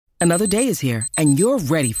Another day is here, and you're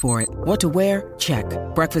ready for it. What to wear? Check.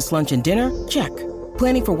 Breakfast, lunch, and dinner? Check.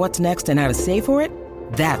 Planning for what's next and how to save for it?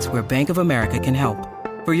 That's where Bank of America can help.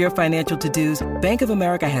 For your financial to-dos, Bank of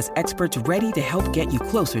America has experts ready to help get you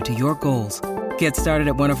closer to your goals. Get started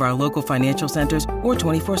at one of our local financial centers or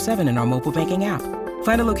 24/7 in our mobile banking app.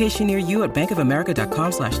 Find a location near you at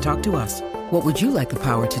bankofamerica.com/talktous. What would you like the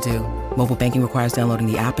power to do? Mobile banking requires downloading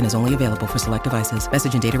the app and is only available for select devices.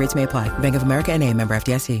 Message and data rates may apply. Bank of America N.A., member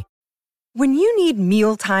FDIC. When you need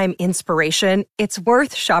mealtime inspiration, it's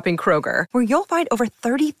worth shopping Kroger, where you'll find over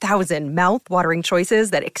 30,000 mouth-watering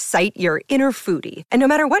choices that excite your inner foodie. And no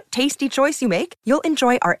matter what tasty choice you make, you'll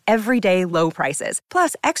enjoy our everyday low prices,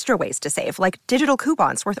 plus extra ways to save, like digital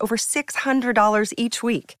coupons worth over $600 each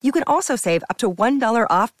week. You can also save up to $1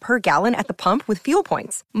 off per gallon at the pump with fuel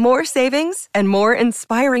points. More savings and more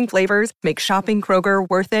inspiring flavors make shopping Kroger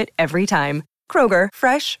worth it every time. Kroger,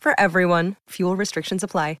 fresh for everyone. Fuel restrictions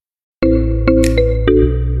apply.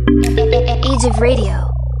 Age of Radio.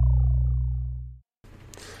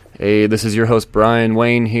 Hey, this is your host Brian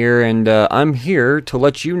Wayne here, and I'm here to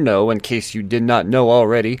let you know, in case you did not know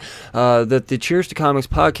already, that the Cheers to Comics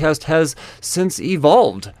podcast has since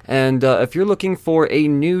evolved. And if you're looking for a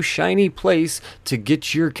new shiny place to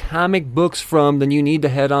get your comic books from, then you need to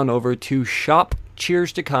head on over to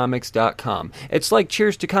shopcheerstocomics.com. It's like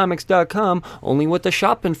cheerstocomics.com, only with the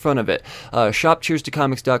shop in front of it.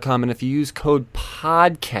 Shopcheerstocomics.com, and if you use code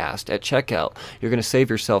PODCAST at checkout, you're going to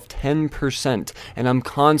save yourself 10%. And I'm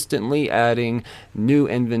constantly adding new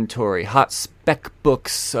inventory, hot spec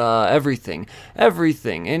books, everything,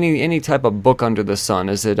 any type of book under the sun.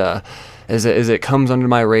 As it comes under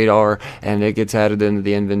my radar and it gets added into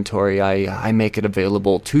the inventory, I make it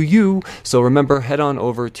available to you. So remember, head on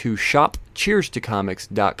over to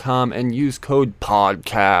shopcheerstocomics.com and use code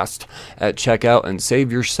PODCAST at checkout and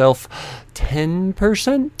save yourself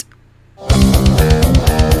 10%.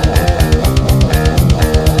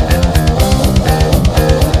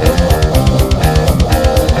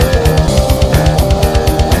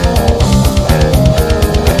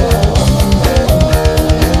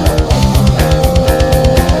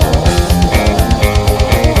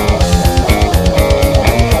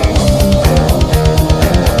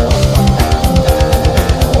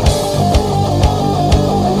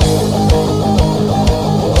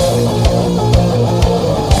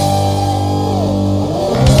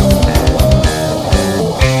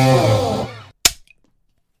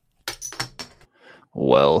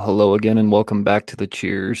 Well, hello again, and welcome back to the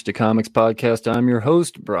Cheers to Comics podcast. I'm your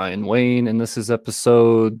host, Brian Wayne, and this is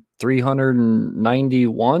episode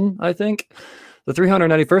 391, I think. The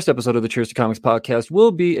 391st episode of the Cheers to Comics podcast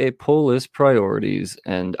will be a pull list priorities,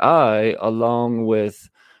 and I, along with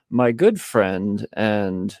my good friend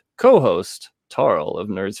and co-host, Tarl of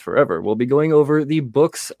Nerds Forever, will be going over the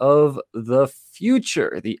books of the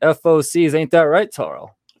future, the FOCs. Ain't that right,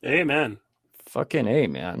 Tarl? Amen. Fucking A,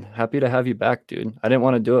 man. Happy to have you back, dude. I didn't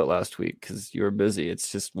want to do it last week because you were busy. It's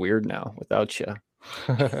just weird now without you.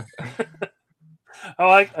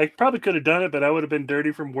 I probably could have done it, but I would have been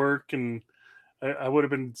dirty from work, and I would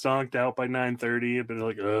have been zonked out by 9:30. I'd been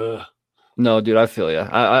like, ugh. No, dude, I feel you.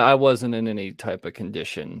 I wasn't in any type of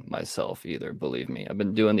condition myself either, believe me. I've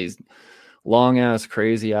been doing these long-ass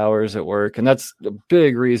crazy hours at work, and that's a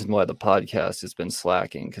big reason why the podcast has been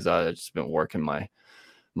slacking, because I've just been working my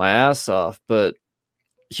ass off. But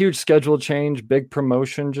huge schedule change, big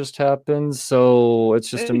promotion just happened, so it's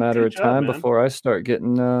just a matter of time before I start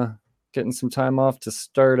getting some time off to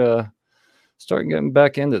start getting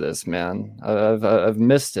back into this, man. I've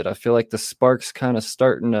missed it. I feel like the spark's kind of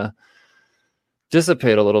starting to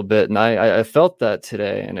dissipate a little bit, and I felt that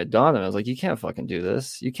today, and it dawned on me. I was like, you can't fucking do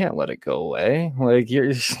this. You can't let it go away. Like,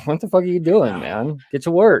 what the fuck are you doing, man? Get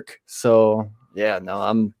to work. So yeah,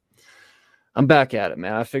 no, I'm back at it,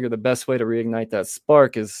 man. I figure the best way to reignite that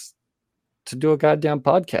spark is to do a goddamn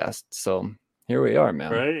podcast. So here we are,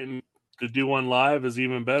 man. Right, and to do one live is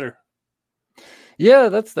even better. Yeah,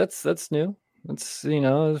 that's new. That's,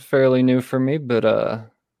 it's fairly new for me, but I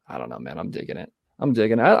don't know, man. I'm digging it.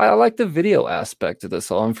 I like the video aspect of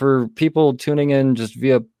this all. And for people tuning in just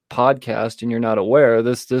via podcast and you're not aware,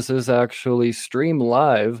 this is actually streamed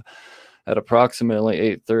live at approximately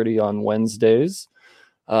 8:30 on Wednesdays.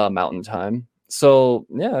 Mountain time. So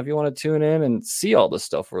yeah, if you want to tune in and see all the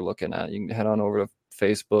stuff we're looking at, you can head on over to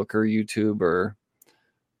Facebook or YouTube or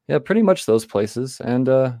pretty much those places and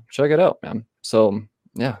check it out, man. So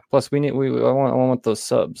yeah, plus I want those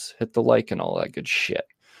subs. Hit the like and all that good shit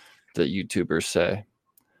that YouTubers say.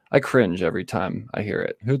 I cringe every time I hear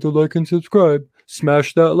it. Hit the like and subscribe.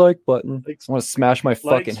 Smash that like button. I want to smash my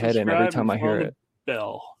fucking head in every time I hear it.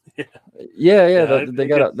 Bell. Yeah. Yeah, They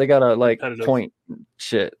gotta like repetitive. point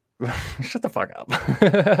shit. Shut the fuck up.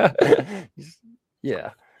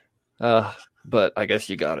 Yeah. But I guess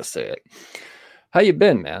you gotta say it. How you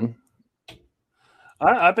been, man?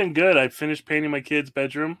 I've been good. I finished painting my kid's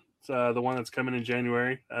bedroom. It's, the one that's coming in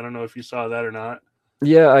January. I don't know if you saw that or not.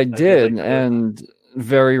 Yeah, I did, did, like, and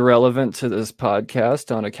very relevant to this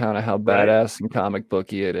podcast on account of how Right. badass and comic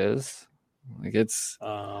booky it is. Like it's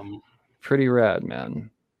pretty rad, man.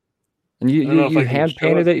 And I don't know if you I can hand show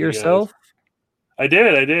painted it it to you guys. yourself? I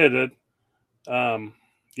did.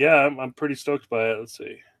 Yeah, I'm pretty stoked by it. Let's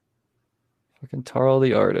see. Fucking Tarl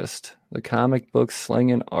the artist, the comic book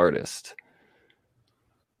slinging artist.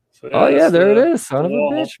 So, Oh yeah, that's there it the is, son of a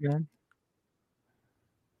wall. bitch, man.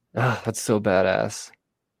 Ah, that's so badass.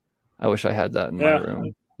 I wish I had that in my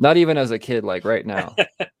room. Not even as a kid, like right now.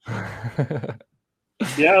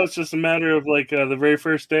 Yeah, it was just a matter of like the very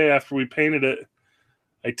first day after we painted it,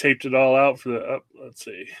 I taped it all out for the. Let's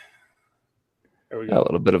see. There we Yeah, go. a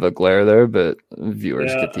little bit of a glare there, but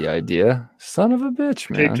viewers Yeah. get the idea. Son of a bitch,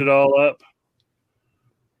 man. Taped it all up.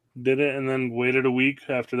 Did it and then waited a week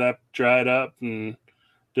after that dried up and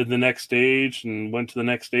did the next stage and went to the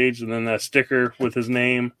next stage and then that sticker with his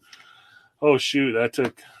name. Oh shoot, that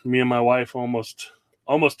took me and my wife almost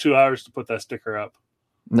 2 hours to put that sticker up.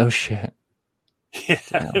 No shit. Yeah,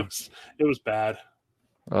 Damn. it was bad.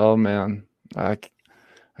 Oh man, I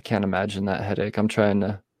can't imagine that headache. I'm trying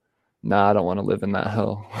to. Nah, I don't want to live in that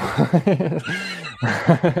hell.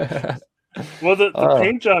 Well, the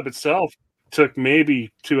paint job itself took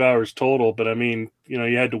maybe 2 hours total, but I mean, you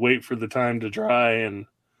had to wait for the time to dry and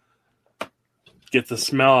get the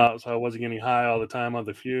smell out, so I wasn't getting high all the time on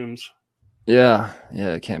the fumes. Yeah,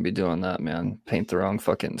 can't be doing that, man. Paint the wrong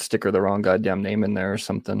fucking sticker, the wrong goddamn name in there or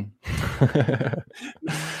something.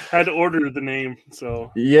 Had to order the name,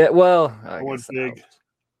 so yeah. Well, I was big.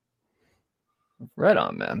 Right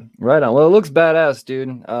on, man. Right on. Well, it looks badass,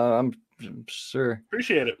 dude. I'm sure.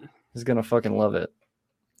 Appreciate it. He's gonna fucking love it.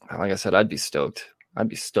 Like I said, I'd be stoked. I'd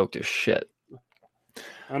be stoked as shit.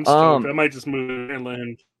 I'm stoked. I might just move in and let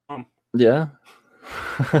him come. Yeah.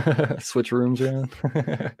 Switch rooms around.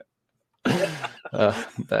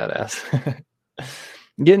 Badass.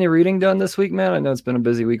 Get any reading done this week, man? I know it's been a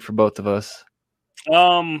busy week for both of us.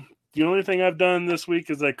 The only thing I've done this week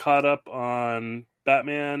is I caught up on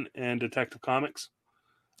Batman and Detective Comics.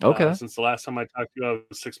 Okay. Since the last time I talked to you, I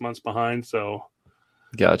was 6 months behind. So,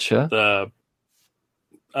 gotcha.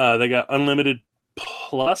 They got Unlimited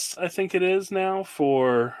Plus, I think it is now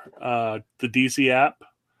for the DC app.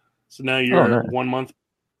 So now you're nice. 1 month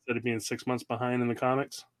instead of being 6 months behind in the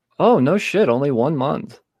comics. Oh no shit! Only 1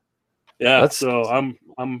 month. Yeah, so I'm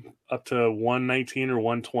up to 119 or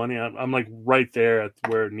 120. I'm like right there at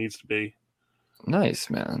where it needs to be. Nice,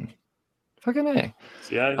 man. Fucking A.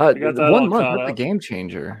 So yeah, I got that 1 all month. caught That's a up. game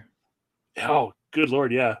changer. Oh, good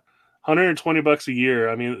lord, yeah. $120 a year.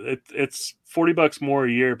 I mean, it's $40 more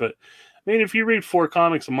a year, but I mean, if you read 4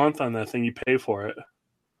 comics a month on that thing, you pay for it.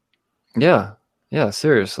 Yeah,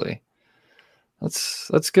 seriously.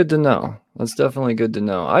 That's good to know. That's definitely good to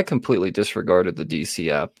know. I completely disregarded the DC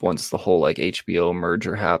app once the whole like HBO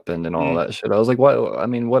merger happened and all that shit. I was like, what? I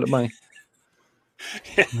mean, what am I?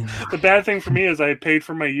 The bad thing for me is I paid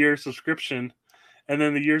for my year subscription, and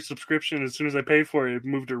then the year subscription, as soon as I paid for it, it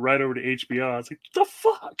moved it right over to HBO. I was like, the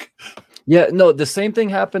fuck? Yeah, no, the same thing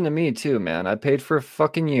happened to me too, man. I paid for a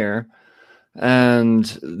fucking year, and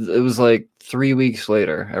it was like 3 weeks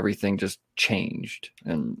later, everything just changed.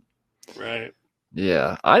 And right.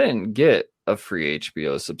 Yeah, I didn't get a free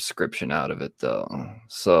HBO subscription out of it though.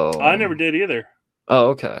 So I never did either. Oh,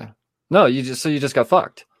 okay. No, you just got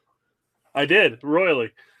fucked. I did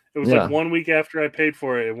royally. It was like 1 week after I paid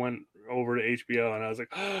for it, it went over to HBO, and I was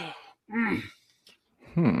like,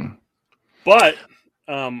 But,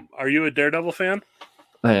 are you a Daredevil fan?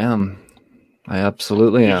 I am. I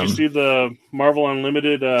absolutely am. Did you see the Marvel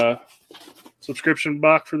Unlimited subscription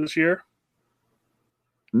box for this year?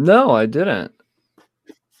 No, I didn't.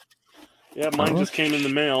 Yeah, mine just came in the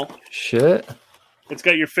mail. Shit. It's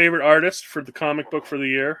got your favorite artist for the comic book for the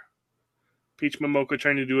year. Peach Momoko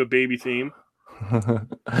trying to do a baby theme.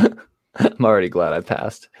 I'm already glad I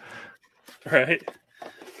passed. Right.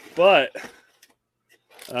 But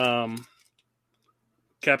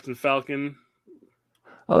Captain Falcon.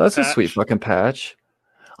 Oh, that's a sweet fucking patch.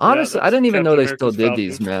 Honestly, I didn't even know they still did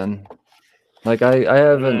these, man. Like I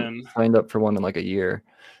haven't signed up for one in like a year.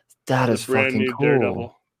 That is fucking cool.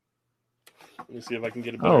 Daredevil. Let me see if I can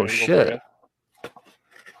get a better angle shit. for you.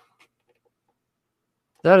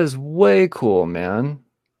 That is way cool, man.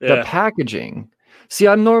 Yeah. The packaging. See,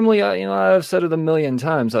 I'm normally, I've said it a million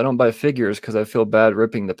times. I don't buy figures because I feel bad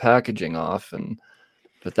ripping the packaging off,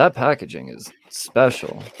 but that packaging is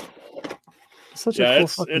special. Such a cool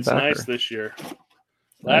fucking it's backer. nice this year.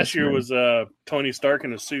 Last year was Tony Stark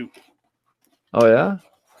in a suit. Oh yeah,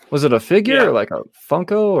 was it a figure or like a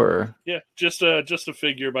Funko or? Yeah, just a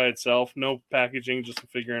figure by itself, no packaging, just a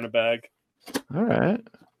figure in a bag. All right.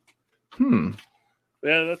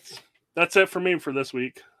 Yeah, that's it for me for this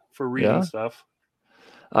week for reading stuff.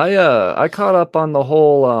 I caught up on the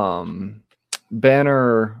whole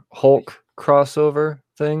Banner Hulk crossover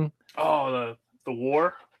thing. Oh, the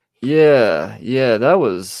war. Yeah, that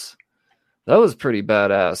was pretty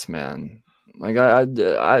badass, man. Like I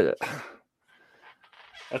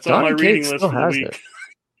that's on my reading list for the week.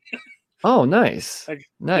 Oh, nice.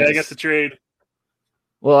 Nice. Yeah, I got the trade.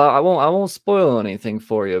 Well, I won't spoil anything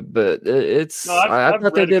for you, but it's I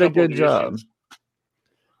thought they did a good job.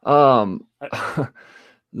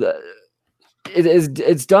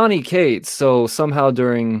 It's Donny Cates, so somehow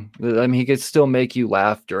he could still make you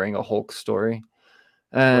laugh during a Hulk story,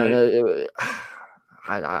 and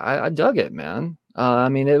I dug it, man. I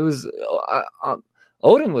mean, it was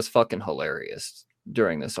Odin was fucking hilarious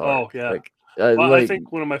during this arc. Oh yeah. I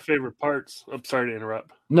think one of my favorite parts. I'm sorry to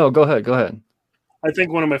interrupt. No, go ahead. I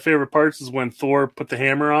think one of my favorite parts is when Thor put the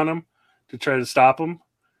hammer on him to try to stop him,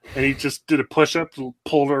 and he just did a push-up and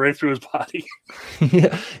pulled it right through his body.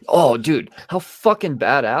 Yeah. Oh, dude, how fucking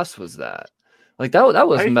badass was that? Like that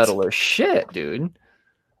was right? Metal as shit, dude.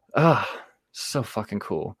 So fucking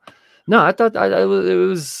cool. No, I thought it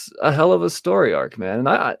was a hell of a story arc, man. And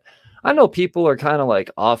I know people are kind of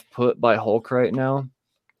like off put by Hulk right now.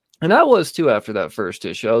 And I was too after that first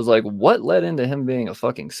issue. I was like, what led into him being a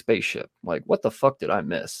fucking spaceship? Like, what the fuck did I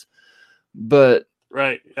miss? But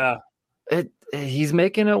right, yeah. He's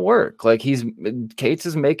making it work. Like Cates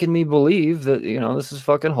is making me believe that, this is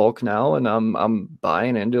fucking Hulk now, and I'm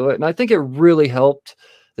buying into it. And I think it really helped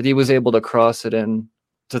that he was able to cross it in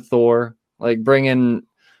to Thor, like bring in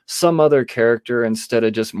some other character instead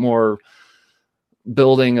of just more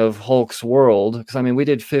building of Hulk's world. Because I mean, we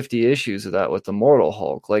did 50 issues of that with the Mortal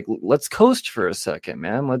Hulk. Like, let's coast for a second,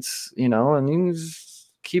 man. Let's, and he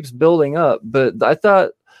just keeps building up. But I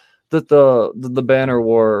thought that the Banner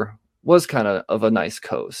War was kind of a nice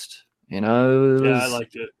coast. I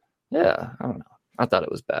liked it. Yeah, I don't know. I thought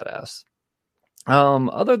it was badass.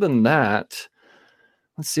 Other than that,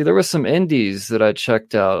 let's see. There were some indies that I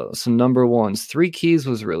checked out. Some number ones. 3 Keys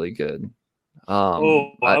was really good. I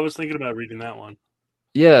was thinking about reading that one.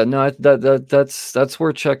 Yeah, no, that's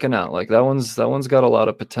worth checking out. Like that one's got a lot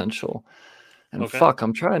of potential. And fuck,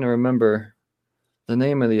 I'm trying to remember the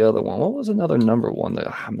name of the other one. What was another number one that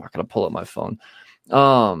I'm not gonna pull up my phone?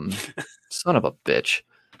 Son of a bitch.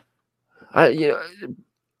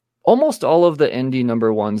 Almost all of the indie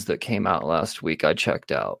number ones that came out last week I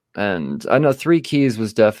checked out, and I know 3 Keys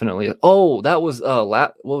was definitely. That was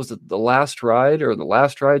what was it? The Last Ride, or the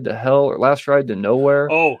Last Ride to Hell, or Last Ride to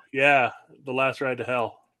Nowhere? Oh yeah, the Last Ride to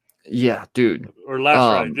Hell. Yeah, dude. Or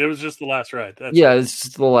Last Ride. It was just the Last Ride. It's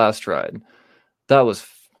just the Last Ride. That was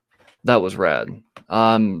rad.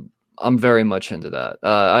 I'm very much into that.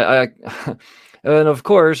 I and of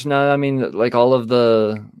course now, I mean, like all of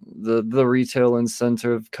the retail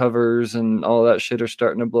incentive covers and all that shit are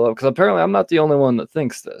starting to blow up, because apparently I'm not the only one that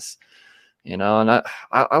thinks this, and I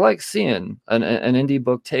like seeing an indie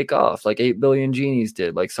book take off, like 8 Billion Genies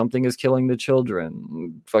did, like Something is Killing the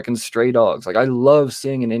Children, fucking Stray Dogs. Like I love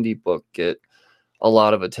seeing an indie book get a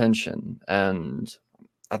lot of attention, and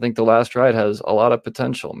I think The Last Ride has a lot of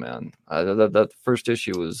potential, man. That first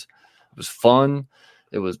issue was fun.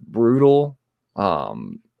 It was brutal. But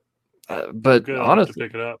honestly, to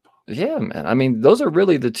pick it up. Yeah, man. I mean, those are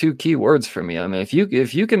really the 2 key words for me. I mean, if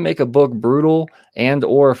you can make a book brutal and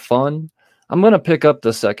or fun, I'm gonna pick up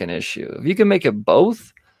the second issue. If you can make it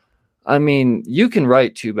both, I mean, you can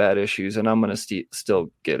write 2 bad issues, and I'm gonna still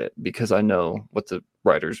get it because I know what the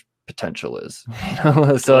writer's potential is.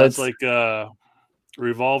 So it's like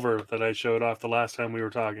Revolver that I showed off the last time we were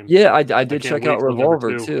talking. Yeah, I did check out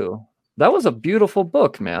Revolver too. That was a beautiful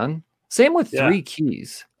book, man. Same with 3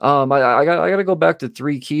 Keys. I gotta go back to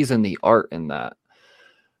 3 Keys and the art in that.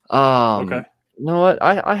 Okay. You know what?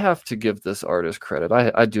 I have to give this artist credit.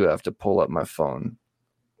 I do have to pull up my phone.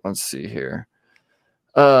 Let's see here.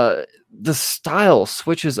 The style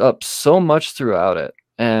switches up so much throughout it,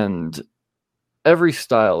 and every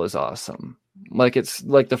style is awesome. Like it's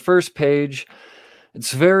like the first page,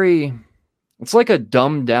 it's like a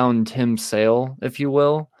dumbed down Tim Sale, if you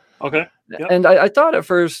will. Okay. Yep. And I thought at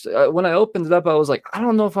first when I opened it up, I was like, I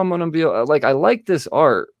don't know if I'm going to be like, I like this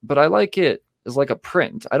art, but I like it is like a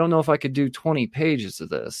print. I don't know if I could do 20 pages of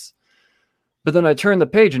this. But then I turned the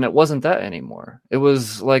page and it wasn't that anymore. It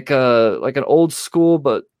was like an old school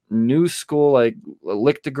but new school, like a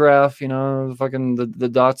lithograph, fucking the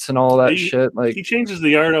dots and all that shit. Like he changes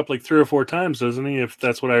the art up like 3 or 4 times, doesn't he? If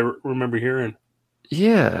that's what I remember hearing.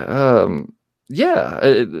 Yeah.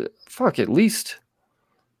 Fuck, at least.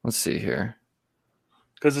 Let's see here.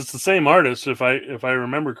 Because it's the same artist, if I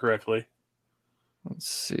remember correctly. Let's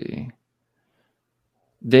see.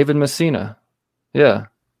 David Messina. Yeah.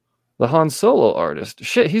 The Han Solo artist.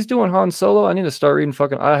 Shit, he's doing Han Solo. I need to start reading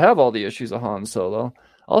I have all the issues of Han Solo.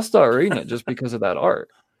 I'll start reading it just because of that art.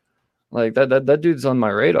 Like that dude's on my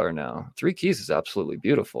radar now. Three Keys is absolutely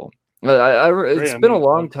beautiful. It's been a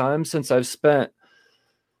long time since I've spent,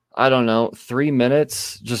 I don't know, 3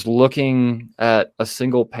 minutes just looking at a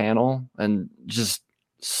single panel and just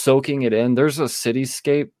soaking it in. There's a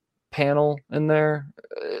cityscape panel in there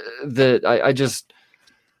that I just,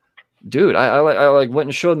 dude, I went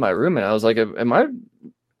and showed my roommate. I was like, am I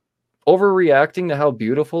overreacting to how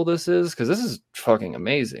beautiful this is? Because this is fucking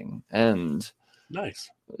amazing. And nice.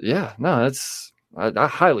 Yeah, no, I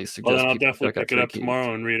highly suggest. Well, then I'll definitely pick it up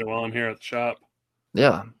tomorrow and read it while I'm here at the shop.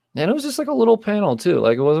 Yeah. And it was just like a little panel too.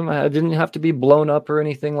 Like I didn't have to be blown up or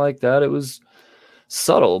anything like that. It was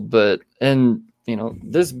subtle, but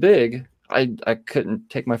this big, I couldn't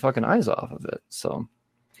take my fucking eyes off of it. So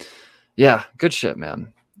yeah, good shit,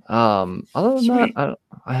 man. Other than that,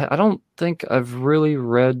 I don't think I've really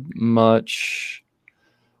read much.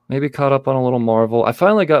 Maybe caught up on a little Marvel. I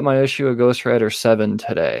finally got my issue of Ghost Rider 7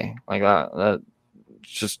 today. Like that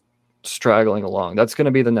just straggling along. That's going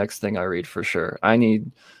to be the next thing I read for sure. I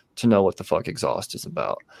need to know what the fuck Exhaust is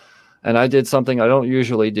about. And I did something I don't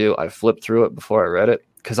usually do. I flipped through it before I read it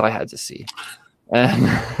because I had to see.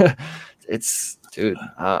 And it's, dude,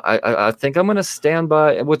 I think I'm going to stand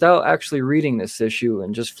by without actually reading this issue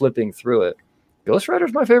and just flipping through it. Ghost Rider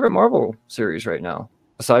is my favorite Marvel series right now,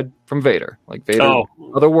 aside from Vader. Like Vader,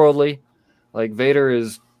 otherworldly. Like Vader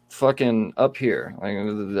is fucking up here. Like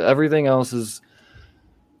everything else is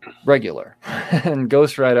regular. And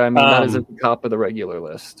Ghost Rider, I mean, that is at the top of the regular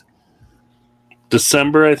list.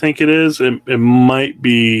 December, I think it is. It might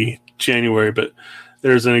be January, but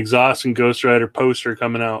there's an Exhaust and Ghost Rider poster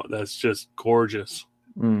coming out that's just gorgeous.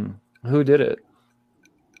 Who did it?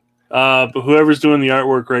 But whoever's doing the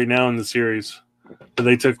artwork right now in the series,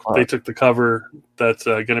 they took the cover that's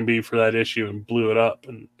going to be for that issue and blew it up.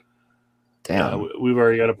 And damn, we've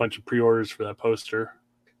already got a bunch of pre-orders for that poster.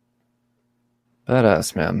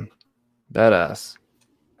 Badass, man. Badass.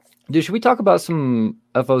 Dude, should we talk about some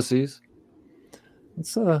FOCs?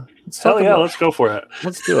 Let's Hell yeah, let's go for it.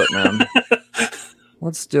 Let's do it, man.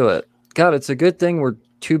 Let's do it. God, it's a good thing we're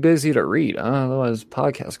too busy to read. Otherwise,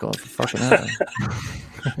 podcast going for fucking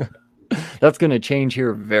ever. That's going to change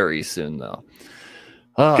here very soon, though.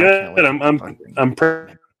 Good. I'm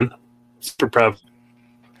super proud.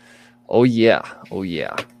 Oh yeah.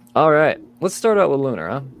 All right, let's start out with Lunar,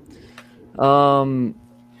 huh?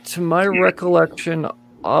 To my recollection,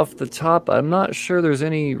 off the top, I'm not sure there's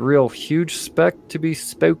any real huge spec to be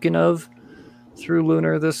spoken of through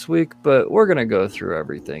Lunar this week, but we're gonna go through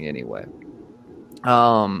everything anyway.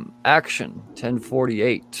 Action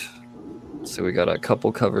 1048. So we got a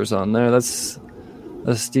couple covers on there. That's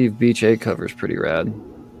the Steve Beach A cover is pretty rad.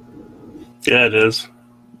 Yeah, it is.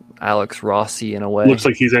 Alex Rossi in a way. Looks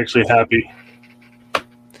like he's actually happy.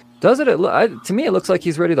 Does it? To me, it looks like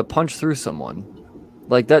he's ready to punch through someone.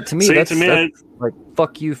 Like that. To me, that's like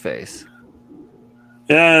fuck you face.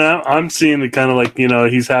 Yeah, I'm seeing it kind of like,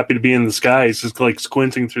 he's happy to be in the sky. He's just like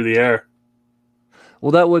squinting through the air.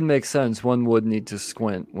 Well, that would make sense. One would need to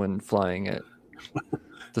squint when flying at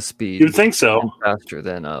the speed. You'd think so. Faster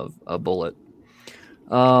than a bullet.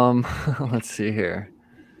 Let's see here.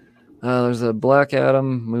 There's a Black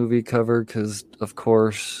Adam movie cover because, of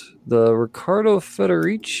course, the Riccardo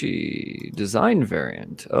Federici design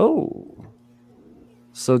variant. Oh.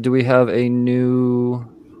 So do we have a new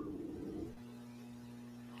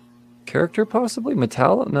character possibly?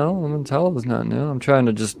 Metallo? No, Metallo is not new. I'm trying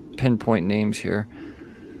to just pinpoint names here.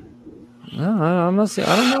 No, I'm not saying.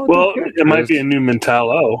 I don't know. Well, it might be a new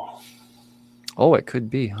Metallo. Oh, it could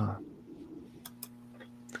be, huh?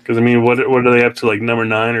 Because I mean, what are they up to? Like number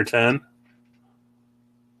 9 or 10?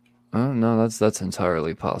 Oh no, that's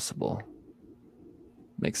entirely possible.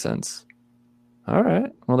 Makes sense. All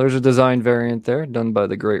right. Well, there's a design variant there done by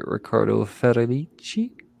the great Riccardo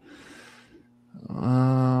Federici.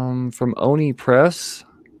 From Oni Press.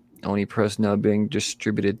 Oni Press now being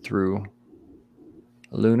distributed through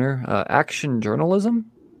Lunar. Action Journalism,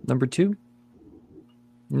 number 2.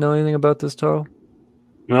 Know anything about this, Taro?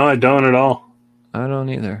 No, I don't at all. I don't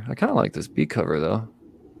either. I kind of like this B cover though.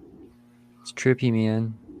 It's trippy,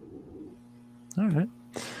 man. All right.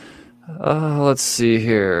 Let's see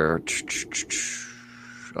here.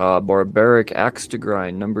 Barbaric Axe to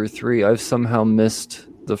Grind number 3. I've somehow missed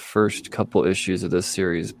the first couple issues of this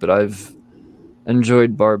series, but I've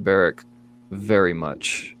enjoyed Barbaric very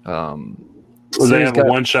much. They have a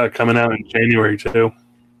one-shot coming out in January too.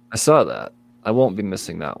 I saw that. I won't be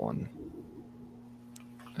missing that one.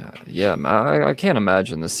 I can't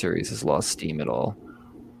imagine this series has lost steam at all.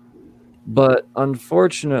 But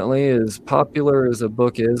unfortunately, as popular as a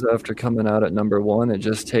book is after coming out at number 1, it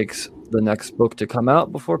just takes the next book to come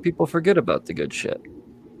out before people forget about the good shit.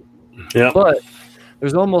 Yeah. But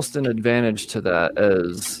there's almost an advantage to that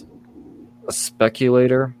as a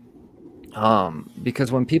speculator.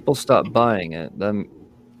 Because when people stop buying it, that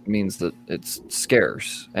means that it's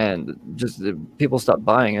scarce. And just people stop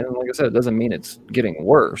buying it. And like I said, it doesn't mean it's getting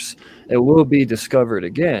worse. It will be discovered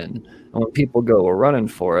again. And when people go running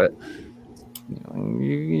for it,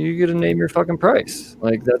 you get to name your fucking price.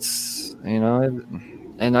 Like that's,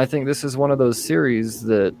 and I think this is one of those series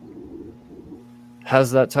that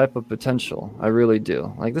has that type of potential. I really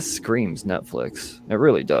do. Like this screams Netflix. It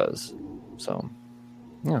really does. So,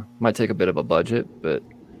 yeah, might take a bit of a budget, but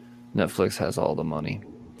Netflix has all the money.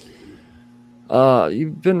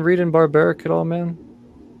 You've been reading Barbaric at all, man?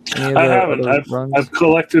 I haven't. I've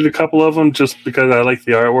collected a couple of them just because I like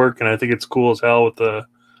the artwork and I think it's cool as hell with the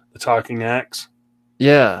talking axe.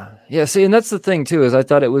 Yeah. See, and that's the thing too, is I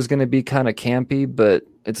thought it was going to be kind of campy, but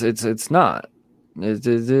it's not.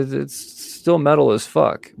 It's still metal as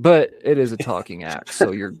fuck, but it is a talking axe,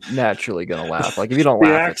 so you're naturally going to laugh. Like if you don't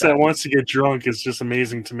laugh, the axe that wants to get drunk is just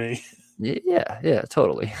amazing to me. Yeah,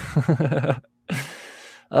 totally.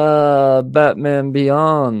 Batman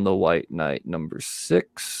Beyond the White Knight number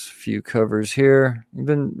 6. Few covers here. You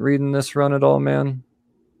been reading this run at all, man?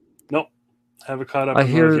 Nope. Haven't caught up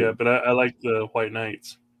on those yet, but I like the White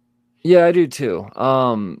Knights. Yeah, I do too.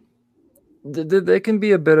 They can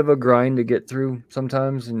be a bit of a grind to get through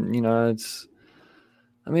sometimes, and there's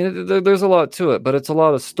a lot to it, but it's a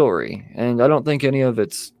lot of story, and I don't think any of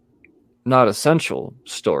it's not essential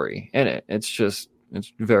story in it. It's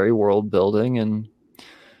very world building, and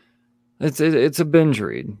it's a binge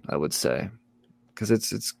read, I would say, because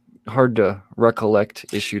it's hard to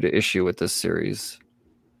recollect issue to issue with this series.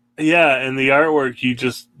 Yeah, and the artwork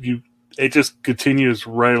it just continues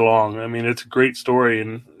right along. I mean, it's a great story,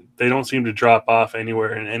 and they don't seem to drop off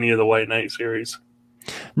anywhere in any of the White Knight series.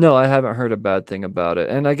 No, I haven't heard a bad thing about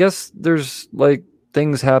it, and I guess there's like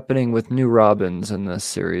things happening with new Robins in this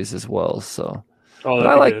series as well. So,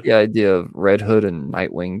 I like the idea of Red Hood and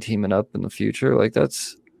Nightwing teaming up in the future. Like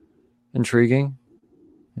that's intriguing.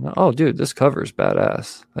 Oh, dude, this cover's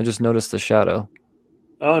badass. I just noticed the shadow.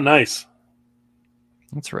 Oh, nice.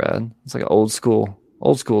 That's rad. It's like an old school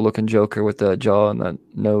looking Joker with that jaw and that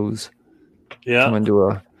nose. Yeah. Coming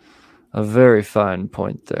to a very fine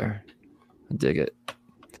point there. I dig it.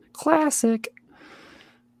 Classic.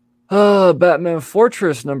 Batman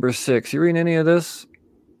Fortress number 6. You reading any of this?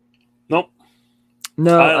 Nope.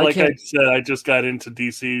 No, I said, I just got into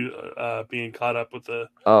DC being caught up with the.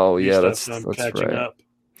 Oh yeah, that's catching right. up.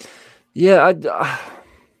 Yeah,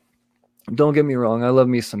 don't get me wrong. I love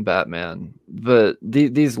me some Batman, but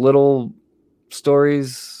these little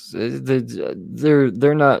stories,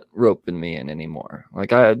 they're not roping me in anymore. Like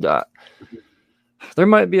there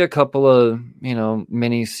might be a couple of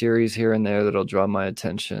mini series here and there that'll draw my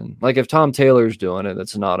attention. Like if Tom Taylor's doing it,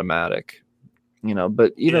 that's an automatic.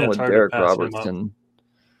 But even with Derek Robertson,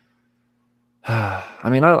 I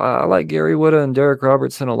mean, I like Gary Whitta and Derek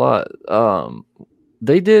Robertson a lot.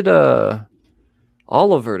 They did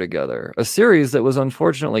Oliver together, a series that was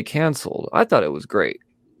unfortunately canceled. I thought it was great.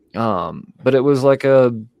 But it was like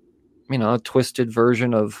a twisted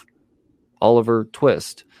version of Oliver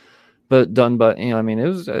Twist, but done by, it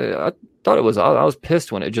was, I thought it was, I was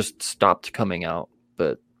pissed when it just stopped coming out,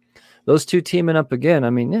 but those two teaming up again,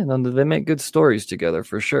 they make good stories together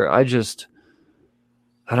for sure. I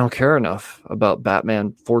don't care enough about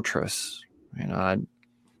Batman Fortress. I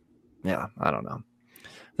don't know.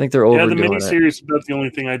 I think they're overdoing the miniseries is about the only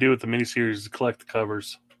thing I do with the miniseries is collect the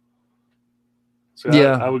covers. So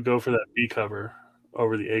I would go for that B cover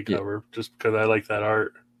over the A cover just because I like that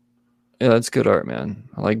art. Yeah, that's good art, man.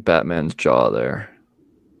 I like Batman's jaw there.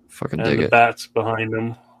 Fucking dig it. And the bats behind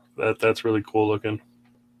him. That's really cool looking.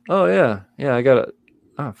 Oh yeah. I got it.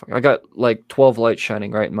 Oh, fuck. I got like 12 lights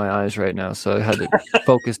shining right in my eyes right now, so I had to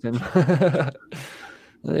focus in.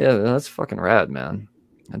 Yeah, that's fucking rad, man.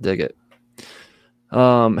 I dig it.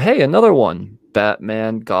 Hey, another one.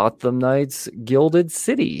 Batman Gotham Knights Gilded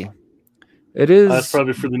City. It is. That's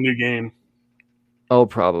probably for the new game. Oh,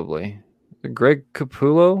 probably. Greg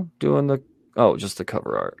Capullo doing just the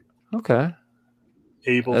cover art. Okay.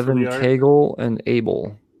 Abel Evan for the art. Cagle and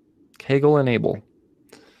Abel. Cagle and Abel.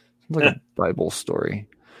 Sounds like a Bible story.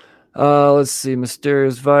 Let's see.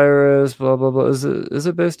 Mysterious Virus, blah, blah, blah. Is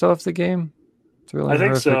it based off the game? It's really I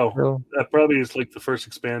think so. Kill. That probably is like the first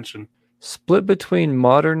expansion. Split between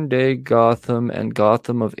modern day Gotham and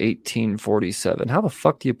Gotham of 1847. How the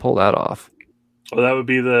fuck do you pull that off? Well, that would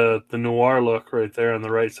be the noir look right there on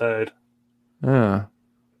the right side. Yeah.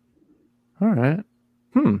 All right.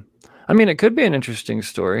 I mean, it could be an interesting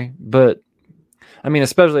story, but I mean,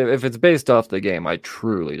 especially if it's based off the game, I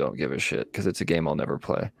truly don't give a shit because it's a game I'll never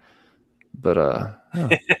play. But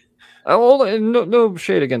no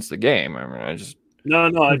shade against the game. I mean, I just I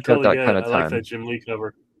totally that get kind it. of I time. like that Jim Lee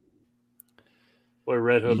cover. Boy,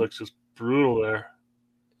 Red Hood looks just brutal there.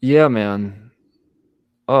 Yeah, man.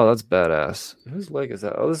 Oh, that's badass. Whose leg is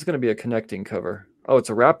that? Oh, this is going to be a connecting cover. Oh, it's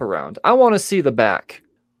a wraparound. I want to see the back.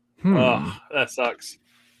 Oh, that sucks.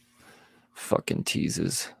 Fucking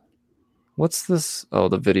teases. What's this? Oh,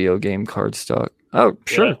 the video game card stock. Oh,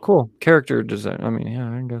 sure, Yeah. Cool. Character design. I mean, yeah,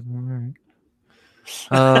 I got that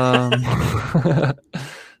right.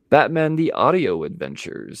 Batman: The Audio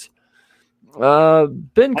Adventures.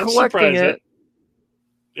 Been collecting it.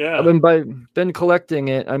 Yeah. I've been collecting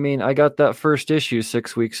it. I mean, I got that first issue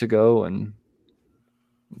 6 weeks ago, and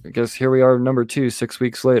I guess here we are, number 2, 6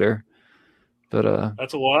 weeks later. But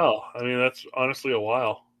that's a while. I mean, that's honestly a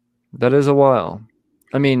while. That is a while.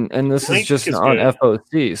 I mean, and this Link is just is on good.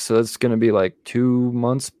 FOC, so it's going to be like 2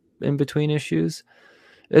 months in between issues.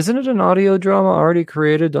 Isn't it an audio drama already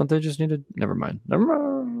created? Don't they just need to? Never mind.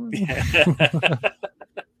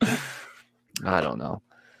 I don't know.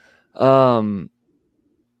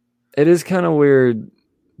 It is kind of weird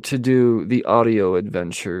to do the audio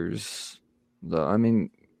adventures, though. I mean,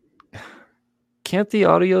 can't the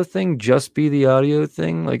audio thing just be the audio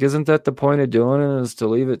thing? Like, isn't that the point of doing it, is to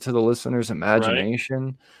leave it to the listener's imagination?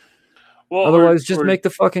 Right. Well, otherwise, just make the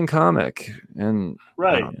fucking comic. And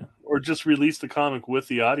right. Or just release the comic with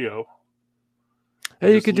the audio.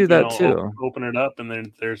 Hey, you could do that too. Open it up, and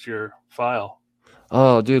then there's your file.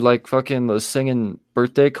 Oh, dude, like fucking those singing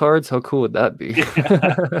birthday cards. How cool would that be?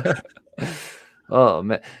 Yeah. Oh,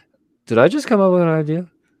 man. Did I just come up with an idea?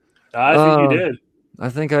 I think you did. I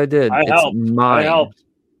think I did. I helped. Mine. I helped.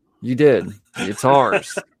 You did. It's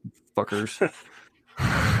ours. Fuckers.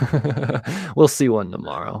 We'll see one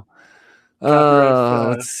tomorrow.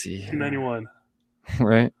 Let's see. 291.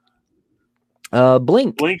 Right.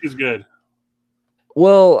 Blink. Blink is good.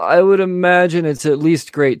 Well, I would imagine it's at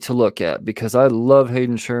least great to look at because I love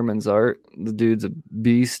Hayden Sherman's art. The dude's a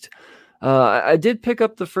beast. I did pick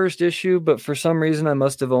up the first issue, but for some reason I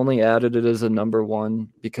must have only added it as a number 1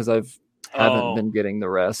 because I haven't been getting the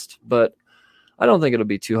rest. But I don't think it'll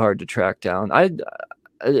be too hard to track down.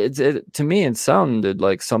 To me, it sounded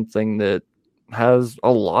like something that has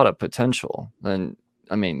a lot of potential. And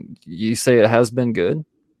I mean, you say it has been good?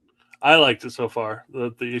 I liked it so far.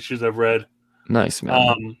 The issues I've read. Nice,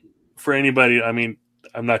 man. For anybody, I mean,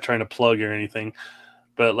 I'm not trying to plug or anything,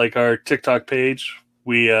 but like our TikTok page,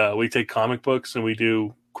 we take comic books and we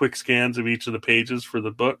do quick scans of each of the pages for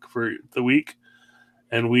the book for the week.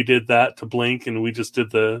 And we did that to Blink, and we just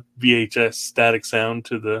did the VHS static sound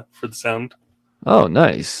for the sound. Oh,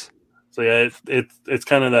 nice. So yeah, it's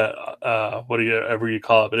kind of that whatever you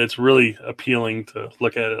call it, but it's really appealing to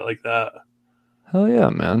look at it like that. Hell yeah,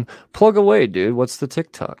 man! Plug away, dude. What's the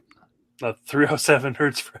TikTok? 307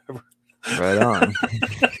 Hertz Forever. Right on.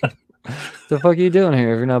 The fuck are you doing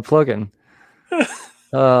here if you're not plugging?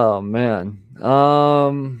 Oh man.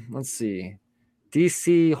 Let's see.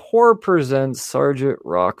 DC Horror presents Sergeant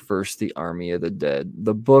Rock vs. the Army of the Dead.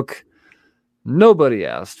 The book nobody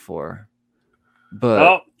asked for.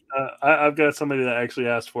 But I've got somebody that actually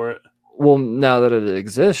asked for it. Well, now that it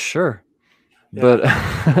exists, sure. Yeah. But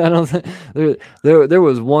I don't think there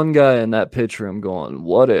was one guy in that pitch room going,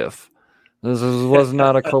 "What if?" This was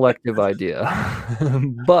not a collective idea.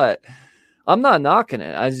 But I'm not knocking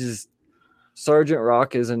it. Sergeant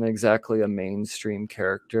Rock isn't exactly a mainstream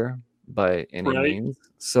character by any means.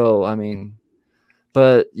 So, I mean,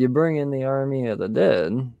 but you bring in the Army of the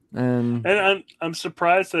Dead, and I'm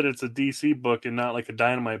surprised that it's a DC book and not like a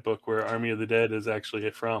Dynamite book where Army of the Dead is actually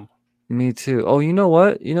from. Me too. Oh, you know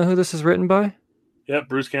what? You know who this is written by? Yep,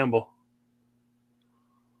 Bruce Campbell.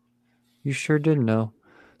 You sure did know.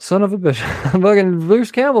 Son of a bitch. Fucking Bruce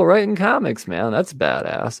Campbell writing comics, man. That's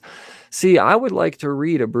badass. See, I would like to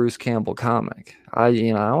read a Bruce Campbell comic. I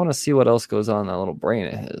want to see what else goes on in that little brain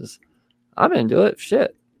of his. I'm into it.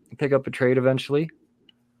 Shit. Pick up a trade eventually.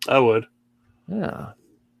 I would. Yeah.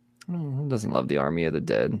 Who doesn't love the Army of the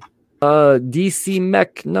Dead? DC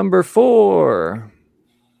Mech number 4.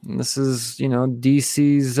 And this is,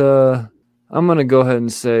 DC's. I'm gonna go ahead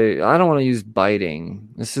and say I don't want to use biting.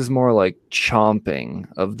 This is more like chomping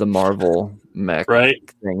of the Marvel Mech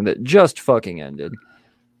thing that just fucking ended.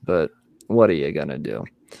 But what are you gonna do?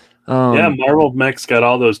 Marvel Mech's got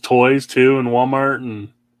all those toys too in Walmart, and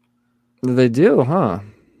they do, huh?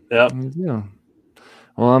 Yep. They do.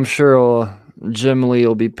 Well, I'm sure Jim Lee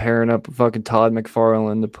will be pairing up with fucking Todd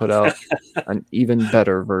McFarlane to put out an even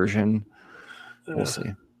better version. We'll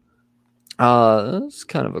see. It's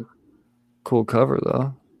kind of a cool cover,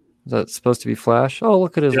 though. Is that supposed to be Flash? Oh,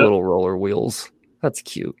 look at his little roller wheels. That's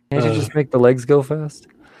cute. Can't you just make the legs go fast?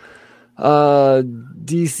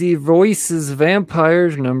 DC Voices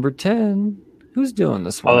Vampires number 10. Who's doing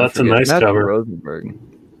this one? Oh, that's a nice Matthew cover. Rosenberg.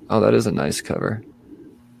 Oh, that is a nice cover.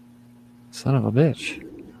 Son of a bitch.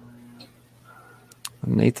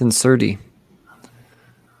 Nathan Surdy.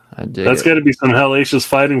 I dig That's got to be some hellacious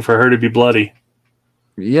fighting for her to be bloody.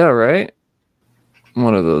 Yeah, right?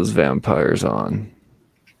 One of those vampires on.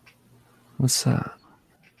 What's that?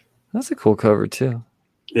 That's a cool cover, too.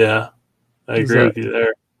 Yeah, I agree with you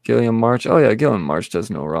there. Gilliam March. Oh, yeah, Gilliam March does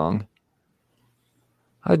no wrong.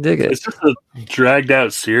 I dig it. It's just a dragged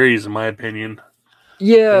out series, in my opinion.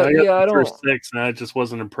 Yeah, I don't. First 6, and I just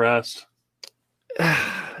wasn't impressed.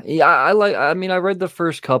 Yeah, I read the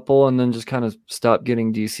first couple and then just kind of stopped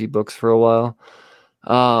getting DC books for a while.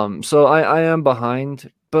 So I am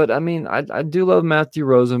behind, but I do love Matthew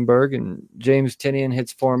Rosenberg, and James Tynion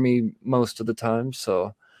hits for me most of the time.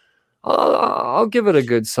 So I'll give it a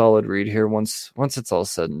good solid read here once it's all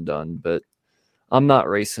said and done, but I'm not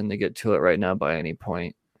racing to get to it right now by any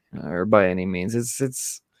point or by any means. It's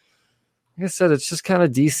like I said, it's just kind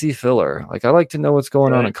of DC filler. Like I like to know what's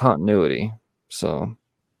going on in continuity. So,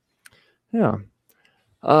 yeah.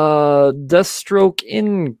 Deathstroke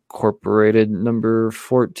Incorporated number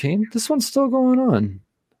 14. This one's still going on.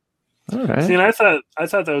 All right. See, and I thought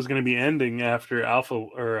that was going to be ending after Alpha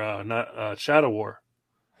or Shadow War.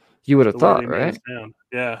 You would have thought, right?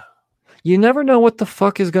 Yeah. You never know what the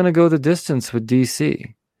fuck is going to go the distance with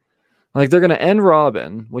DC. Like they're going to end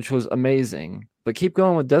Robin, which was amazing, but keep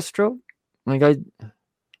going with Deathstroke. Like I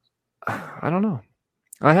don't know.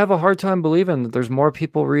 I have a hard time believing that there's more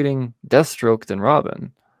people reading Deathstroke than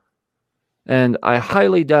Robin. And I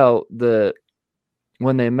highly doubt that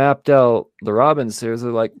when they mapped out the Robin series,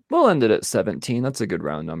 they're like, we'll end it at 17. That's a good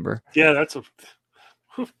round number. Yeah, that's a...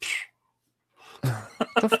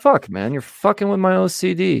 The fuck, man? You're fucking with my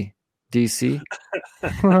OCD, DC.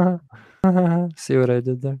 See what I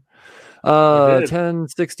did there?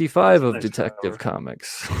 1065 of Detective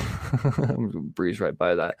Comics. Breeze right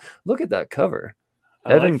by that. Look at that cover.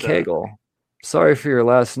 Evan Cagle. Sorry for your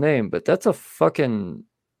last name, but that's a fucking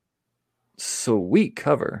sweet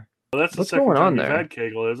cover. Well, that's what's going on there. Had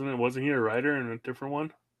Cagle, isn't it? Wasn't he a writer in a different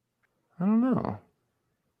one? I don't know.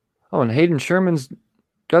 Oh, and Hayden Sherman's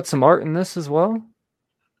got some art in this as well.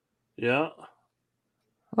 Yeah.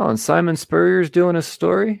 Oh, and Simon Spurrier's doing a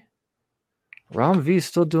story. Ram V's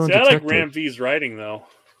still doing. See, I like Ram V's writing though.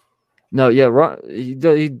 No, yeah,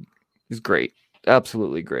 he's great,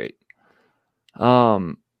 absolutely great. It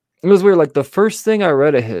was weird. Like the first thing I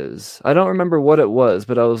read of his, I don't remember what it was,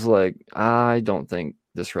 but I was like, I don't think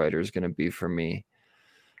this writer is going to be for me.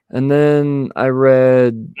 And then I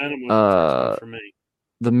read for me.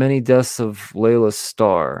 The Many Deaths of Layla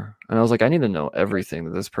Starr, and I was like, I need to know everything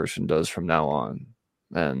that this person does from now on.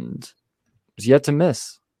 And it's yet to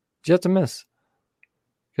miss. It's yet to miss.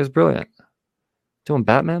 He was brilliant. Doing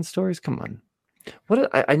Batman stories? Come on.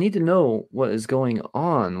 I need to know what is going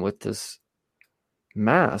on with this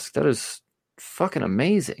mask. That is fucking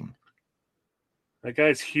amazing. That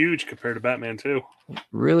guy's huge compared to Batman too. It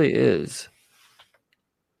really is.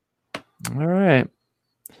 All right.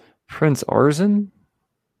 Prince Arzen?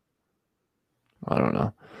 I don't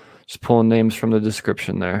know. Just pulling names from the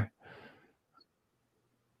description there.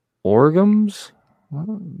 Orgums?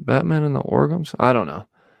 Batman and the Orgums? I don't know.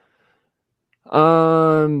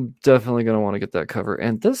 I'm definitely going to want to get that cover.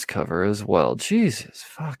 And this cover as well. Jesus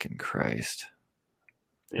fucking Christ.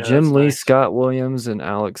 Yeah, Jim Lee, nice. Scott Williams, and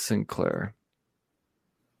Alex Sinclair.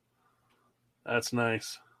 That's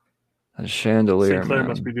nice. A chandelier. Sinclair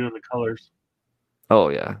must be doing the colors. Oh,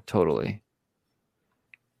 yeah, totally.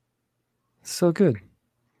 So good.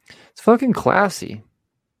 It's fucking classy.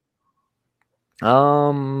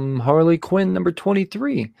 Harley Quinn number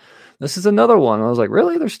 23. This is another one. I was like,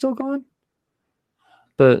 really? They're still going?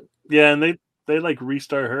 But yeah, and they like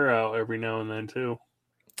restart her out every now and then too.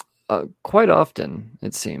 Quite often,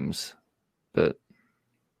 it seems. But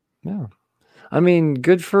yeah. I mean,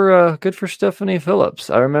 good for Stephanie Phillips.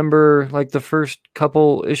 I remember like the first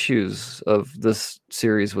couple issues of this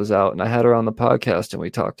series was out, and I had her on the podcast, and we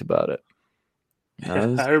talked about it.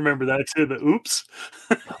 I remember that too. The oops.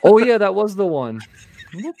 Oh yeah, that was the one.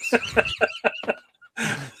 Whoops.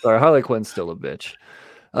 Sorry, Harley Quinn's still a bitch.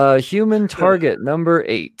 Human Target number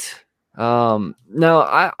 8.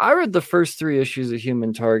 Now I read the first 3 issues of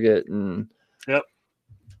Human Target, and yep.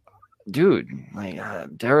 Dude, like,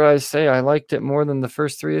 dare I say, I liked it more than the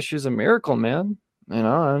first 3 issues of Miracle Man. You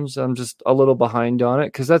know, I'm just a little behind on it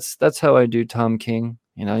because that's how I do Tom King.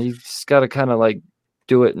 You know, you just got to kind of like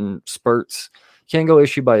do it in spurts. You can't go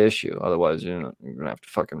issue by issue, otherwise you're gonna have to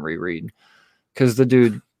fucking reread because the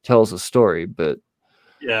dude tells a story. But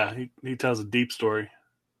yeah, he tells a deep story.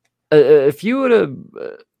 If you would have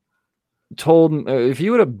if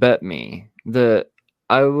you would have bet me that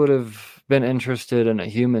I would have been interested in a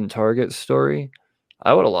Human Target story,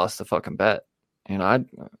 I would have lost the fucking bet. You know, I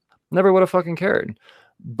never would have fucking cared.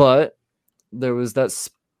 But there was that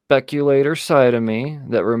speculator side of me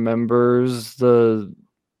that remembers the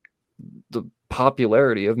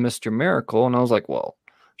popularity of Mr. Miracle, and I was like, well,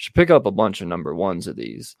 I should pick up a bunch of number 1s of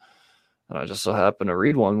these. And I just so happened to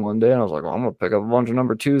read one day, and I was like, well, I'm gonna pick up a bunch of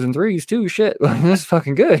number 2s and 3s too. Shit, this is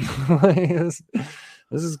fucking good.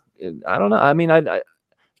 This is, I don't know. I mean, I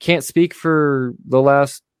can't speak for the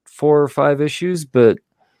last 4 or 5 issues, but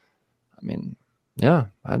I mean, yeah,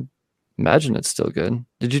 I imagine it's still good.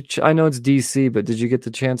 Did you? I know it's DC, but did you get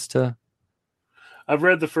the chance to? I've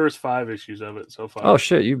read the first 5 issues of it so far. Oh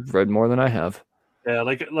shit, you've read more than I have. Yeah,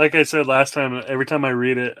 like I said last time, every time I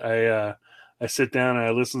read it, I sit down and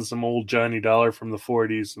I listen to some old Johnny Dollar from the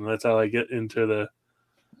 40s, and that's how I get into the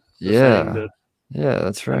yeah,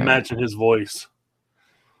 that's right. Imagine his voice.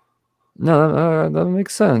 No, that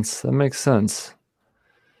makes sense. That makes sense.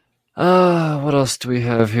 What else do we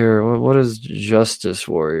have here? What is Justice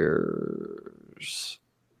Warriors?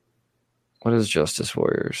 What is Justice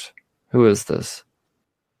Warriors? Who is this?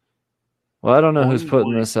 Well, I don't know who's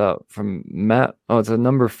putting this out. From Matt. Oh, it's a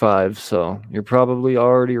number 5, so you're probably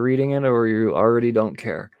already reading it or you already don't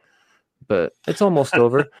care. But it's almost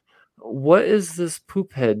over. What is this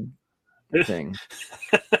poop head thing?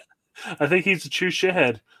 I think he's a true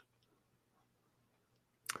shithead.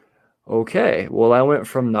 Okay, well, I went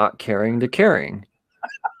from not caring to caring.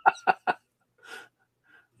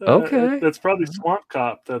 Okay. That's probably Swamp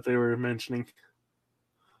Cop that they were mentioning.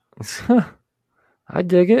 I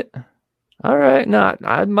dig it. All right,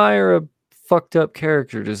 I admire a fucked up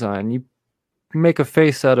character design. You make a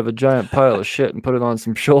face out of a giant pile of shit and put it on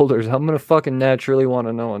some shoulders. I'm gonna fucking naturally want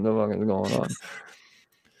to know what the fuck is going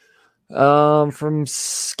on. From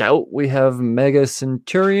Scout, we have Mega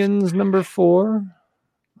Centurions number 4.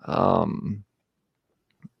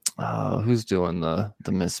 Who's doing the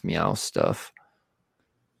Miss Meow stuff?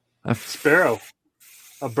 Sparrow,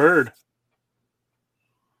 a bird.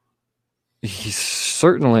 He's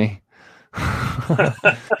certainly.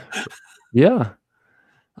 Yeah.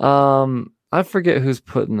 I forget who's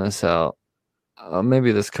putting this out.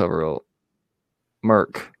 Maybe this cover will.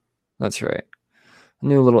 Merc. That's right. A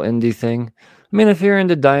new little indie thing. I mean, if you're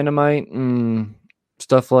into Dynamite and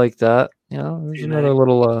stuff like that, you know, there's another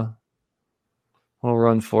little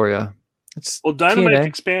run for you. Well, Dynamite's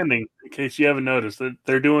expanding, in case you haven't noticed.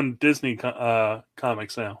 They're doing Disney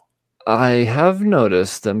comics now. I have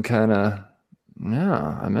noticed them kind of.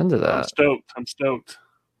 Yeah, I'm into that. I'm stoked.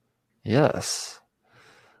 Yes.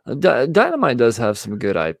 Dynamite does have some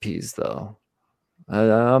good IPs, though.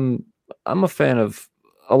 I'm a fan of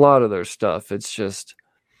a lot of their stuff. It's just,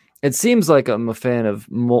 it seems like I'm a fan of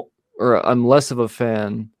more, or I'm less of a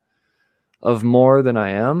fan of more than I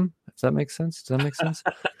am. If that makes sense. Does that make sense?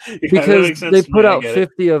 Because they put out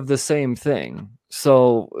 50 of the same thing.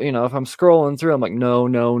 So, you know, if I'm scrolling through, I'm like, no.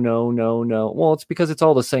 Well, it's because it's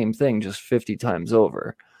all the same thing, just 50 times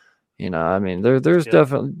over. You know, I mean, there's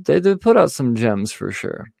definitely, they put out some gems for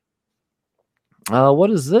sure. What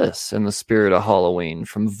is this? In the Spirit of Halloween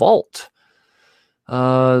from Vault.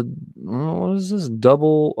 What is this?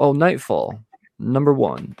 Nightfall. Number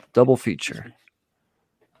 1. Double feature.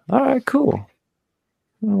 All right, cool.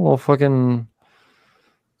 Well, fucking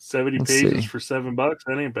 70 pages for $7.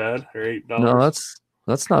 That ain't bad. Or $8. No,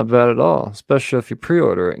 that's not bad at all. Especially if you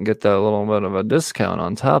pre-order it and get that little bit of a discount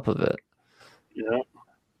on top of it. Yeah,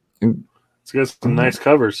 it's got some nice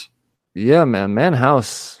covers. Yeah, man.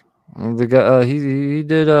 House. The guy he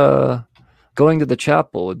did Going to the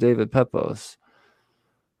Chapel with David Pepos.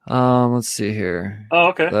 Let's see here. Oh,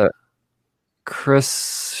 okay.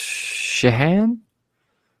 Chris Shahan.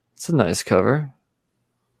 It's a nice cover.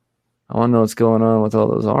 I want to know what's going on with all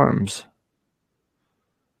those arms.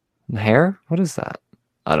 Hair? What is that?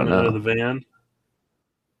 I don't know. The van.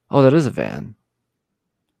 Oh, that is a van.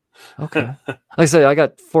 Okay. Like I say, I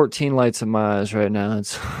got 14 lights in my eyes right now.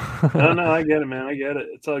 It's No, I get it, man. I get it.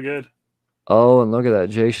 It's all good. Oh, and look at that.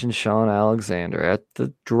 Jason Sean Alexander at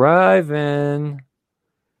the drive-in.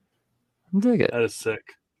 Dig it. That is sick.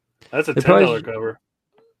 That's a $10 cover.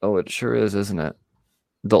 Oh, it sure is, isn't it?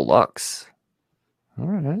 Deluxe. All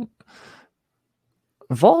right.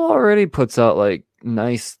 Vol already puts out like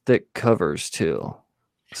nice thick covers too.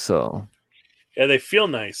 So yeah, they feel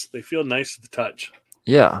nice. They feel nice to the touch.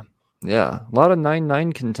 Yeah. A lot of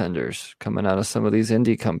 9.9 contenders coming out of some of these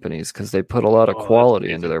indie companies because they put a lot of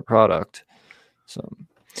quality into their product. So,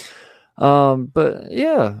 but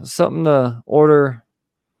yeah, something to order.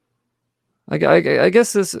 I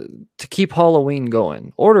guess this to keep Halloween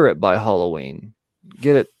going. Order it by Halloween.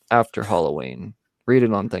 Get it after Halloween. Read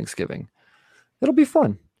it on Thanksgiving. It'll be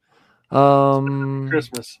fun.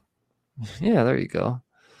 Christmas. Yeah, there you go.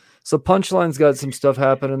 So Punchline's got some stuff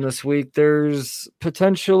happening this week. There's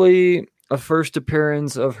potentially a first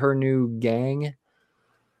appearance of her new gang.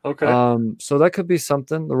 Okay. So that could be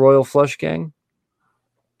something. The Royal Flush Gang.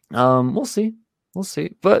 We'll see.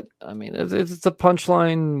 But I mean, it's a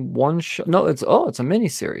Punchline one show. No, it's a mini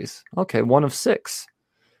series. Okay, 1 of 6.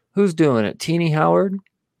 Who's doing it? Teenie Howard.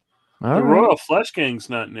 The Royal Flush Gang's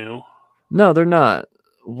not new. No, they're not.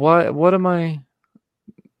 What am I?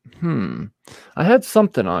 I had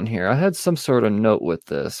something on here. I had some sort of note with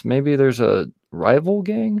this. Maybe there's a rival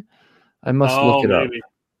gang. I must look it up.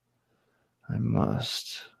 I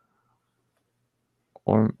must.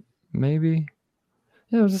 Or maybe.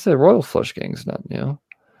 Yeah, I was just say Royal Flush Gang's not new.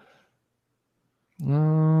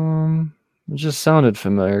 It just sounded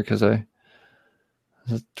familiar because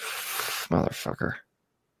motherfucker.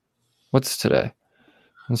 What's today?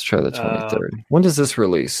 Let's try the 23rd. When does this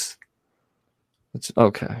release? It's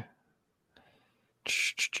okay.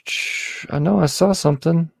 I know I saw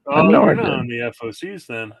something. Oh, you're not on the FOCs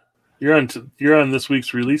then. You're on this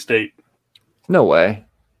week's release date. No way.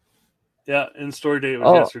 Yeah, in-store date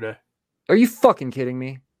was yesterday. Are you fucking kidding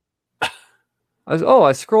me?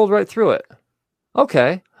 I scrolled right through it.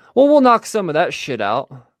 Okay. Well, we'll knock some of that shit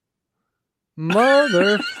out.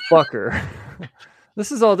 Motherfucker.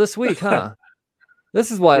 This is all this week, huh?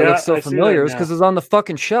 This is why it looks so familiar. It's because it's on the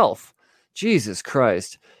fucking shelf. Jesus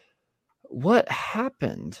Christ. What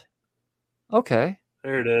happened? Okay.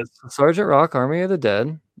 There it is. Sergeant Rock, Army of the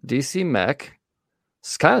Dead, DC Mech.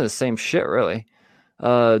 It's kind of the same shit, really.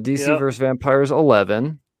 DC vs. Vampires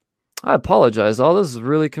 11. I apologize. All this is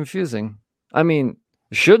really confusing. I mean,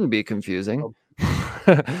 it shouldn't be confusing.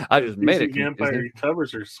 I just made it confusing. Vampire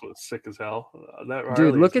covers are sick as hell.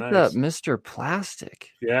 Dude, look at that Mr. Plastic.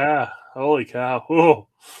 Yeah. Holy cow. Oh,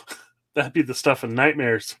 that'd be the stuff of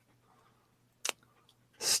nightmares.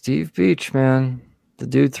 Steve Beach, man. The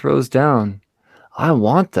dude throws down. I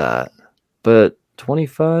want that. But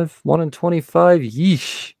 25, 1 in 25,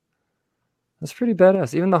 yeesh. That's pretty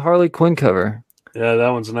badass. Even the Harley Quinn cover. Yeah, that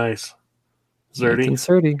one's nice.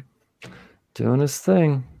 Zerdy. Doing his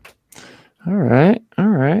thing. All right.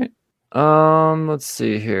 Let's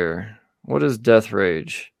see here. What is Death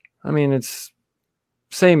Rage? I mean, it's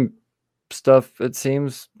same stuff, it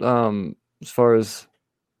seems. As far as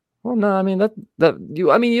well, no, I mean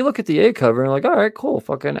you look at the A cover and like, all right, cool,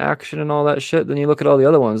 fucking action and all that shit. Then you look at all the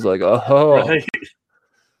other ones like, right.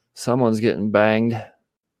 Someone's getting banged.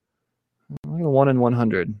 1 in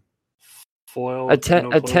 100. Foil at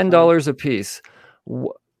 $10 a piece.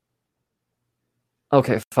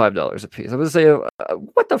 Okay, $5 a piece. I was say,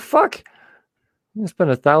 what the fuck? You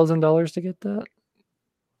spend $1,000 to get that?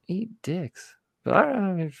 Eat dicks. But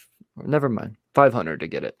never mind. $500 to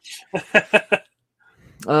get it.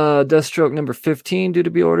 Deathstroke number 15 due to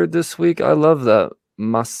be ordered this week. I love that.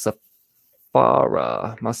 Masafara.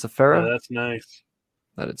 Yeah, that's nice.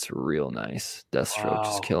 That it's real nice. Deathstroke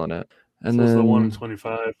just killing it. And this then the 1 in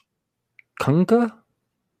 25. Kunka?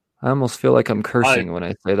 I almost feel like I'm cursing when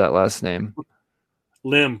I say that last name.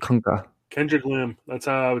 Lim. Kunka. Kendrick Lim. That's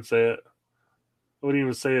how I would say it. I wouldn't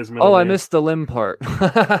even say his middle name. I missed the Lim part.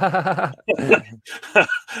 I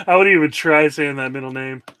wouldn't even try saying that middle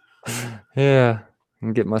name. Yeah.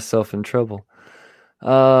 And get myself in trouble.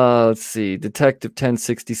 Let's see. Detective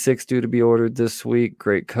 1066 due to be ordered this week.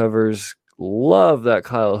 Great covers. Love that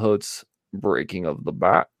Kyle Holtz breaking of the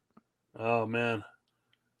bat. Oh, man.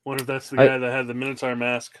 Wonder if that's the guy that had the Minotaur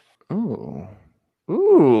mask. Ooh.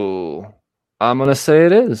 I'm going to say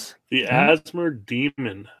it is. The Asthma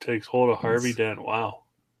Demon takes hold of Harvey Dent. Wow.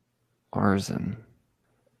 Arzen.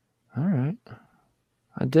 All right.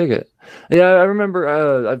 I dig it. Yeah, I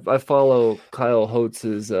remember I follow Kyle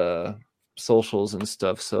Holtz's socials and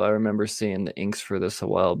stuff, so I remember seeing the inks for this a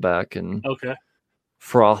while back and Okay.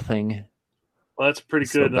 frothing. Well, that's a pretty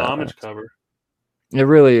So good badass. homage cover. It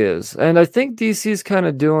really is. And I think DC's kind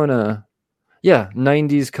of doing a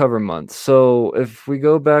 90s cover month. So if we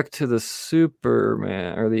go back to the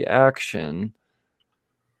Superman or the Action,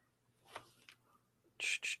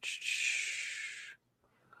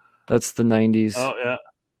 that's the 90s. Oh,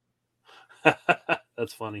 yeah.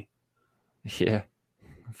 That's funny. Yeah.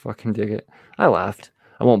 I fucking dig it. I laughed.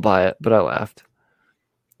 I won't buy it, but I laughed.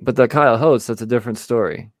 But the Kyle Holtz, that's a different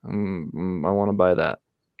story. I want to buy that.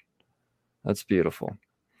 That's beautiful.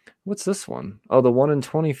 What's this one? Oh, the 1 in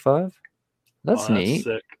 25? That's neat.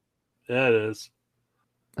 Sick. Yeah, it is.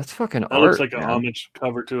 That's fucking That art. looks like a man. homage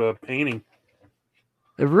cover to a painting.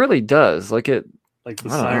 It really does. Like it. Like the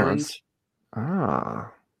I don't know, sirens.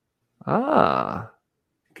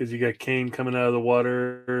 Because you got Kane coming out of the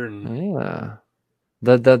water. And Yeah.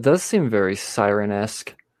 That does seem very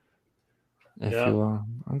siren-esque. If Yeah. you will.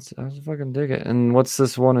 I fucking dig it. And what's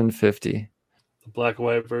this 1 in 50? the black and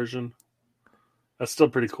white version. That's still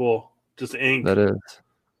pretty cool. Just ink. That is.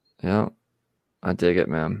 Yeah. I dig it,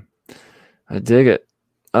 man. I dig it.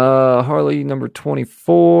 Harley number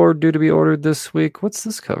 24 due to be ordered this week. What's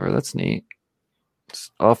this cover? That's neat. It's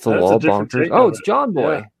off the That's a wall different bonkers. take Oh, on it's it. John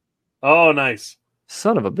Boy. Yeah. Oh, nice.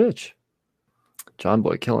 Son of a bitch. John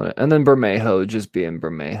Boy killing it. And then Bermejo just being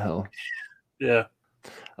Bermejo. Yeah.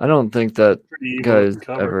 I don't think that Pretty evil guy's looking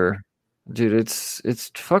cover. ever. Dude, it's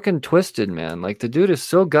fucking twisted, man. Like the dude is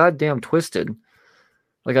so goddamn twisted.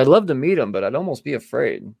 Like I'd love to meet him, but I'd almost be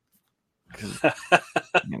afraid. 'Cause,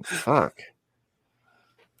 man, fuck.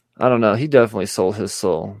 I don't know. He definitely sold his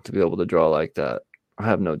soul to be able to draw like that. I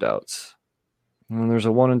have no doubts. And there's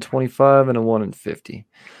a 1 in 25 and a 1 in 50.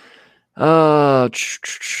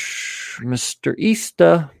 Mr.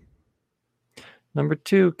 Easter. Number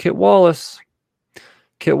 2, Kit Wallace.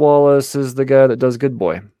 Kit Wallace is the guy that does Good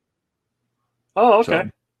Boy. Oh, okay. So,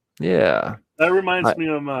 yeah. That reminds me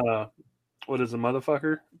of what is a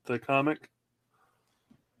motherfucker? The comic.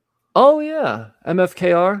 Oh, yeah.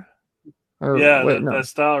 MFKR? Or, Yeah, wait, no. that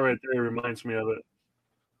style right there reminds me of it.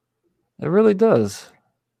 It really does.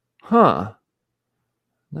 Huh.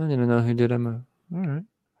 I don't even know who did MF. All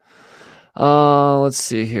right. Let's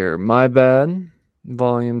see here. My Bad,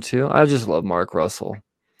 Volume 2. I just love Mark Russell.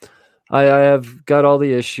 I have got all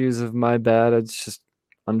the issues of My Bad. It's just,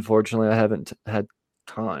 unfortunately, I haven't had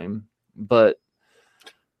time. But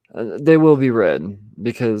they will be read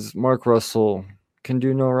because Mark Russell can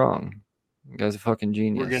do no wrong. The guy's a fucking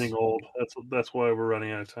genius. We're getting old. That's why we're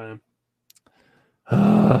running out of time.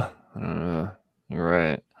 I don't know. You're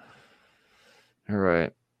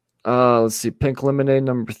right. Let's see. Pink Lemonade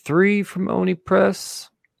number 3 from Oni Press.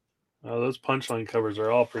 Oh, those punchline covers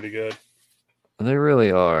are all pretty good. They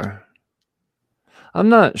really are. I'm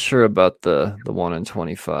not sure about the 1 in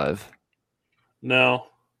 25. No,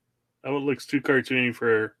 that one looks too cartoony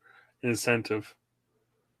for incentive.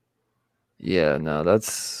 Yeah, no,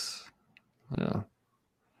 that's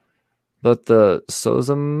But the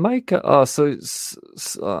Souza Micah. Oh, so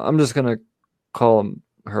I'm just gonna call him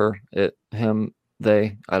her, it, him,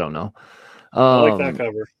 they. I don't know. I like that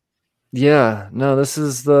cover. Yeah, no, this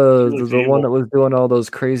is the looks one evil. that was doing all those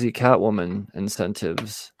crazy Catwoman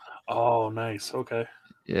incentives. Oh, nice. Okay.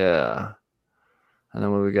 Yeah. And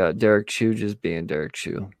then we got Derek Chu just being Derek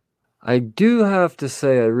Chu. I do have to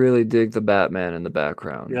say I really dig the Batman in the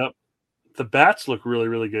background. Yep. The bats look really,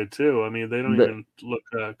 really good too. I mean, they don't The- even look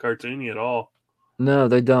cartoony at all. No,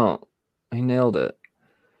 they don't. He nailed it.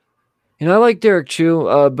 I like Derek Chu,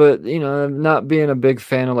 but not being a big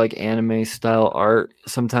fan of like anime style art,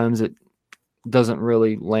 sometimes it doesn't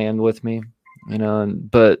really land with me.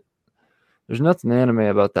 But there's nothing anime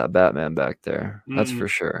about that Batman back there. That's for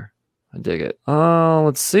sure. I dig it.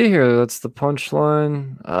 Let's see here. That's the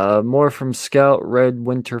punchline. More from Scout Red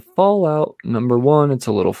Winter Fallout number 1. It's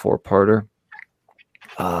a little 4-parter.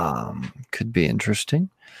 Could be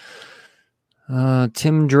interesting.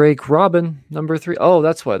 Tim Drake Robin number 3. Oh,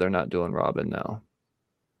 that's why they're not doing Robin now.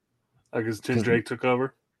 Because Tim Drake took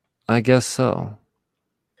over. I guess so.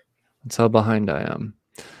 That's how behind I am.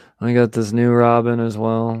 I got this new Robin as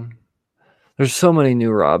well. There's so many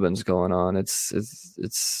new Robins going on.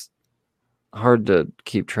 It's hard to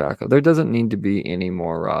keep track of. There doesn't need to be any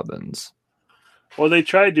more Robins. Well, they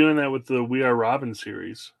tried doing that with the We Are Robin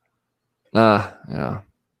series. Yeah.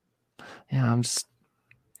 I'm just.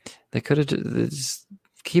 They could have just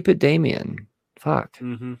keep it Damian. Fuck.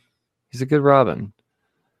 Mm-hmm. He's a good Robin.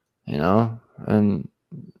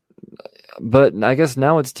 But I guess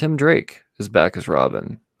now it's Tim Drake is back as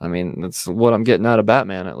Robin. I mean, that's what I'm getting out of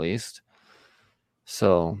Batman at least.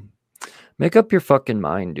 So, Make up your fucking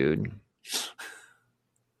mind, dude.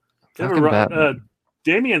 Fucking Batman.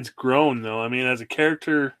 Damian's grown though. I mean, as a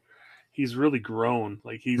character, he's really grown.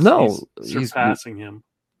 Like he's surpassing him.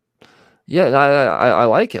 Yeah, I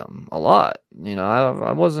like him a lot. You know,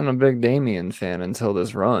 I wasn't a big Damian fan until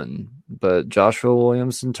this run, but Joshua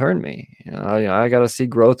Williamson turned me. You know, I got to see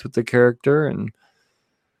growth with the character, and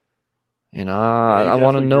you know, I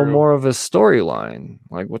want to know more of his storyline.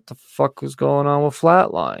 Like, what the fuck was going on with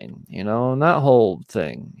Flatline? You know, and that whole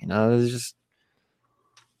thing. You know, it's just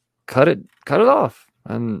cut it off.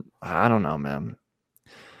 And I don't know, man.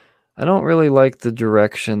 I don't really like the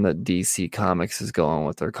direction that DC Comics is going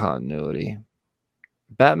with their continuity.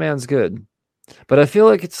 Batman's good, but I feel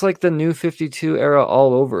like it's like the New 52 era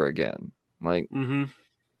all over again. Like,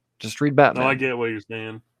 just read Batman. No, I get what you're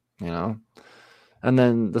saying. You know, and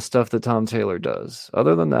then the stuff that Tom Taylor does.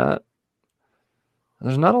 Other than that,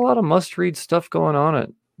 there's not a lot of must-read stuff going on at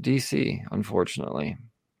DC, unfortunately.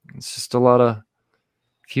 It's just a lot of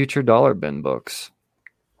future dollar bin books.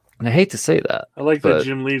 And I hate to say that. I like that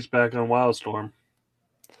Jim Lee's back on Wildstorm.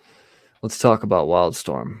 Let's talk about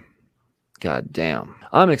Wildstorm. God damn.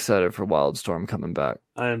 I'm excited for Wildstorm coming back.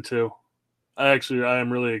 I am too. I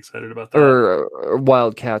am really excited about that. Or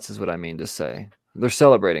Wildcats is what I mean to say. They're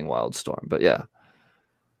celebrating Wildstorm, but yeah.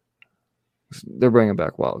 They're bringing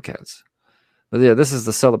back Wildcats. But yeah, this is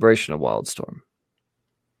the celebration of Wildstorm.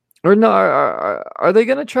 Or no, are they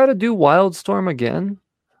going to try to do Wildstorm again?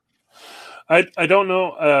 I don't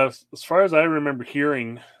know. As far as I remember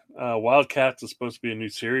hearing, Wildcats is supposed to be a new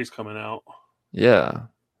series coming out. Yeah.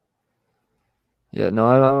 Yeah, no,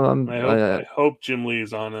 I hope Jim Lee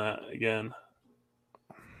is on that again.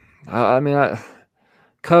 I mean,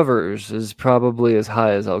 covers is probably as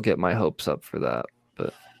high as I'll get my hopes up for that.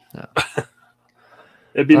 But yeah.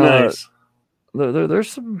 It'd be nice.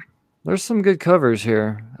 There's some good covers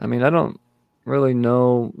here. I mean, I don't really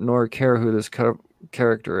know nor care who this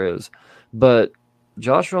character is. But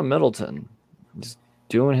Joshua Middleton is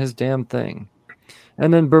doing his damn thing.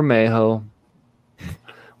 And then Bermejo.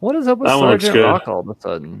 What is up with Sergeant Rock all of a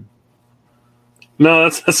sudden? No,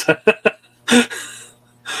 that's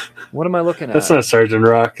what am I looking at? That's not Sergeant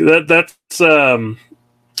Rock. That's oh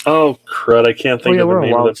crud, I can't think of the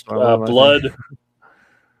name of it. Blood.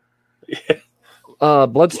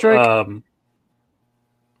 Bloodstrike?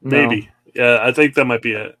 Maybe. No. Yeah, I think that might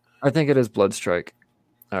be it. I think it is Bloodstrike.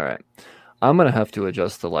 All right. I'm going to have to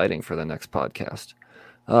adjust the lighting for the next podcast.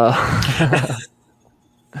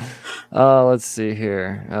 Let's see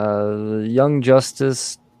here. Young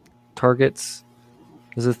Justice targets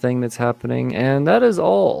is a thing that's happening. And that is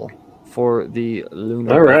all for the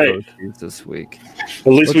Lunar this week. At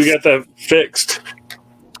least we got that fixed.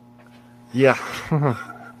 Yeah.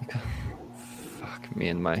 Fuck me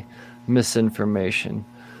and my misinformation.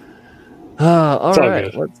 All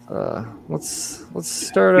right. Let's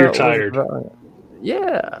start out. You're tired.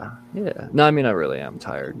 Yeah. No, I mean I really am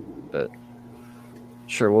tired, but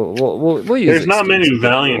sure, we'll use. There's not many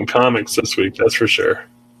Valiant comics this week, that's for sure.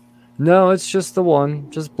 No, it's just the one,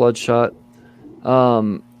 just Bloodshot.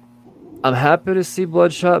 I'm happy to see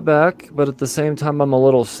Bloodshot back, but at the same time, I'm a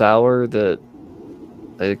little sour that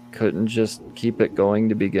they couldn't just keep it going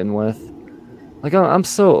to begin with. Like I'm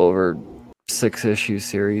so over 6-issue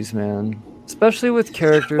series, man. Especially with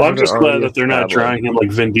characters. Well, I'm just glad that they're not drawing him like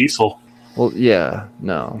Vin Diesel. Well, yeah,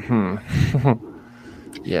 no.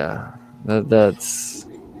 Yeah, that's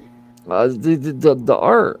the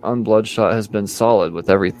art on Bloodshot has been solid with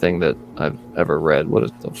everything that I've ever read.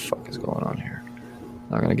 What the fuck is going on here?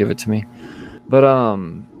 Not gonna give it to me, but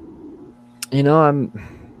you know,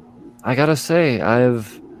 I gotta say, I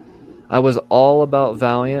was all about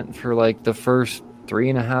Valiant for like the first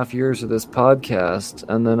 3.5 years of this podcast,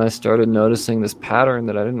 and then I started noticing this pattern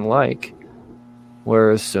that I didn't like,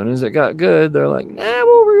 where as soon as it got good, they're like, we'll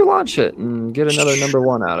relaunch it and get another number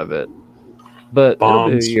 1 out of it. But it'll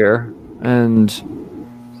be a year, and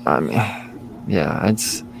I mean, yeah,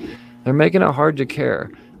 they're making it hard to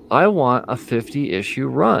care. I want a 50-issue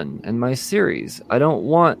run in my series. I don't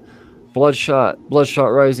want Bloodshot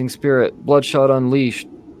Rising Spirit, Bloodshot Unleashed,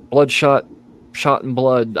 Bloodshot Shot in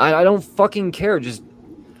Blood. I don't fucking care. Just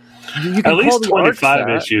you can at least 25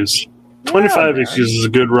 issues. 25 issues is a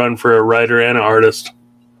good run for a writer and an artist.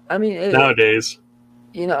 I mean, nowadays,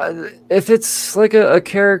 you know, if it's like a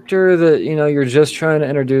character that you know you're just trying to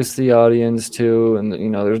introduce the audience to, and you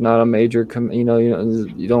know there's not a major, you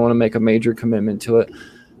don't want to make a major commitment to it,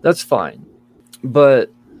 that's fine. But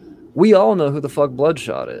we all know who the fuck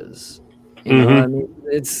Bloodshot is. You know, I mean,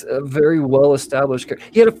 it's a very well established character.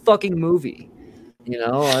 He had a fucking movie. You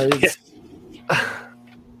know,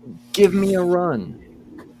 give me a run.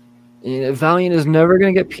 Valiant is never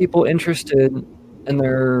going to get people interested in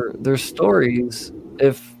their stories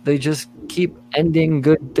if they just keep ending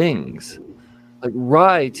good things. Like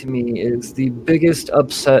Rai to me is the biggest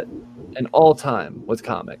upset in all time with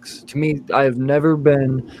comics. To me, I have never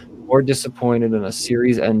been more disappointed in a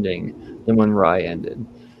series ending than when Rai ended.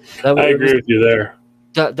 I agree with you there.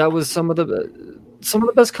 That was some of the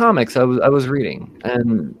best comics I was reading,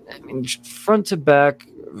 and I mean, front to back,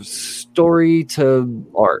 story to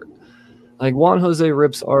art. Like Juan Jose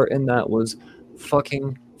Rip's art in that was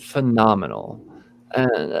fucking phenomenal,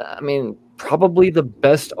 and I mean, probably the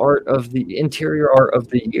best art of the interior art of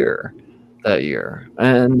the year that year,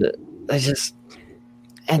 and they just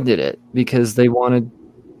ended it because they wanted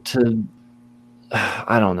to.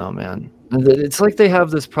 I don't know, man. It's like they have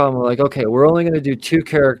this problem. Like, okay, we're only going to do 2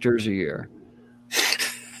 characters a year.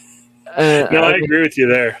 I agree with you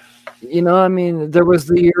there. I mean, there was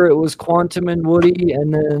the year it was Quantum and Woody,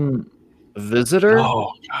 and then Visitor.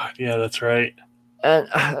 Oh God, yeah, that's right. And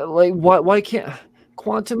like, why can't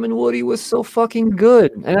Quantum and Woody was so fucking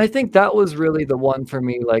good? And I think that was really the one for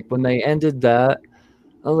me. Like when they ended that,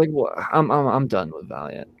 I was like, well, I'm done with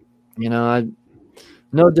Valiant.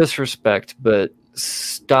 No disrespect, but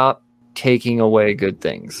stop taking away good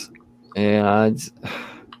things. It's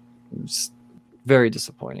very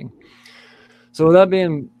disappointing. So with that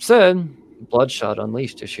being said, Bloodshot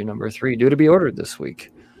Unleashed issue number 3 due to be ordered this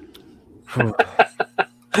week.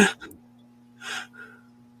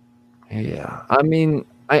 Yeah, I mean,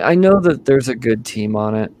 I know that there's a good team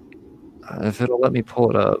on it. If it'll let me pull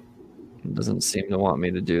it up, it doesn't seem to want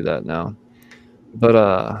me to do that now. But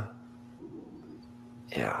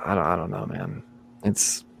yeah, I don't know, man.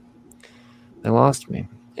 They lost me.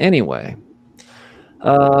 Anyway,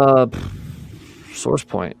 Source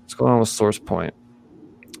Point. What's going on with Source Point?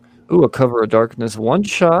 Ooh, a Cover of Darkness one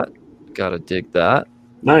shot. Gotta dig that.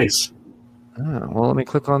 Nice. Well, let me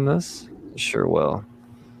click on this. Sure will.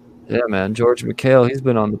 Yeah, man. George McHale, he's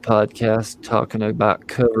been on the podcast talking about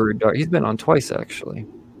Cover of Dark. He's been on twice, actually.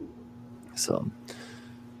 So,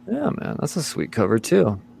 yeah, man. That's a sweet cover,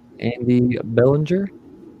 too. Andy Bellinger.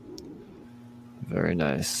 Very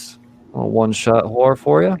nice. A one-shot horror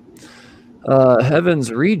for you.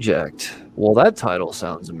 Heaven's Reject. Well, that title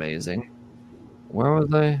sounds amazing. Where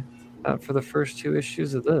was I at for the first 2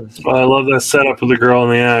 issues of this? Oh, I love that setup with the girl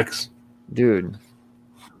and the axe. Dude,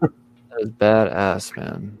 that is badass,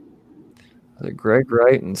 man. Greg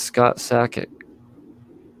Wright and Scott Sackett.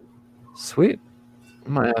 Sweet. I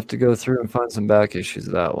might have to go through and find some back issues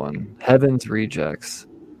of that one. Heaven's Rejects.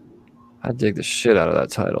 I dig the shit out of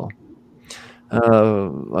that title.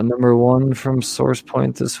 A number 1 from Source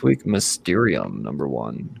Point this week, Mysterium, number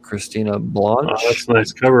 1. Christina Blanche. Oh, that's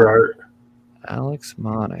nice cover art. Alex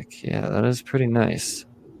Monick. Yeah, that is pretty nice.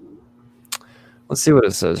 Let's see what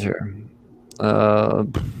it says here.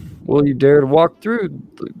 Will you dare to walk through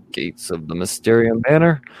the gates of the Mysterium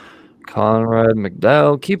Manor? Conrad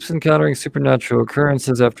McDowell keeps encountering supernatural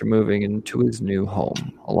occurrences after moving into his new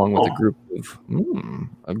home, along with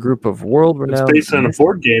a group of world-renowned. It's based on a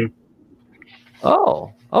board game.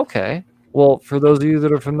 Oh, okay. Well, for those of you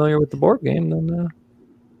that are familiar with the board game, then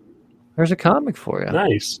there's a comic for you.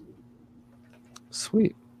 Nice.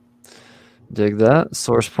 Sweet. Dig that.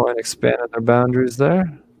 Source Point expanded their boundaries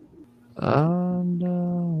there. And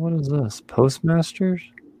what is this? Postmasters?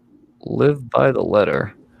 Live by the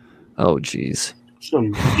letter. Oh, geez.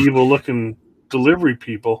 Some evil-looking delivery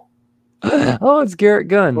people. Oh, it's Garrett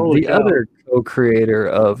Gunn, Holy the cow. other co-creator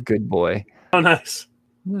of Good Boy. Oh, nice.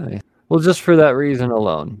 Nice. Well, just for that reason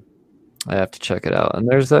alone, I have to check it out. And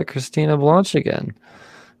there's that Christina Blanche again.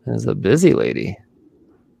 There's a busy lady.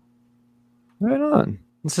 Right on.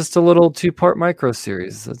 It's just a little 2-part micro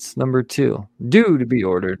series. That's number 2. Due to be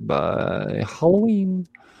ordered by Halloween.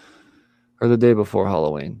 Or the day before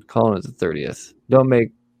Halloween. Calling it the 30th. Don't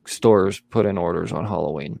make stores put in orders on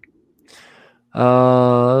Halloween.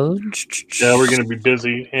 Yeah, we're going to be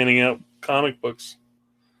busy handing out comic books.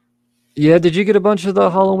 Yeah, did you get a bunch of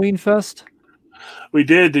the Halloween Fest? We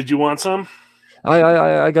did. Did you want some?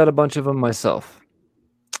 I got a bunch of them myself.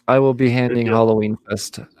 I will be handing Good. Halloween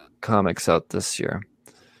Fest comics out this year.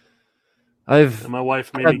 And My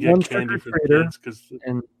wife made had me get one candy for the trick-or-treater. kids.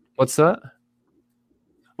 And what's that?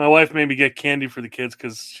 My wife made me get candy for the kids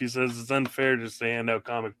because she says it's unfair just to hand out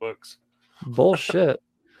comic books. Bullshit.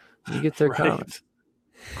 You get their Right. comics.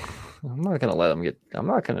 I'm not gonna let them get. I'm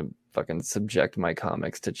not gonna fucking subject my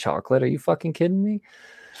comics to chocolate. Are you fucking kidding me?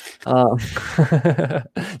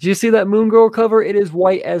 Did you see that Moon Girl cover? It is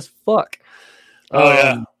white as fuck. Oh,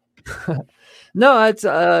 yeah. No, it's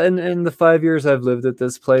in the 5 years I've lived at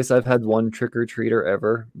this place, I've had one trick or treater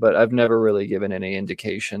ever, but I've never really given any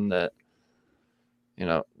indication that,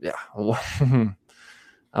 yeah.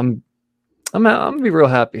 I'm gonna be real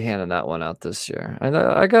happy handing that one out this year. And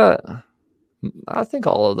I got, I think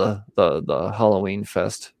all of the Halloween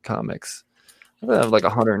Fest comics. I have like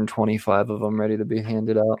 125 of them ready to be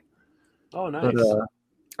handed out. Oh, nice. But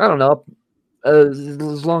I don't know.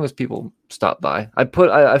 As long as people stop by,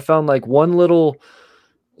 I found like one little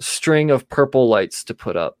string of purple lights to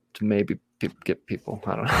put up to maybe get people.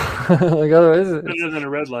 I don't know. Like otherwise, better than a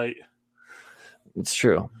red light. It's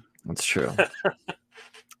true. It's true.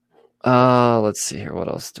 Let's see here. What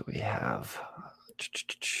else do we have?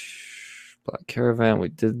 Black Caravan. We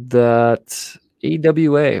did that.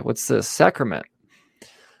 AWA. What's this? Sacrament.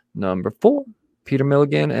 Number 4. Peter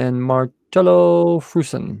Milligan and Marcello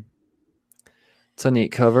Frusen. It's a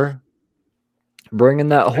neat cover. Bringing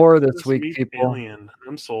that horror this week, people. Alien.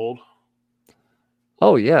 I'm sold.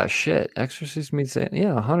 Oh, yeah. Shit. Exorcist meets Alien.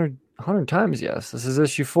 Yeah, 100 times yes. This is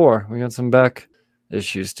issue 4. We got some back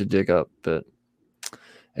issues to dig up, but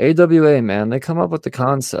AWA, man, they come up with the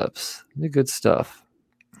concepts. The good stuff.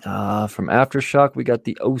 From Aftershock, we got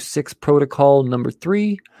the 06 Protocol number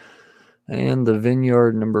 3 and the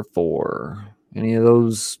Vineyard number 4. Any of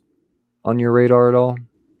those on your radar at all?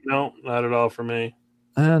 No, not at all for me.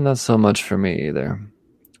 And not so much for me either.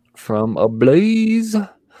 From Ablaze,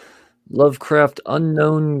 Lovecraft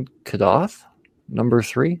Unknown Kadath, number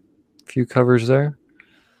 3. A few covers there.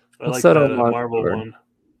 What's like that Marvel one.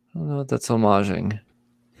 I don't know what that's homaging.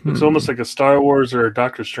 It's almost like a Star Wars or a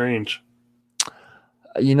Doctor Strange.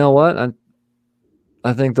 You know what?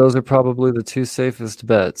 I think those are probably the 2 safest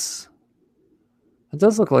bets. It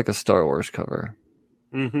does look like a Star Wars cover.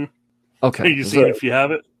 Mm-hmm. Okay. You see it if you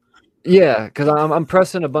have it? Yeah, because I'm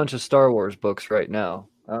pressing a bunch of Star Wars books right now.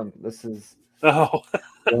 This is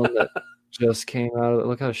one that just came out of it.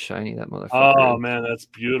 Look how shiny that motherfucker is. is. Man, that's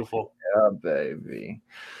beautiful. Yeah, baby.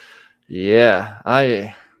 Yeah,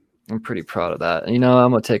 I'm pretty proud of that. I'm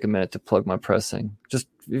going to take a minute to plug my pressing. Just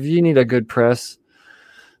if you need a good press,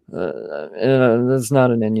 that's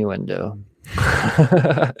not an innuendo.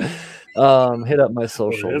 Hit up my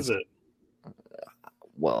socials. What is it?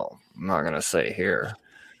 Well, I'm not going to say here.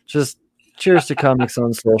 Just cheers to comics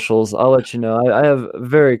on socials. I'll let you know. I have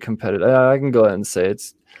very competitive. I can go ahead and say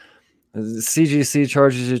it's CGC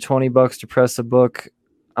charges you $20 to press a book.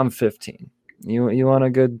 I'm 15. You want a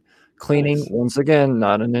good cleaning? Nice. Once again,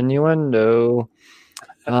 not an innuendo.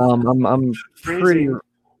 I'm pretty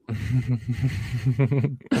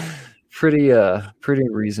pretty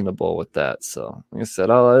reasonable with that. So like I said,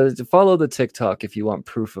 I'll follow the TikTok if you want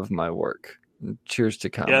proof of my work. Cheers to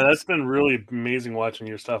comics. Yeah, that's been really amazing watching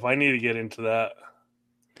your stuff. I need to get into that.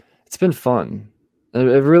 It's been fun.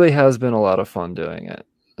 It really has been a lot of fun doing it.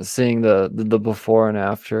 Seeing the before and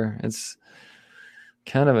after. It's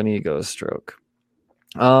kind of an ego stroke.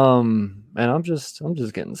 And I'm just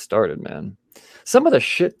getting started, man. Some of the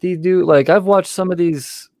shit they do, like I've watched some of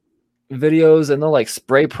these videos and they'll like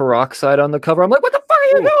spray peroxide on the cover. I'm like, what the fuck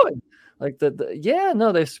are you doing? Like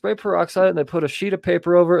they spray peroxide and they put a sheet of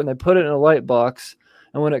paper over it and they put it in a light box.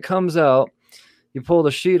 And when it comes out, you pull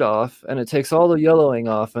the sheet off and it takes all the yellowing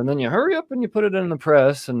off. And then you hurry up and you put it in the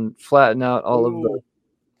press and flatten out all of the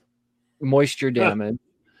moisture damage.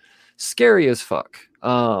 Scary as fuck.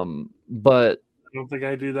 But I don't think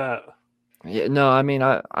I do that. Yeah, no, I mean,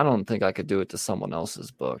 I don't think I could do it to someone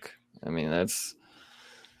else's book. I mean, that's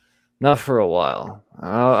not for a while.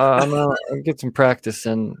 I'll get some practice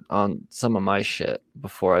in on some of my shit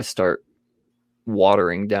before I start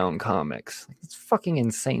watering down comics. It's fucking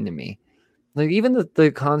insane to me. Like even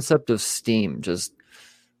the concept of steam, just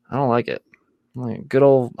I don't like it. Like good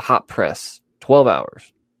old hot press, 12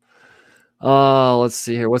 hours. Let's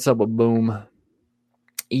see here. What's up with Boom?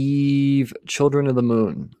 Eve, Children of the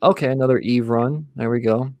Moon. Okay, another Eve run. There we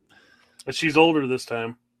go. She's older this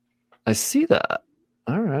time. I see that.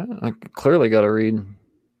 All right. I clearly got to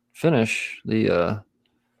finish that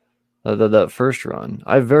first run.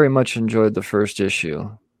 I very much enjoyed the first issue.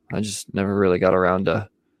 I just never really got around to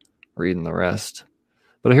reading the rest.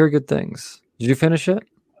 But I hear good things. Did you finish it?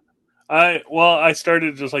 I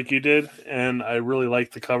started just like you did, and I really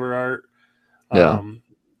liked the cover art. Yeah.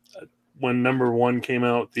 When number 1 came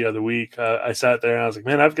out the other week, I sat there and I was like,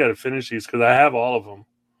 man, I've got to finish these because I have all of them.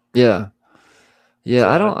 Yeah.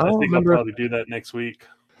 Yeah, so I think remember. I'll probably do that next week.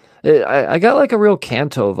 I got like a real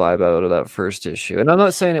Kanto vibe out of that first issue. And I'm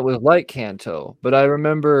not saying it was like Kanto, but I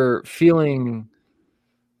remember feeling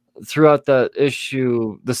throughout that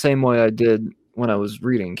issue the same way I did when I was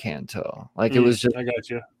reading Kanto. Like it was just I got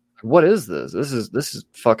you. what is this? This is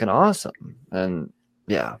fucking awesome. And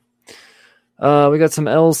yeah. We got some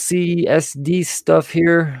LCSD stuff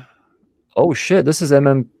here. Oh shit, this is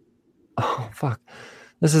oh fuck.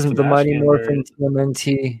 This isn't the Mighty Morphin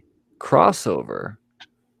TMNT crossover.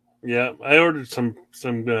 Yeah, I ordered some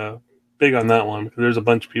big on that one because there's a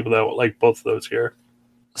bunch of people that like both of those here.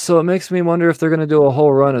 So it makes me wonder if they're going to do a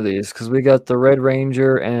whole run of these because we got the Red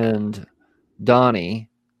Ranger and Donnie's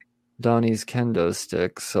kendo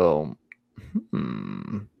stick. So,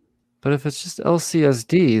 but if it's just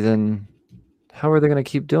LCSD, then how are they going to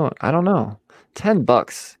keep doing? I don't know.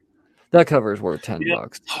 $10. That cover is worth $10.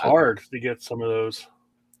 It's hard to get some of those.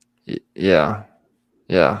 Yeah.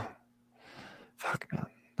 Fuck man,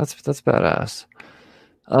 that's badass.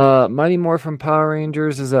 Mighty Morphin Power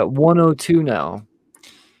Rangers is at 102 now.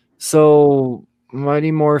 So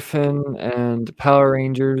Mighty Morphin and Power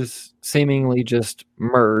Rangers seemingly just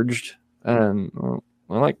merged, and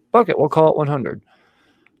we're like, fuck it, we'll call it 100.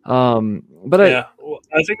 But I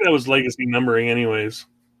think that was legacy numbering, anyways.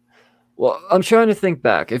 Well, I'm trying to think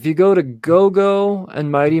back. If you go to Go-Go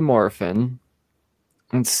and Mighty Morphin,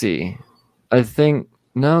 let's see. I think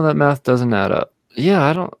no, that math doesn't add up. Yeah,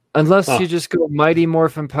 I don't. Unless you just go Mighty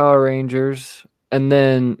Morphin Power Rangers and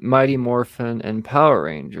then Mighty Morphin and Power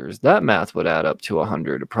Rangers, that math would add up to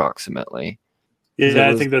 100 approximately. Yeah,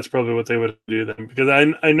 I think that's probably what they would do then, because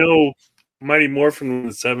I know Mighty Morphin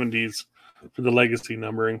was the 70s for the legacy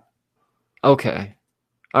numbering. Okay.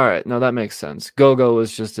 All right. No, that makes sense. Go-Go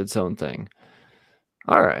was just its own thing.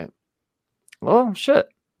 All right. Well, shit.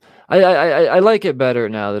 I like it better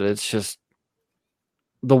now that it's just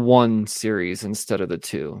the one series instead of the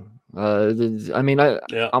two. I'm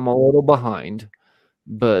a little behind,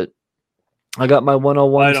 but I got my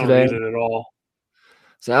 101 today. I don't need it at all.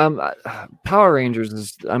 So Power Rangers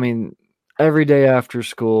is, every day after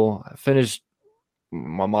school, I finished.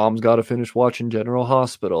 My mom's got to finish watching General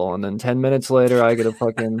Hospital, and then 10 minutes later, I get to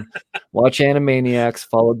fucking watch Animaniacs,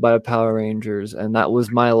 followed by Power Rangers, and that was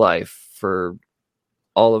my life for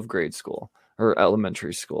all of grade school or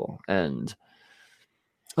elementary school, and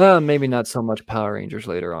maybe not so much Power Rangers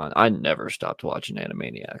later on. I never stopped watching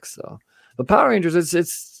Animaniacs, though. But Power Rangers,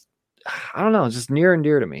 it's I don't know, it's just near and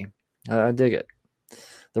dear to me. I dig it.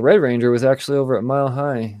 The Red Ranger was actually over at Mile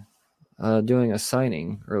High doing a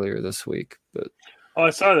signing earlier this week, but. Oh, I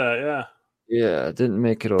saw that, yeah. Yeah, didn't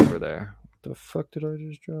make it over there. What the fuck did I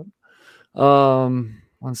just drop?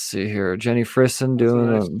 Let's see here. Jenny Frisson doing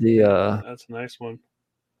that's a nice one.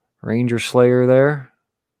 Ranger Slayer there.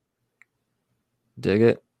 Dig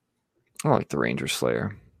it. I like the Ranger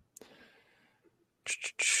Slayer.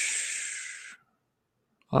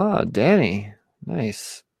 Danny.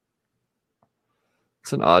 Nice.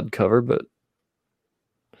 It's an odd cover, but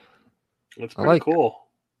it's pretty cool.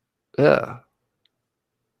 Yeah.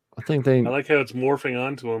 I like how it's morphing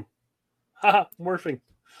onto him. Haha, morphing.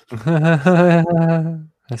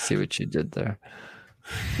 I see what you did there.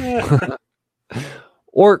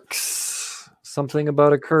 Orcs. Something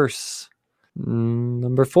about a curse.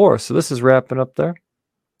 Number 4. So this is wrapping up there.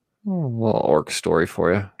 Oh, a little orc story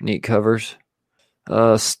for you. Neat covers.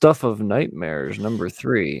 Stuff of Nightmares, number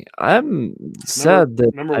 3. I'm sad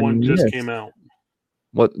that number 1 just came out.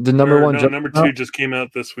 What the number 1? No, number 2 just came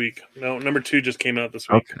out this week. No, number 2 just came out this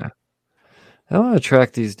week. Okay. I want to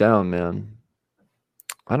track these down, man.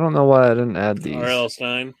 I don't know why I didn't add these. R.L.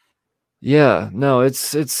 Stine. Yeah, no,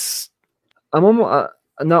 it's. I'm almost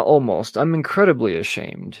not almost. I'm incredibly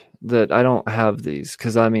ashamed that I don't have these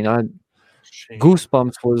because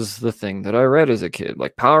Goosebumps was the thing that I read as a kid,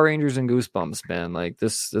 like Power Rangers and Goosebumps, man. Like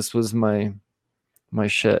this was my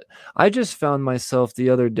shit. I just found myself the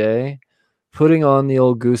other day putting on the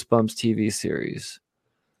old Goosebumps TV series.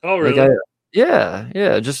 Oh, really?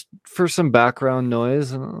 Yeah, just for some background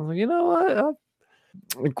noise. And I was like, you know what?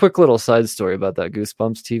 A quick little side story about that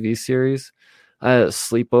Goosebumps TV series. I had a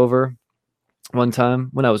sleepover one time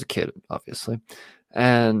when I was a kid, obviously.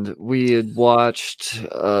 And we had watched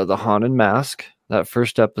The Haunted Mask, that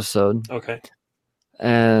first episode. Okay.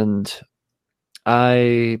 And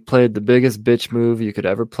I played the biggest bitch move you could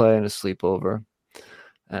ever play in a sleepover.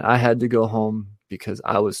 And I had to go home because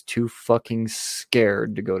I was too fucking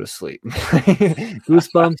scared to go to sleep.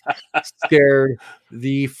 Goosebumps scared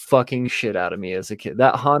the fucking shit out of me as a kid.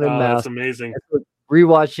 That Haunted Mask. That's amazing.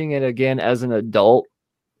 Rewatching it again as an adult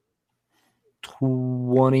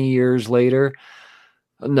 20 years later.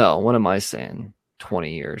 No, what am I saying?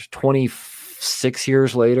 20 years. 26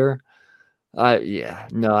 years later. I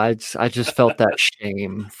just felt that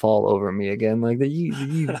shame fall over me again. Like that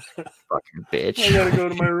you fucking bitch. I gotta go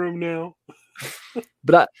to my room now.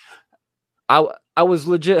 But I was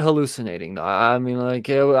legit hallucinating though. I mean, like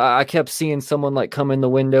I kept seeing someone like come in the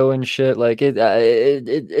window and shit. Like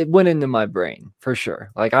it went into my brain for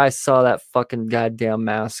sure. Like I saw that fucking goddamn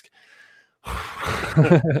mask.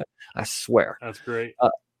 I swear. That's great.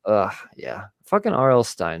 Yeah, fucking R.L.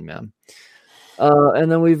 Stine, man.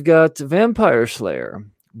 And then we've got Vampire Slayer,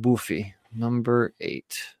 Buffy, number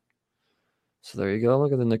 8. So there you go.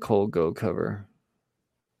 Look at the Nicole Go cover.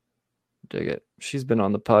 Dig it. She's been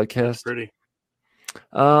on the podcast. That's pretty.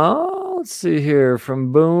 Let's see here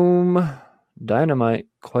from Boom Dynamite,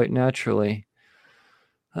 quite naturally.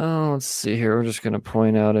 Let's see here. We're just going to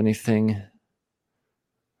point out anything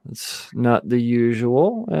that's not the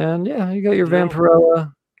usual. And yeah, you got your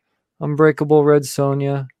Vampirella, Unbreakable Red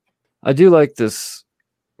Sonja. I do like this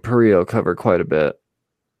Perio cover quite a bit.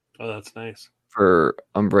 Oh, that's nice. For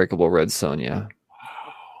Unbreakable Red Sonja. Wow,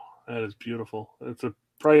 that is beautiful. It's a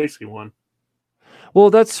pricey one. Well,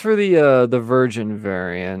 that's for the Virgin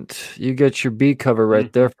variant. You get your B cover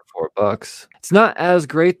right there for $4. It's not as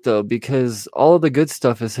great though because all of the good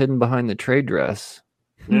stuff is hidden behind the trade dress.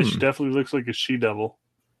 Yeah, she definitely looks like a she-devil.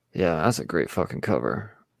 Yeah, that's a great fucking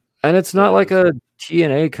cover. And it's not like a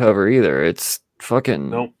TNA cover either. It's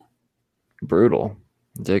fucking brutal.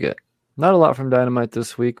 Dig it. Not a lot from Dynamite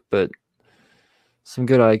this week, but some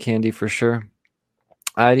good eye candy for sure.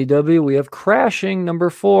 IDW, we have Crashing, number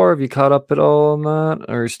 4. Have you caught up at all on that?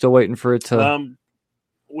 Or are you still waiting for it to...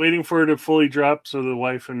 waiting for it to fully drop so the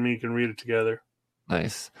wife and me can read it together.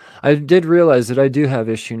 Nice. I did realize that I do have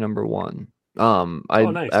issue number 1.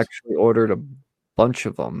 I actually ordered a bunch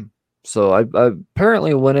of them. So I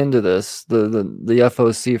apparently went into this, the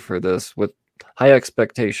FOC for this, with high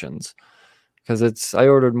expectations. Because I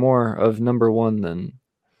ordered more of number 1 than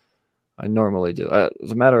I normally do.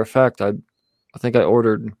 As a matter of fact, I think I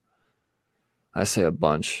ordered, I say a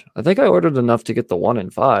bunch. I think I ordered enough to get the 1 in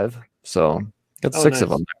 5. So got 6 of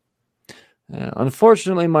them. Yeah,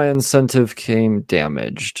 unfortunately, my incentive came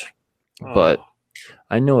damaged. But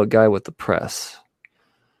I know a guy with the press.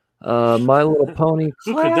 My Little Pony.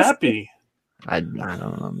 Who could that be? I don't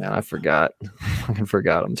know, man. I forgot. I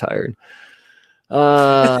forgot. I'm tired.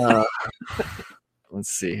 Let's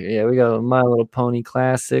see here. Yeah, we got My Little Pony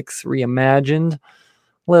Classics reimagined.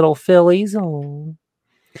 Little Phillies. Oh.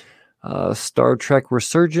 Star Trek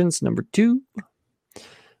Resurgence, number 2.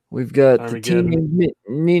 We've got the Teenage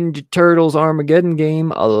Ninja Turtles Armageddon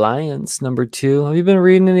Game Alliance, number 2. Have you been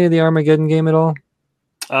reading any of the Armageddon game at all?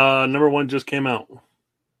 Number 1 just came out.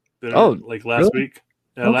 Like last week?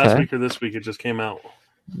 Yeah, okay. Last week or this week it just came out.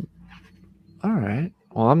 All right.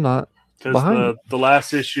 Well, I'm not. Because the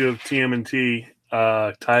last issue of TMNT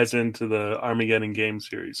ties into the Armageddon game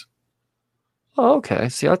series. Oh, okay.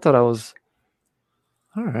 See, I thought I was.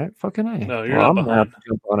 All right. Fucking A. No, you're not behind. I'm going to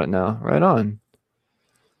jump on it now. Right on.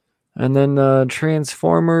 And then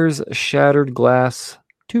Transformers Shattered Glass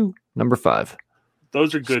 2, number 5.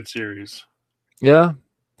 Those are good series. Yeah.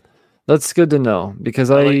 That's good to know because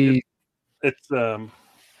it's go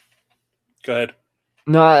ahead.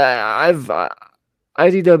 No, I've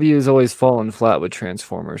IDW has always fallen flat with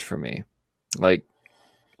Transformers for me. Like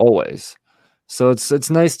always. So it's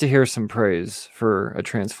nice to hear some praise for a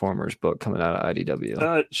Transformers book coming out of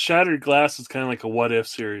IDW. Shattered Glass is kind of like a what if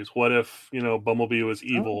series. What if, Bumblebee was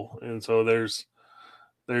evil? And so there's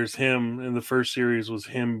him in the first series was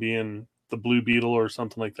him being the Blue Beetle or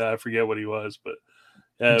something like that. I forget what he was, but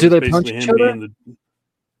yeah, do they punch each other?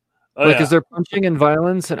 Is there punching and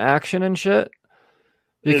violence and action and shit?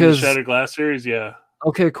 Because in the Shattered Glass series, yeah.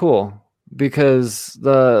 Okay, cool. Because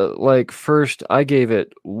first I gave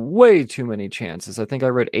it way too many chances. I think I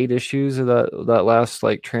read 8 issues of that last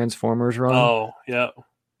Transformers run. Oh, yeah.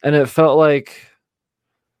 And it felt like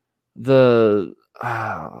the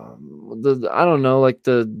I don't know, like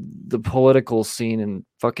the political scene in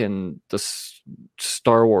fucking the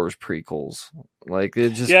Star Wars prequels. Like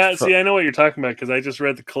it just see, I know what you're talking about because I just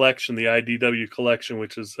read the collection, the IDW collection,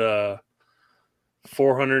 which is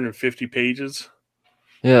 450 pages.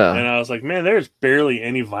 Yeah. And I was like, man, there's barely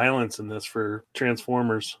any violence in this for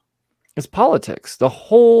Transformers. It's politics. The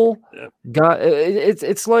whole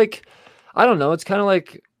it's like, I don't know, it's kind of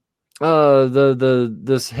like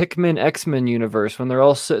this Hickman X-Men universe when they're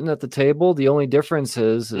all sitting at the table. The only difference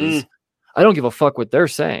is I don't give a fuck what they're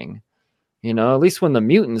saying. At least when the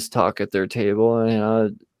mutants talk at their table,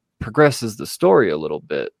 it progresses the story a little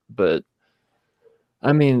bit. But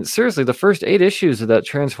I mean, seriously, the first 8 issues of that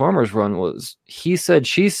Transformers run was he said,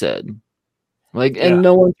 she said, and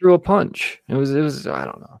no one threw a punch. It was I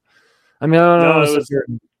don't know. I mean, I don't know. It was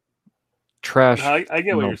trash. I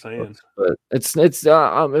get what you're saying, but it's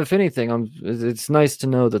if anything, it's nice to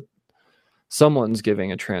know that someone's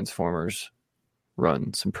giving a Transformers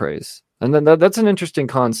run some praise. And then that's an interesting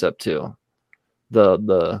concept too.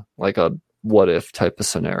 The like a what if type of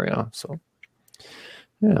scenario. So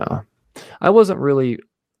yeah. I wasn't really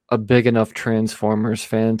a big enough Transformers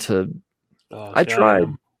fan to I tried.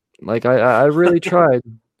 Like I really tried.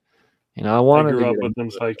 You know, I wanted I grew to up get with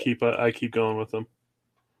them, so I keep going with them.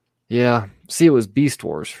 Yeah. See, it was Beast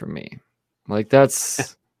Wars for me. Like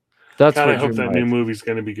that's God, I hope that new movie's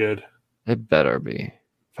gonna be good. It better be.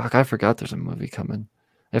 Fuck, I forgot there's a movie coming.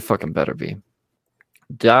 It fucking better be.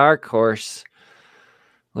 Dark Horse.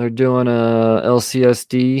 They're doing a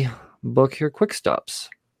LCSD book here, Quick Stops.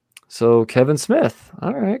 So Kevin Smith.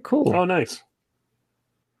 All right, cool. Oh, nice.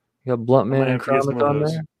 You got Bluntman and Chronic on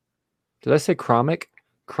there. Did I say Chronic?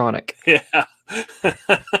 Chronic. Yeah.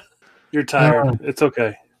 You're tired. It's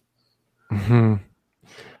okay. Mm-hmm.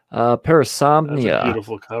 Parasomnia. That's a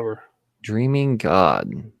beautiful cover. Dreaming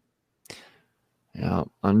God. Yeah,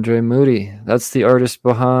 Andre Moody. That's the artist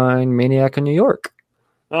behind Maniac in New York.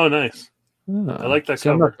 Oh, nice. I like that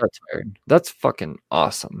cover. I'm not that tired. That's fucking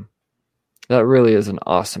awesome. That really is an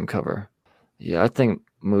awesome cover. Yeah, I think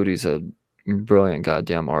Moody's a brilliant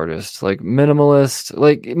goddamn artist. Like minimalist.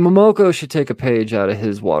 Like Momoko should take a page out of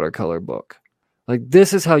his watercolor book. Like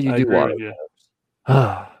this is how you do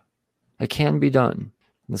watercolors. It can be done.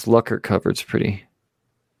 This Luckert cover's pretty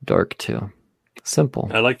dark too.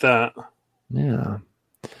 Simple. I like that. Yeah.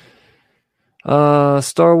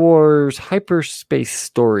 Star Wars Hyperspace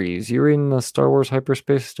Stories. You reading the Star Wars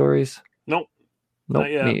Hyperspace Stories? Nope. Nope.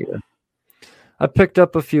 Me either. I picked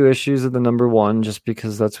up a few issues of the number 1 just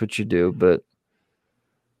because that's what you do, but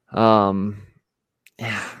yeah,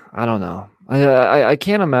 I don't know. I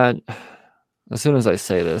can't imagine. As soon as I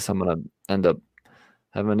say this, I'm gonna end up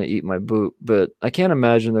having to eat my boot, but I can't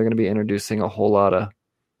imagine they're gonna be introducing a whole lot of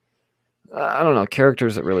I don't know,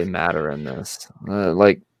 characters that really matter in this. No,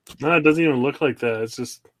 it doesn't even look like that. It's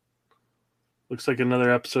just looks like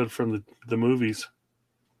another episode from the movies.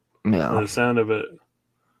 Yeah. The sound of it.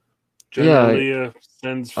 Generally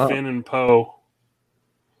sends Finn and Poe.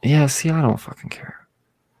 Yeah, see, I don't fucking care.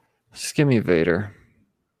 Just give me Vader.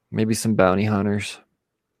 Maybe some bounty hunters.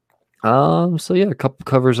 So yeah, a couple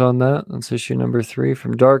covers on that. That's issue number 3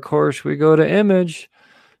 from Dark Horse. We go to Image.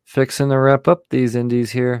 Fixing to wrap up these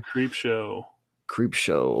indies here. Creep Show.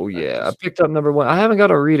 Oh yeah. I picked up number 1. I haven't got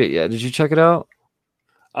to read it yet. Did you check it out?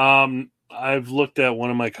 I've looked at one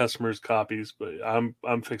of my customers' copies, but I'm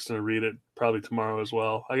fixing to read it probably tomorrow as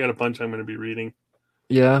well. I got a bunch I'm going to be reading.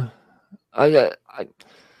 Yeah.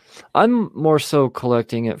 I'm more so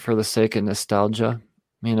collecting it for the sake of nostalgia.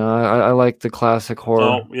 You know, I like the classic horror.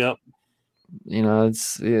 Oh, yep. You know,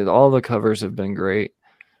 all the covers have been great.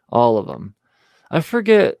 All of them. I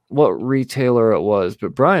forget what retailer it was,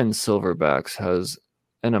 but Brian Silverbacks has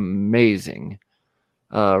an amazing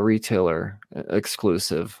retailer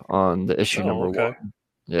exclusive on the issue number 1.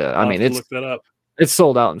 Yeah, I mean, look that up. It's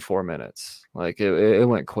sold out in 4 minutes. Like it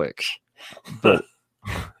went quick, but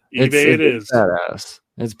eBay it's badass.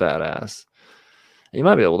 It's badass. You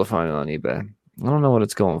might be able to find it on eBay. I don't know what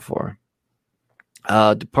it's going for.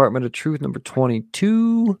 Department of Truth number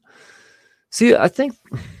 22. See, I think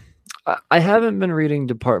I haven't been reading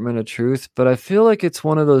Department of Truth, but I feel like it's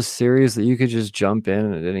one of those series that you could just jump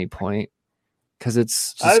in at any point because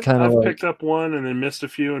it's just kind of. I've picked up one and then missed a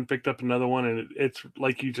few and picked up another one, and it's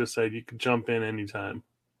like you just said, you can jump in anytime.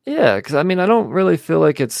 Yeah, because I mean, I don't really feel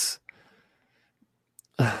like it's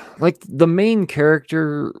like the main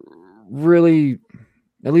character really,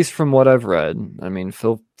 at least from what I've read. I mean,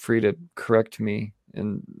 feel free to correct me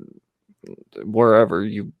in wherever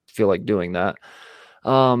you feel like doing that.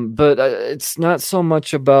 But it's not so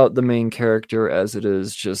much about the main character as it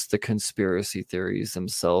is just the conspiracy theories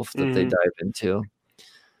themselves that they dive into.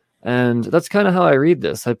 And that's kind of how I read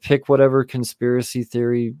this. I pick whatever conspiracy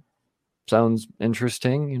theory sounds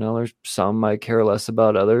interesting. You know, there's some I care less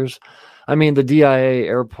about others. I mean, the DIA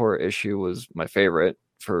airport issue was my favorite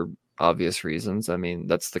for obvious reasons. I mean,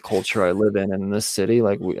 that's the culture I live in this city.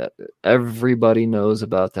 Like everybody knows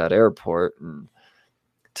about that airport, and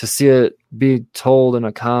to see it be told in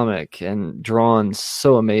a comic and drawn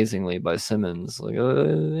so amazingly by Simmons, like yeah,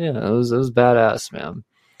 it was badass, man.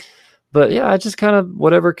 But yeah, I just kind of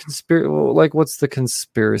whatever what's the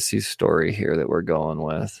conspiracy story here that we're going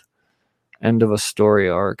with? End of a story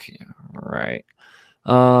arc, right?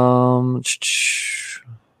 Cool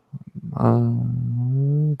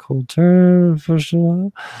turn for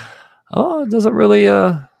sure. Oh, it doesn't really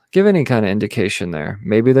give any kind of indication there.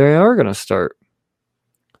 Maybe they are going to start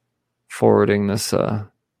forwarding this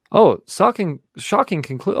shocking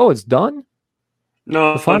conclude. Oh, it's done?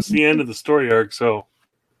 No, that's the end of the story arc, so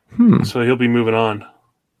he'll be moving on.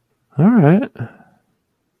 All right.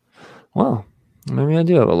 Well, maybe I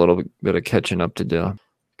do have a little bit of catching up to do.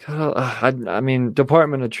 I mean,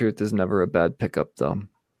 Department of Truth is never a bad pickup, though.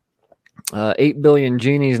 8 Billion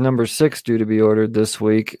Genies #6 due to be ordered this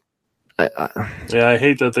week. Yeah, I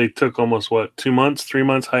hate that they took almost 3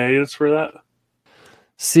 months hiatus for that.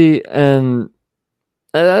 See, and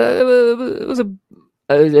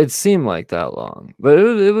it seemed like that long, but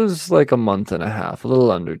it was like a month and a half, a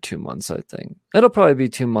little under 2 months, I think. It'll probably be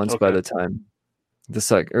 2 months by the time the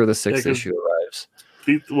sixth issue arrives.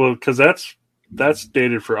 Well, because that's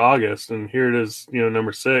dated for August, and here it is,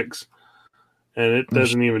 #6, and it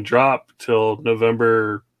doesn't even drop till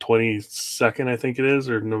November 22nd, I think it is,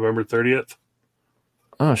 or November 30th.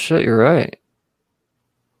 Oh shit, you're right.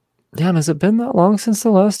 Damn, has it been that long since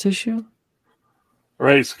the last issue?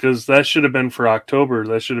 Right, because that should have been for October.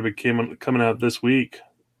 That should have been coming out this week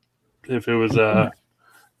if it was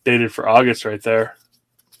dated for August right there.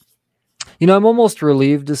 I'm almost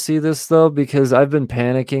relieved to see this, though, because I've been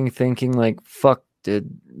panicking, thinking, like, fuck, did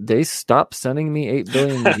they stop sending me 8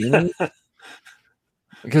 Billion Genies?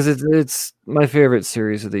 Because it's my favorite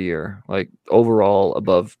series of the year. Like, overall,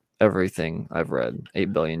 above everything I've read,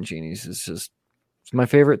 8 Billion Genies is just... It's my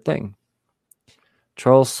favorite thing.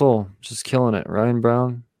 Charles Soule, just killing it. Ryan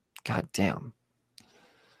Brown, god damn.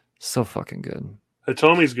 So fucking good.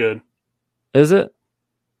 Hitomi's good. Is it?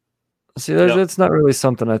 See, it's not really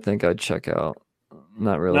something I think I'd check out.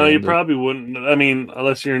 Not really. No, you probably wouldn't. I mean,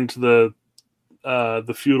 unless you're into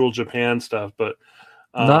the feudal Japan stuff, but...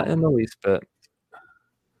 not in the least bit.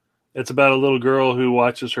 It's about a little girl who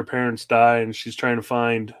watches her parents die, and she's trying to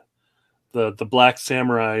find the black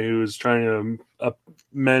samurai who is trying to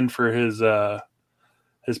amend for his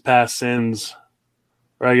past sins,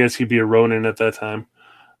 or I guess he'd be a Ronin at that time.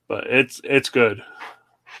 But it's good.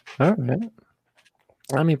 All right.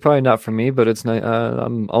 I mean, probably not for me, but it's nice.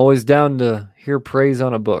 I'm always down to hear praise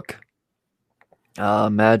on a book.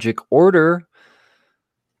 Magic Order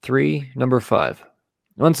 3, #5.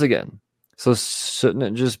 Once again. So shouldn't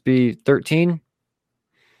it just be 13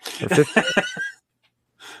 or 15?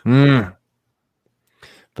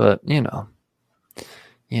 But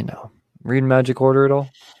read Magic Order at all?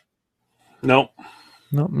 Nope.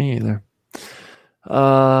 Not me either.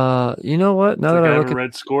 You know what? Now that I haven't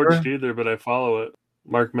read Scorched either, but I follow it.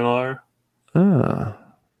 Mark Millar.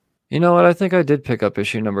 You know what? I think I did pick up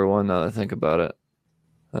issue #1 now that I think about it.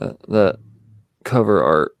 That cover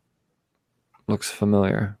art looks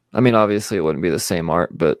familiar. I mean, obviously it wouldn't be the same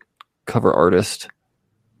art, but cover artist,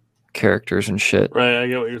 characters and shit. Right, I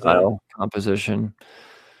get what you're saying. Composition.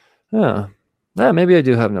 Yeah, maybe I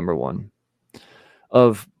do have #1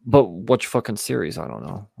 but which fucking series? I don't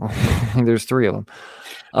know. There's 3 of them.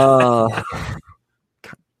 God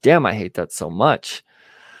damn, I hate that so much.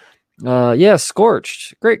 Yeah,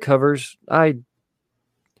 Scorched. Great covers. I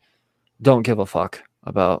don't give a fuck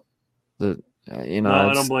about the... No,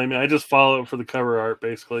 I don't blame you. I just follow it for the cover art,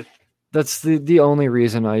 basically. That's the only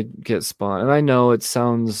reason I get Spawn. And I know it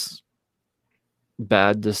sounds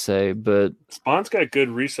bad to say, but... Spawn's got good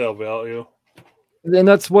resale value. And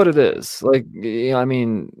that's what it is. Like, I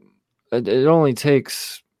mean, it only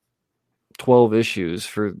takes 12 issues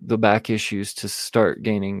for the back issues to start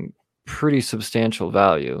gaining pretty substantial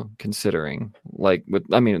value, considering.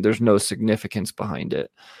 There's no significance behind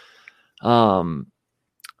it.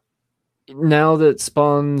 Now that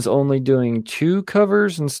Spawn's only doing 2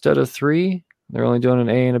 covers instead of 3, they're only doing an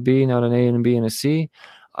A and a B, not an A and a B and a C.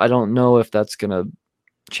 I don't know if that's going to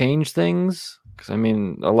change things. Because, I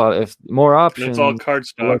mean, if more options, it's all card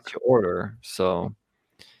stock. You order. So,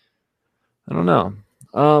 I don't know.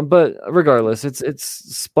 But regardless, it's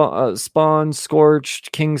Spawn,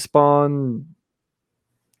 Scorched, King Spawn,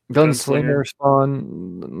 Gunslinger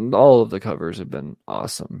Spawn. All of the covers have been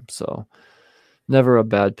awesome. So, never a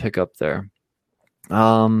bad pickup there.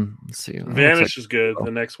 Let's see. Vanish is good. The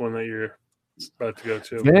next one that you're about to go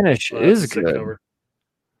to. Vanish is good. Cover.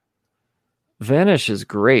 Vanish is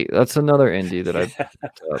great. That's another indie that I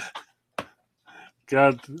picked up.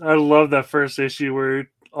 God, I love that first issue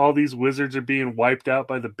where all these wizards are being wiped out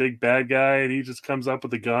by the big bad guy, and he just comes up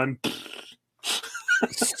with a gun.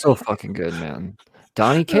 So fucking good, man.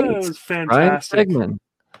 Donny Cates. That was fantastic. Ryan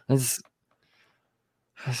Stegman.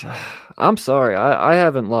 I'm sorry. I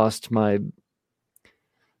haven't lost my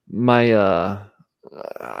I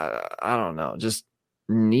don't know, just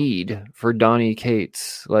need for Donny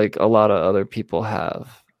Cates like a lot of other people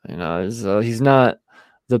have. He's not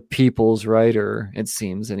the people's writer, it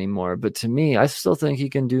seems, anymore. But to me, I still think he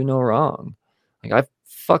can do no wrong. Like, I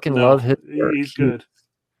fucking love his work. He's good.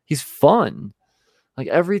 He's fun. Like,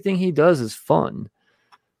 everything he does is fun.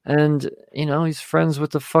 And, he's friends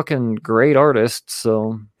with the fucking great artist,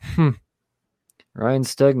 so Ryan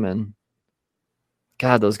Stegman.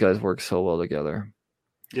 God, those guys work so well together.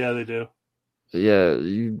 Yeah, they do. Yeah,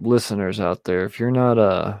 you listeners out there, if you're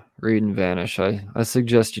not reading Vanish, I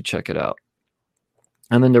suggest you check it out.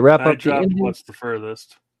 And then to wrap up the Indians, What's the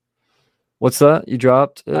furthest? What's that? You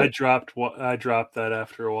dropped it? I dropped that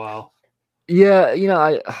after a while. Yeah,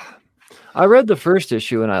 I read the first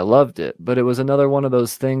issue and I loved it, but it was another one of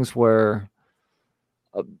those things where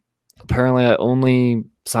apparently I only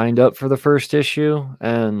signed up for the first issue,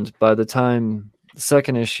 and by the time the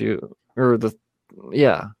second issue it's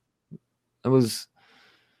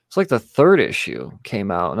like the third issue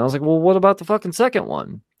came out, and I was like, well, what about the fucking second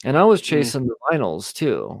one? And I was chasing the vinyls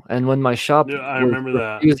too. And when my shop I remember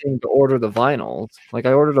that, refusing to order the vinyls, like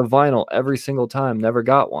I ordered a vinyl every single time, never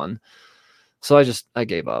got one. So I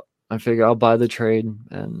gave up. I figured I'll buy the trade,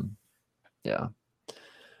 and yeah.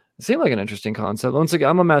 It seemed like an interesting concept. Once again,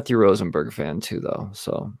 I'm a Matthew Rosenberg fan too, though.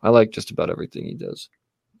 So I like just about everything he does.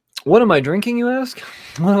 What am I drinking, you ask?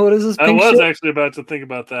 What is this pink I was shit? actually about to think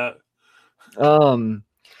about that.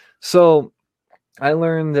 So I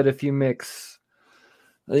learned that if you mix,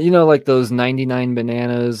 like those 99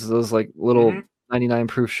 bananas, those like little 99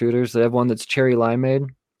 proof shooters, they have one that's cherry limeade,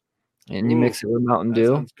 and you mix it with Mountain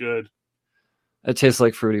Dew. Sounds good. It tastes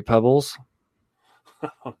like Fruity Pebbles.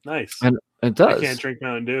 Oh, nice. And it does. I can't drink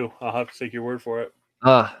Mountain Dew. I'll have to take your word for it.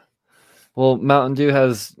 Well, Mountain Dew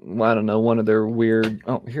has, I don't know, one of their weird,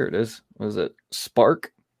 oh, here it is. What is it?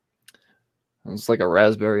 Spark? It's like a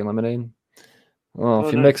raspberry lemonade. Well,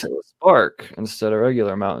 if you mix it with Spark instead of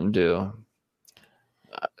regular Mountain Dew,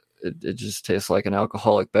 it just tastes like an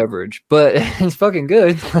alcoholic beverage, but it's fucking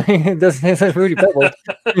good. It doesn't taste like Fruity Pebbles.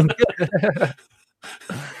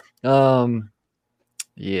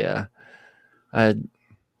 Yeah, I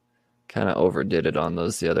kind of overdid it on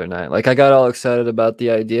those the other night. Like, I got all excited about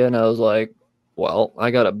the idea, and I was like, well,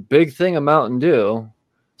 I got a big thing of Mountain Dew,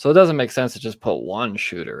 so it doesn't make sense to just put one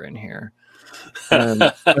shooter in here. And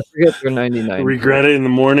I forget they're 99. Regret it in the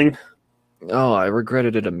morning? Oh, I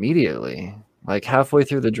regretted it immediately. Like, halfway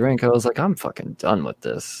through the drink, I was like, I'm fucking done with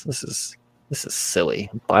this. This is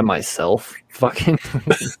silly. By myself. Fucking.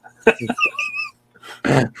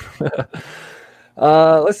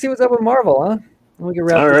 Let's see what's up with Marvel, huh? We can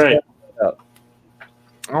wrap this up.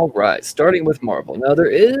 All right, starting with Marvel. Now,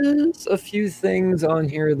 there is a few things on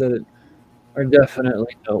here that are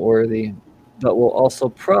definitely noteworthy, but will also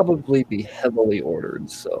probably be heavily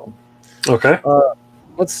ordered. So, okay.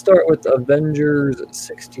 Let's start with Avengers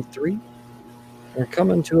 63. We're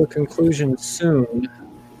coming to a conclusion soon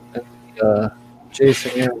at the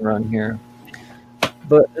Jason Aaron run here.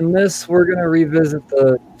 But in this, we're going to revisit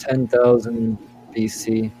the 10,000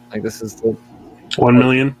 BC. Like, this is the 1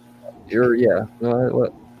 million.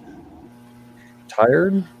 What?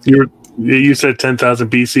 Tired? You said 10,000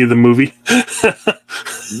 BC, the movie.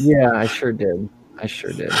 Yeah, I sure did.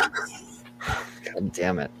 God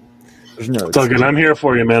damn it. There's no. It's all good. I'm here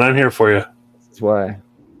for you, man. I'm here for you. This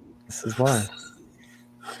is why.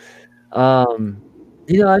 I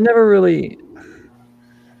never really.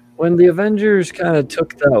 When the Avengers kind of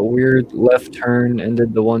took that weird left turn and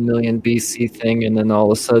did the 1 million BC thing, and then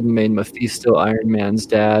all of a sudden made Mephisto Iron Man's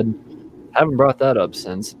dad, haven't brought that up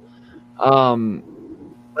since. I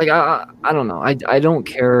don't know. I don't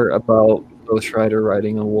care about Ghost Rider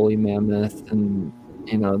riding a woolly mammoth, and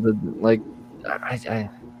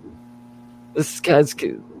this guy's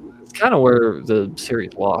it's kind of where the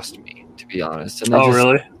series lost me, to be honest. And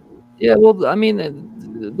really? Yeah. Well, I mean,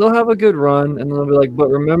 they'll have a good run, and they'll be like, but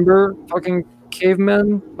remember fucking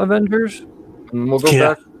Cavemen Avengers? And we'll go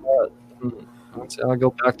back to that. I'll go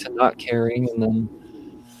back to not caring, and then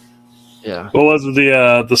yeah. What was it?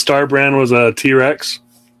 The Star Brand was a T-Rex?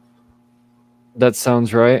 That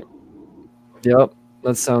sounds right. Yep,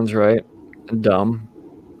 that sounds right. Dumb.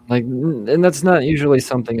 Like, and that's not usually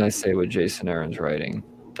something I say with Jason Aaron's writing,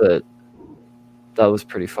 but that was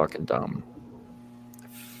pretty fucking dumb.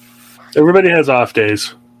 Everybody has off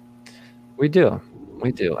days. We do.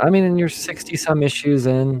 I mean, and you're 60-some issues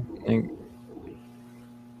in.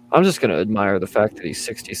 I'm just going to admire the fact that he's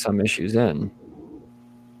 60-some issues in.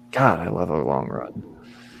 God, I love a long run.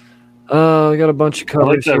 We got a bunch of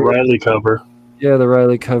covers. I like that Riley cover. Yeah, the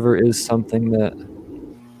Riley cover is something that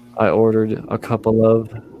I ordered a couple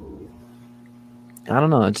of. I don't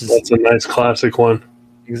know. That's a nice classic one.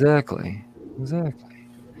 Exactly.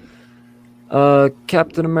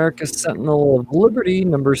 Captain America Sentinel of Liberty,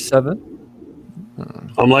 number 7.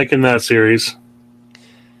 I'm liking that series.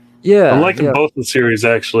 Yeah. I'm liking both the series,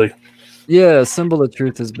 actually. Yeah, Symbol of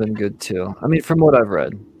Truth has been good, too. I mean, from what I've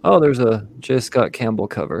read. Oh, there's a J. Scott Campbell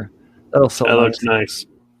cover. That looks nice.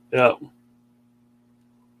 Yeah.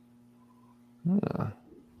 All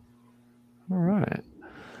right.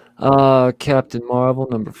 Captain Marvel,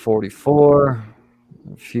 number 44.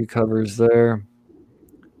 A few covers there.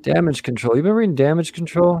 Damage Control. You been reading Damage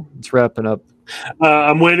Control? It's wrapping up.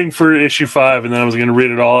 I'm waiting for issue 5, and then I was going to read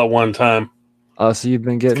it all at one time. So you've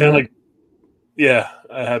been getting Kind of it? like, yeah,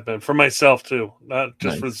 I have been for myself too, not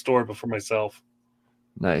just Nice. for the store, but for myself.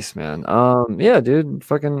 Nice, man. Yeah, dude.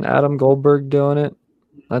 Fucking Adam Goldberg doing it.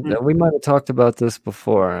 We might have talked about this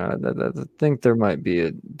before. I think there might be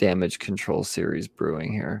a Damage Control series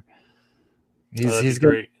brewing here. He's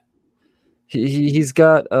great. He's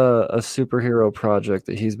got a superhero project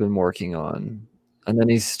that he's been working on, and then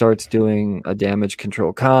he starts doing a Damage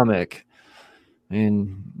Control comic. I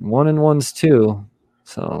mean, 1 and 1's 2,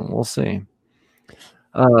 so we'll see.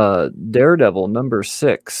 Daredevil number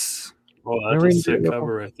 6. Oh, that's a sick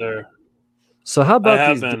cover right there. So how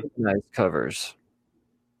about these demonized covers?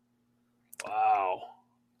 Wow.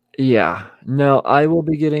 Yeah. No, I will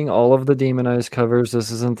be getting all of the demonized covers.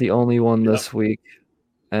 This isn't the only one this week.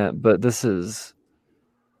 But this is,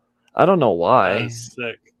 I don't know why, That's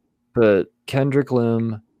sick. but Kendrick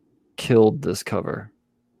Lim killed this cover.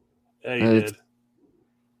 Yeah, he did.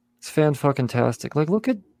 It's fan-fucking-tastic. Like, look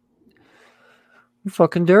at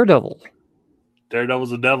fucking Daredevil.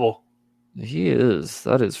 Daredevil's a devil. He is.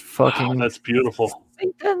 That is fucking... Wow, that's beautiful.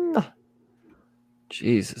 Satan.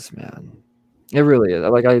 Jesus, man. It really is.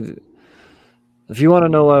 Like, if you want to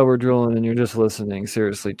know why we're drilling and you're just listening,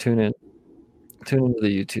 seriously, tune into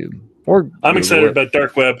the YouTube. I'm excited about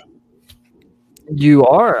Dark Web. You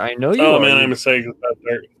are. I know you are. Oh, man, I'm excited about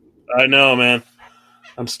Dark. I know, man.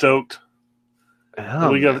 I'm stoked.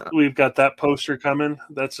 Oh, we've got that poster coming.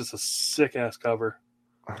 That's just a sick ass cover.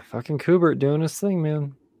 Fucking Kubert doing his thing,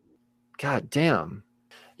 man. God damn.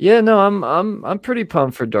 Yeah, no, I'm pretty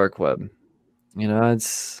pumped for Dark Web. You know,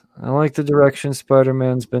 I like the direction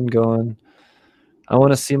Spider-Man's been going. I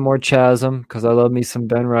want to see more Chasm because I love me some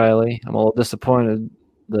Ben Reilly. I'm a little disappointed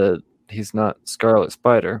that he's not Scarlet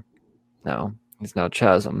Spider. No, he's now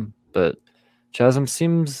Chasm. But Chasm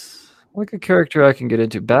seems like a character I can get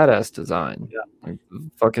into. Badass design. Yeah. Like,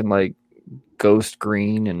 fucking like ghost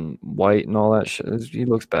green and white and all that shit. He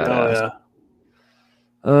looks badass.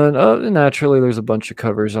 Oh, yeah. Naturally, there's a bunch of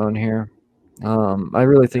covers on here. I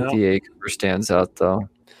really think the A cover stands out, though.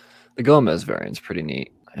 The Gomez variant's pretty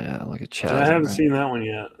neat. Yeah, like a Chasm. I haven't seen that one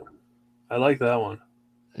yet. I like that one.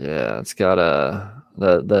 Yeah, it's got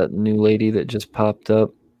that new lady that just popped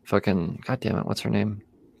up. Fucking goddamn it, what's her name?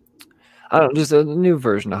 I don't know, just a new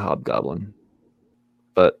version of Hobgoblin,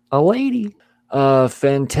 but a lady.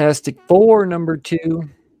 Fantastic Four number 2.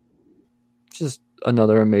 Just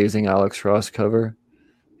another amazing Alex Ross cover.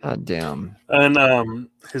 God damn. And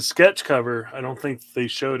his sketch cover, I don't think they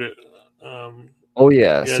showed it. Oh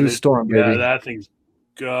yeah, Sue Storm, baby. Yeah, that thing's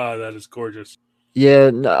that is gorgeous.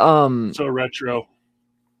 Yeah, so retro.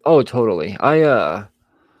 Oh, totally. I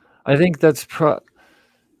think that's the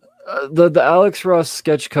Alex Ross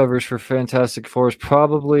sketch covers for Fantastic Four is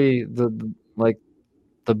probably the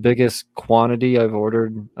biggest quantity I've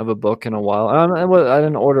ordered of a book in a while. I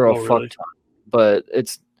didn't order a fuck ton, but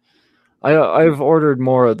I've ordered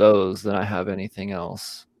more of those than I have anything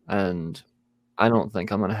else, and I don't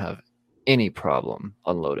think I'm gonna have any problem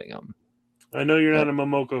unloading them. I know you're not a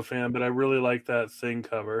Momoko fan, but I really like that Thing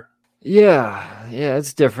cover. Yeah,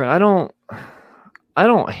 it's different. I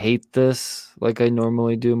don't hate this like I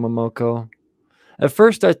normally do Momoko. At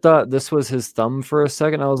first, I thought this was his thumb for a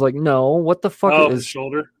second. I was like, no, what the fuck is his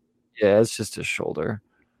shoulder? Yeah, it's just his shoulder.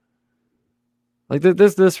 Like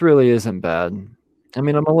this really isn't bad. I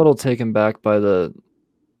mean, I'm a little taken back by the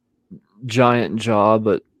giant jaw,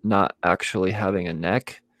 but not actually having a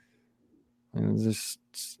neck. And just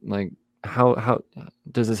like how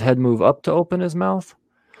does his head move up to open his mouth?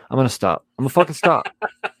 I'm gonna stop. I'm gonna fucking stop.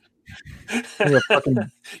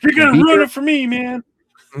 You're gonna ruin it for me, man.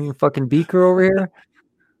 Fucking Beaker over here.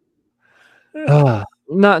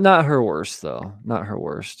 Not her worst though. Not her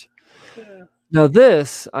worst. Yeah. Now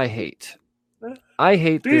this I hate. I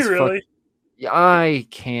hate Do this. you really? I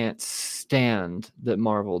can't stand that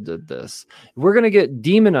Marvel did this. We're gonna get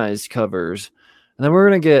demonized covers, and then we're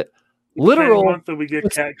gonna get literal. Month that we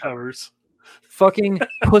get cat covers. Fucking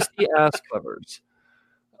pussy ass covers,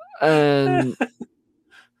 and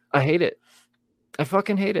I hate it. I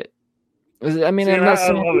fucking hate it. I mean, I'm not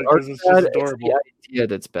saying the art's bad. It's the idea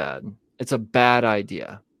that's bad. It's a bad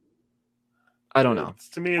idea. I don't know.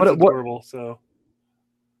 To me, it's adorable. So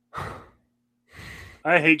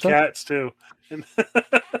I hate cats too.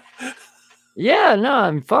 Yeah, no,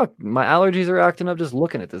 I'm fucked. My allergies are acting up just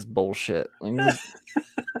looking at this bullshit.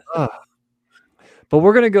 But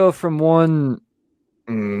we're gonna go from one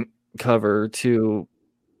cover to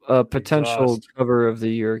a potential Exhaust. cover of the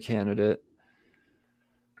year candidate.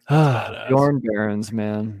 badass. Bjorn Barons,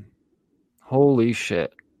 man. Holy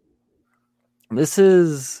shit.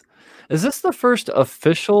 Is this the first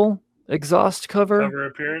official exhaust cover? Cover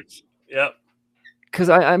appearance. Yep. Because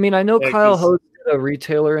I mean, I know Yeah, Kyle 'cause- hosted a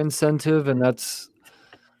retailer incentive, and that's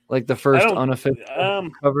like the first don't-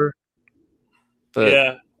 unofficial cover. But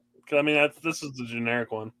yeah. 'Cause, I mean, this is the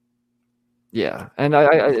generic one. yeah, and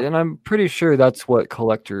I'm pretty sure that's what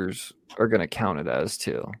collectors are going to count it as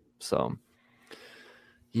too. So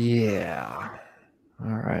yeah,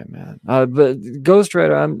 all right, man. But Ghost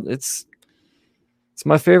Rider, it's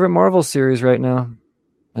my favorite Marvel series right now,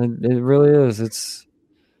 and it really is. It's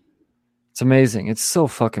amazing. It's so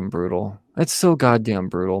fucking brutal. It's so goddamn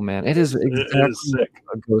brutal, man. It is exactly It is what sick.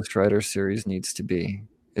 a Ghost Rider series needs to be.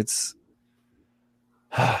 It's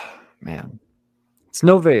man. It's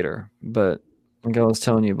no Vader, but like I was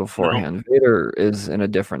telling you beforehand, Vader is in a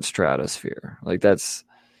different stratosphere. Like that's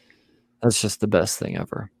just the best thing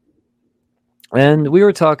ever. And we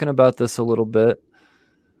were talking about this a little bit.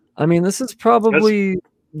 I mean, this is probably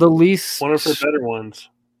the least One of her better ones.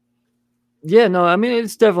 Yeah, no, I mean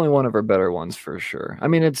it's definitely one of her better ones for sure. I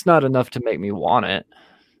mean, it's not enough to make me want it,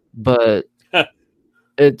 but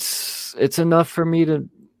it's enough for me to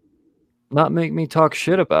not make me talk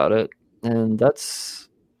shit about it, and it's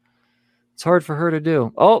hard for her to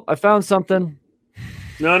do. Oh, I found something.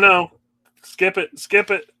 No. Skip it. Skip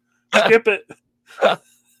it.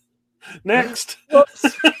 Next.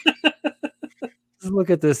 Just look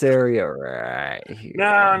at this area right here.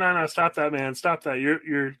 No. Stop that, man. Stop that.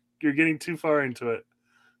 You're getting too far into it.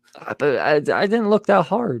 But I didn't look that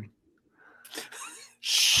hard.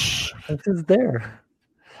 Shh. It's just there.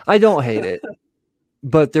 I don't hate it,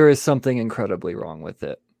 but there is something incredibly wrong with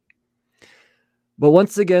it. But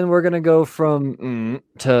once again, we're gonna go from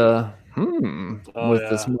to with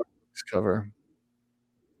this cover.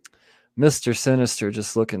 Mr. Sinister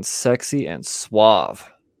just looking sexy and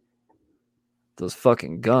suave. Those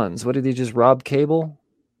fucking guns. What did he just rob Cable?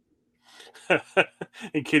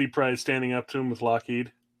 And Kitty Pryde standing up to him with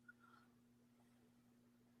Lockheed.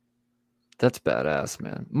 That's badass,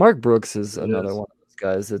 man. Mark Brooks is another one of those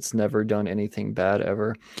guys that's never done anything bad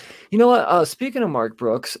ever. You know what? Speaking of Mark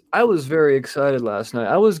Brooks, I was very excited last night.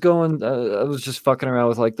 I was just fucking around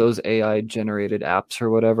with like those AI generated apps or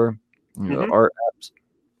whatever, art apps.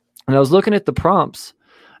 And I was looking at the prompts,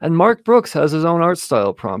 and Mark Brooks has his own art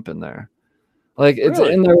style prompt in there. Like it's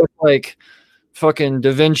in there with like fucking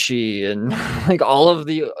Da Vinci and like all of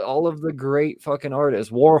the great fucking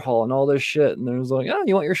artists, Warhol and all this shit. And there's like,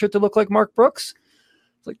 you want your shit to look like Mark Brooks?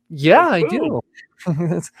 It's like, yeah, I do.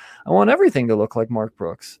 I want everything to look like Mark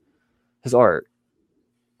Brooks. His art.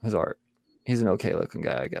 He's an okay looking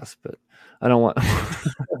guy, I guess, but I don't want.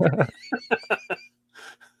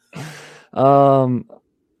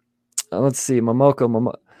 Let's see,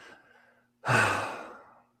 Momoko.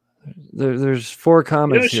 There's 4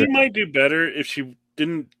 comments here. She might do better if she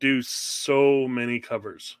didn't do so many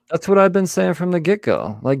covers. That's what I've been saying from the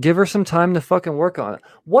get-go. Like, give her some time to fucking work on it.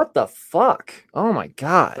 What the fuck? Oh my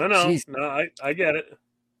god. No, I get it.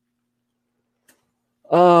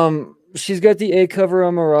 She's got the A cover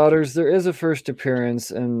on Marauders. There is a first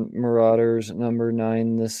appearance in Marauders number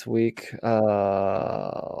 9 this week.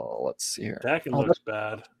 Let's see here. That looks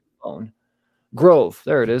bad. Grove.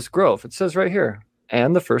 There it is. Grove. It says right here.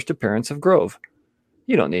 And the first appearance of Grove.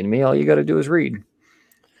 You don't need me. All you got to do is read.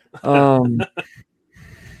 So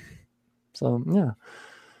yeah,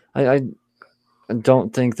 I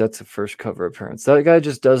don't think that's a first cover appearance. That guy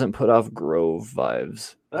just doesn't put off Grove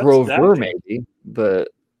vibes. Grover maybe, but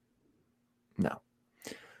no.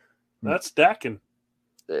 That's Dakin.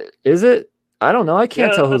 Is it? I don't know. I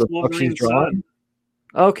can't tell who the fuck she's Wolverine's drawing. son.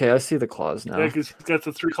 Okay, I see the claws now. Yeah, because he's got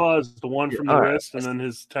the 3 claws, the one from the wrist, and then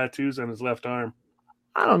his tattoos on his left arm.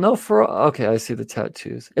 I don't know. Okay, I see the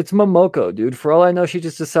tattoos. It's Momoko, dude. For all I know, she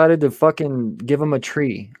just decided to fucking give him a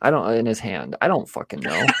tree. In his hand. I don't fucking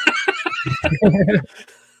know.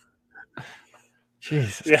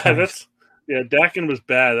 Jesus. Yeah, Dakin was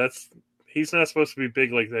bad. He's not supposed to be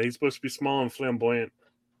big like that. He's supposed to be small and flamboyant.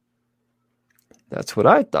 That's what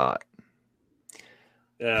I thought.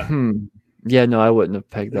 Yeah. Yeah, no, I wouldn't have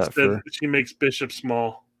pegged that for. She makes Bishop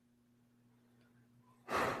small.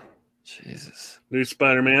 Jesus. New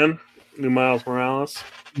Spider-Man, new Miles Morales.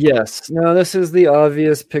 Yes. No, this is the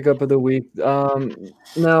obvious pickup of the week.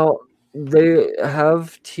 Now they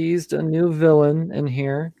have teased a new villain in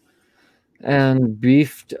here and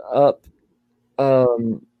beefed up.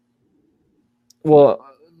 Well,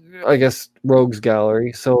 I guess Rogues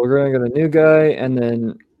Gallery. So we're gonna get a new guy, and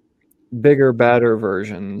then bigger, badder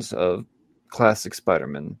versions of classic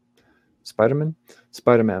Spider-Man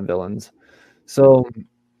villains. So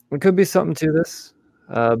it could be something to this,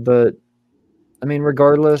 but I mean,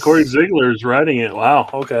 regardless, Corey Ziegler is writing it. Wow.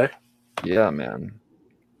 Okay. yeah, man.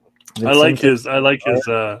 I like his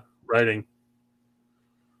writing.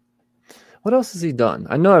 What else has he done?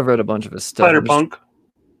 I know I've read a bunch of his stuff. Spider-Punk.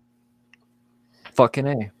 Fucking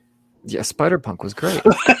A. Yeah, Spider-Punk was great.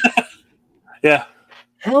 Yeah.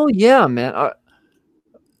 Hell yeah, man.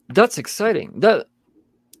 That's exciting. That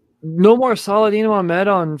no more Saladino Ahmed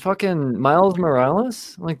on fucking Miles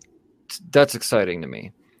Morales? Like, that's exciting to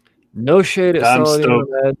me. No shade at Saladino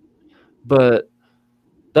Ahmed, but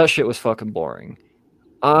that shit was fucking boring.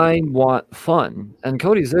 I want fun, and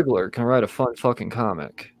Cody Ziegler can write a fun fucking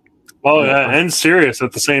comic. Oh, yeah, and serious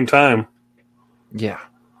at the same time. Yeah.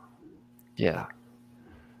 Yeah.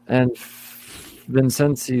 And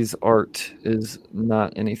Vincenzi's art is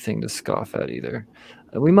not anything to scoff at either.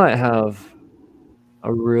 We might have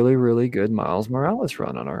a really, really good Miles Morales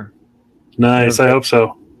run on our... Nice, I hope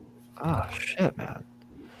so. Oh, shit, man.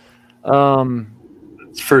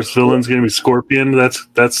 First villain's going to be Scorpion.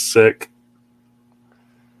 That's sick.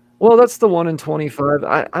 Well, that's the 1 in 25.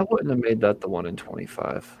 I wouldn't have made that the 1 in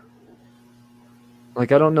 25.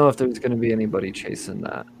 Like, I don't know if there's going to be anybody chasing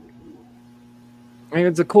that. I mean,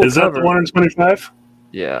 it's a cool Is cover. that the 1 in 25?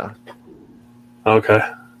 Yeah. Okay.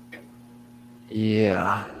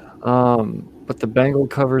 Yeah. But the Bengal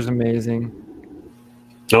cover's amazing.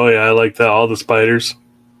 Oh, yeah, I like that. All the spiders.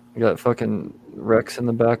 You got fucking Rex in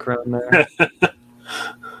the background there.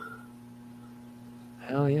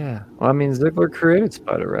 Hell yeah. Well, I mean, Ziegler created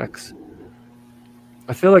Spider-Rex.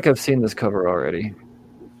 I feel like I've seen this cover already.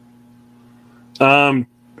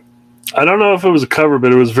 I don't know if it was a cover,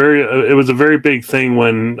 but it was a very big thing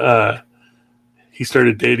when he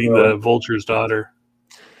started dating the Vulture's daughter.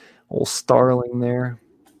 Old Starling there.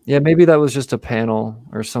 Yeah, maybe that was just a panel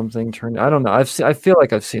or something. I don't know. I feel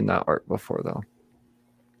like I've seen that art before, though.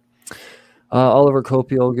 Oliver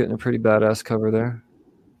Copiel getting a pretty badass cover there.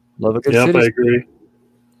 Love a good cityscape. I agree.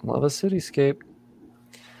 Love a cityscape.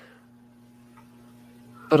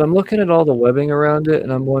 But I'm looking at all the webbing around it,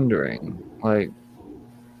 and I'm wondering, like,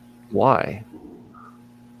 why?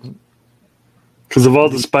 Because of all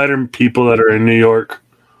the Spider people that are in New York.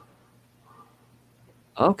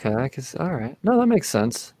 Okay, all right. No, that makes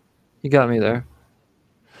sense. You got me there.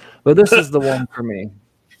 But this is the one for me.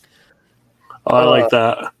 Oh, I like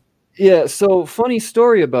that. Yeah, so funny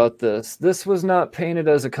story about this. This was not painted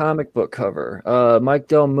as a comic book cover. Mike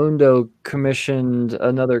Del Mundo commissioned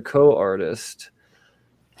another co-artist.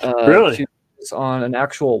 Really? On an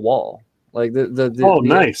actual wall. Like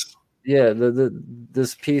nice. Yeah,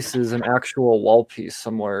 this piece is an actual wall piece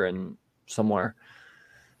somewhere.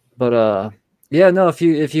 But yeah, no, if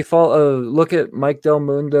you follow, look at Mike Del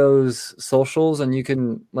Mundo's socials, and you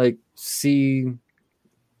can like see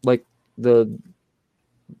like the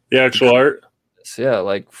actual art. Yeah,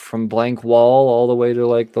 like from blank wall all the way to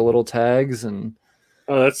like the little tags. And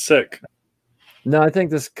oh, that's sick. No, I think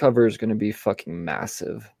this cover is going to be fucking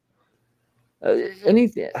massive.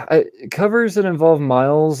 Covers that involve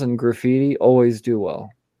Miles and graffiti always do well,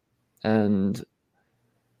 and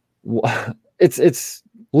it's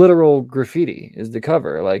literal graffiti is the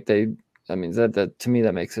cover. Like that to me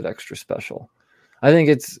that makes it extra special. I think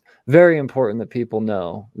it's very important that people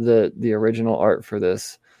know that the original art for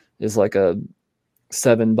this is like a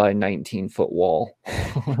 7 by 19 foot wall.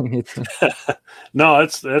 No,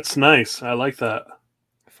 that's nice. I like that.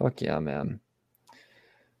 Fuck yeah, man.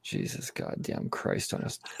 Jesus goddamn Christ on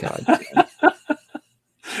us. Goddamn.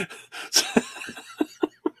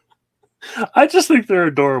 I just think they're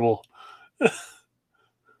adorable.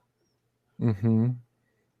 Mm-hmm.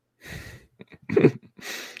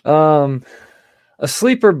 A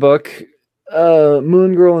sleeper book,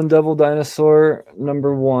 Moon Girl and Devil Dinosaur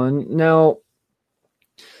 #1. Now,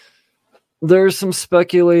 there's some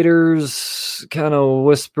speculators kind of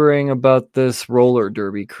whispering about this roller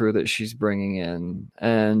derby crew that she's bringing in,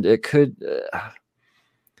 and it could.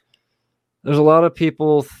 There's a lot of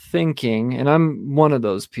people thinking, and I'm one of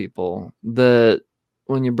those people, that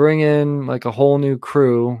when you bring in like a whole new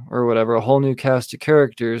crew or whatever, a whole new cast of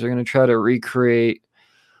characters, they're going to try to recreate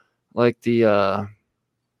like the I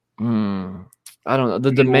don't know,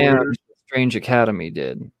 the demand Strange Academy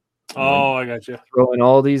did. Oh, I got you. Throw in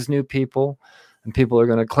all these new people, and people are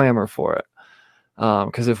going to clamor for it.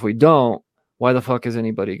 Because if we don't, why the fuck is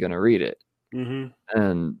anybody going to read it? Mm-hmm.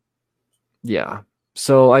 And yeah,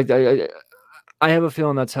 so I have a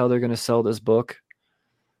feeling that's how they're going to sell this book.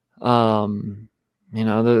 And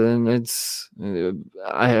it's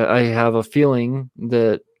I have a feeling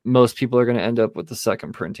that most people are going to end up with the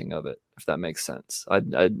second printing of it, if that makes sense.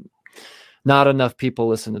 Not enough people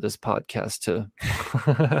listen to this podcast to.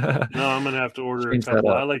 No, I'm gonna have to order a change that couple.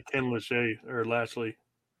 up. I like Ken Lashley.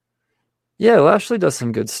 Yeah, Lashley does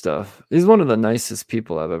some good stuff. He's one of the nicest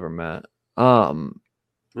people I've ever met.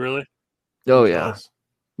 Really? Oh I'm yeah. jealous.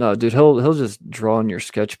 No, dude, he'll just draw in your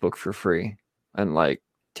sketchbook for free and like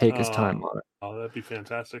take his time on it. Oh, that'd be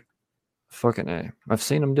fantastic. Fucking A. I've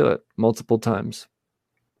seen him do it multiple times.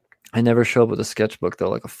 I never show up with a sketchbook though,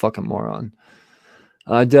 like a fucking moron.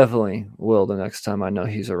 I definitely will the next time I know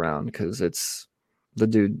he's around, because it's the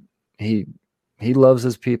dude. He loves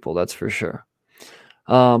his people, that's for sure.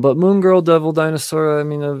 But Moon Girl, Devil Dinosaur. I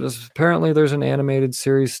mean, apparently there's an animated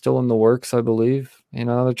series still in the works, I believe. You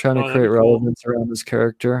know, they're trying to that'd create be cool. relevance around this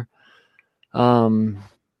character. Yeah,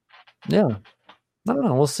 I don't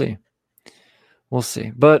know. We'll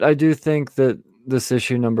see. But I do think that this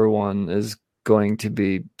issue number 1 is going to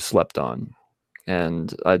be slept on,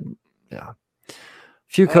 and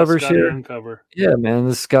few covers Scotty here. Young cover. Yeah, man,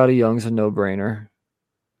 this Scotty Young's a no-brainer.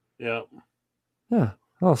 Yeah. Yeah.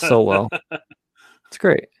 Oh, so well. It's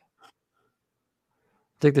great.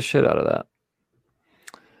 Take the shit out of that.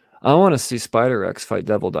 I want to see Spider-X fight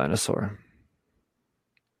Devil Dinosaur.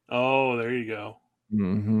 Oh, there you go.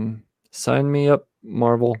 Mm-hmm. Sign me up,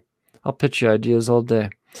 Marvel. I'll pitch you ideas all day.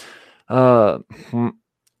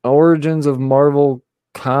 Origins of Marvel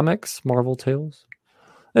Comics, Marvel Tales.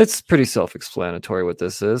 It's pretty self-explanatory what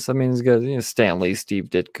this is. I mean, it's got Stan Lee, Steve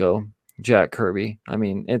Ditko, Jack Kirby. I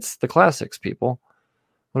mean, it's the classics, people.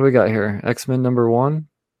 What do we got here? X-Men number 1.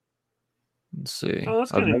 Let's see. Oh,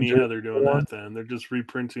 that's kind of neat Avengers how they're doing number that then. They're just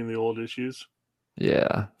reprinting the old issues.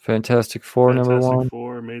 Yeah. Fantastic Four number 1. Fantastic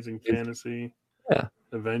Four, Amazing Fantasy. Yeah.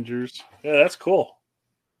 Avengers. Yeah, that's cool.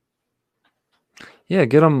 Yeah,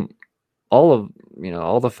 get them all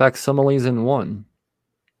the facsimiles in one.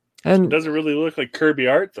 It And doesn't really look like Kirby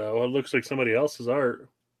art, though. It looks like somebody else's art.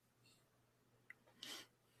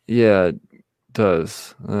 yeah, it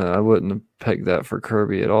does. I wouldn't have pegged that for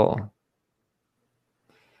Kirby at all.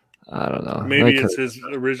 I don't know. Maybe That it's could- his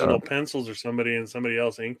original pencils or somebody, and somebody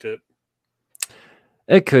else inked it.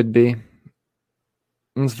 It could be.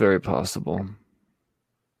 It's very possible.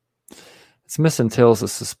 It's missing Tales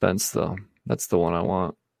of Suspense, though. That's the one I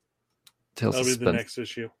want. Tales That'll of be Suspense. the next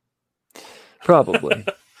issue. Probably.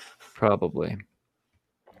 Probably.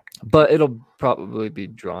 But it'll probably be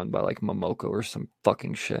drawn by like Momoko or some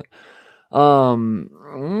fucking shit.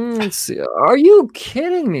 Let's see. Are you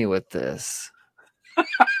kidding me with this?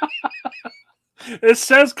 It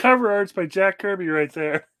says cover arts by Jack Kirby right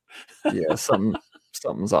there. Yeah,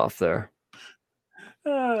 something's off there.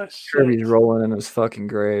 Ah, shit. Kirby's rolling in his fucking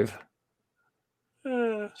grave.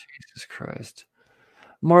 Ah. Jesus Christ.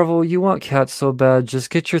 Marvel, you want cats so bad, just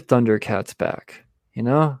get your Thundercats back. You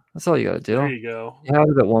know? That's all you gotta do. There you go. You had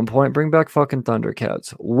it at one point. Bring back fucking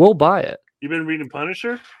Thundercats. We'll buy it. You been reading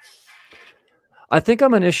Punisher? I think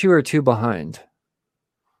I'm an issue or 2 behind.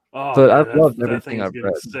 Oh, But man, I've loved that everything thing's I've getting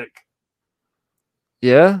read. sick.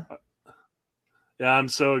 Yeah? Yeah, I'm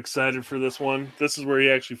so excited for this one. This is where he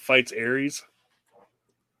actually fights Ares.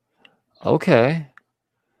 Okay.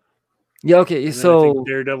 Yeah, okay. And then I So think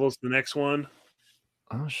Daredevil's the next one.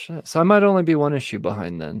 oh shit. So I might only be 1 issue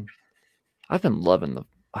behind then. I've been loving the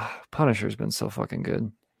Punisher's been so fucking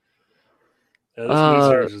good. Yeah, this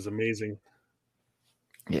miniseries is amazing.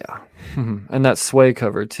 Yeah. And that Sway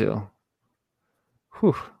cover too.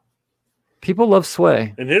 Whew. People love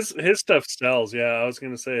Sway. And his stuff sells. Yeah, I was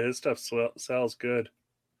going to say his stuff sells good.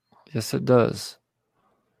 Yes, it does.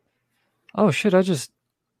 Oh shit, that's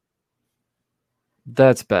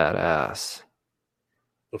badass.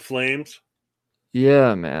 The Flames.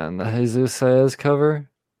 Yeah, man. The Jesus Saez cover.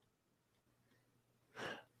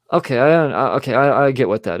 Okay, I get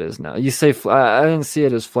what that is now. You say I didn't see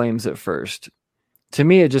it as flames at first. To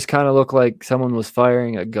me, it just kind of looked like someone was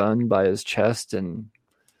firing a gun by his chest and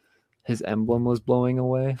his emblem was blowing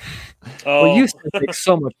away. Oh, Well, you said it makes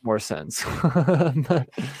so much more sense.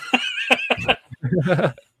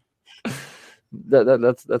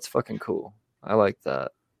 That's fucking cool. I like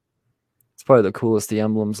that. It's probably the coolest the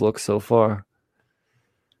emblems look so far.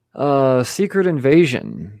 Secret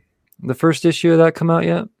Invasion. The first issue of that come out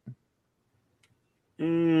yet?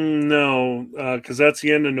 No, because that's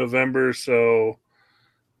the end of November, so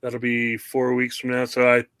that'll be 4 weeks from now.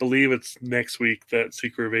 So I believe it's next week that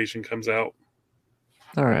Secret Invasion comes out.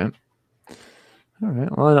 All right.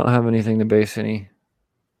 Well, I don't have anything to base any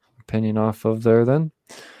opinion off of there then.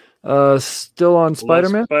 Still on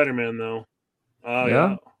Spider-Man? Spider-Man, though. Oh, Yeah?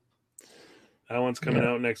 yeah. That one's coming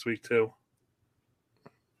out next week, too.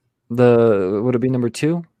 Would it be number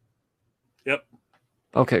 2? Yep.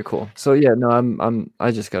 Okay, cool. So yeah, no,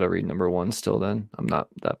 I just got to read number 1 still. Then I'm not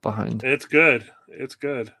that behind. It's good. It's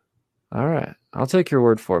good. All right, I'll take your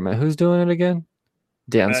word for it, man. Who's doing it again?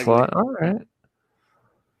 Dan Bagley. Slott. All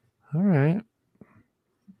right.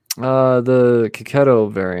 The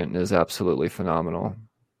Kaketo variant is absolutely phenomenal.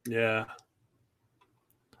 Yeah.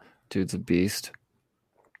 Dude's a beast.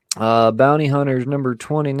 Bounty Hunters number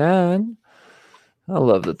 29. I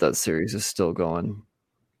love that series is still going.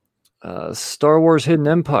 Star Wars Hidden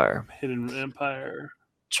Empire. Hidden Empire.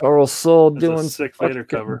 Charles Soule That's doing a sick Vader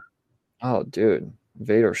cover. Oh, dude.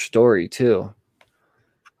 Vader story, too.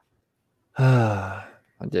 I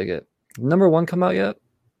dig it. Number 1 come out yet?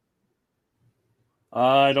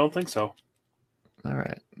 I don't think so. All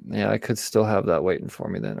right. Yeah, I could still have that waiting for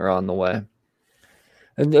me then, or on the way.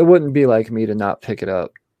 And it wouldn't be like me to not pick it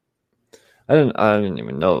up. I didn't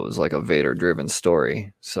even know it was like a Vader driven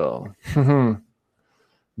story. So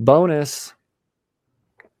bonus.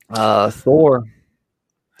 Thor.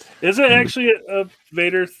 Is it actually a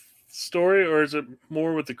Vader story, or is it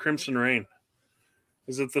more with the Crimson Reign?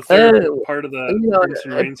 Is it the third part of the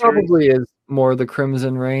Crimson Reign series? Probably is more the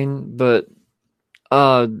Crimson Reign, but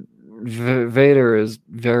Vader is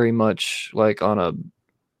very much like on a.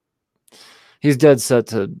 He's dead set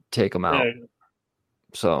to take him out. Yeah.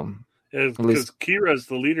 So because Kira's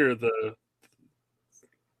the leader of the.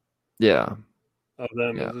 Yeah. Of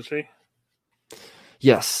them, isn't she?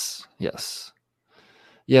 Yes.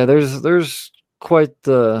 Yeah, there's quite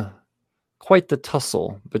the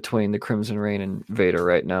tussle between the Crimson Reign and Vader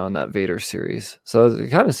right now in that Vader series. So it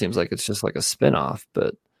kind of seems like it's just like a spin-off,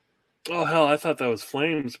 but oh hell, I thought that was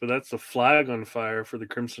Flames, but that's the flag on fire for the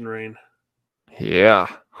Crimson Reign. Yeah.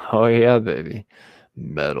 Oh yeah, baby.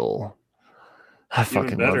 Metal. I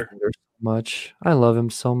fucking love Vader so much. I love him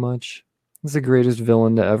so much. He's the greatest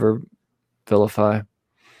villain to ever vilify.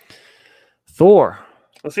 Thor.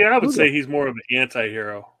 Well, see, I would say he's more of an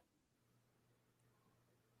anti-hero.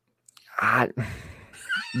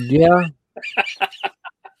 Yeah.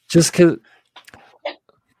 Just because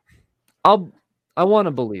I want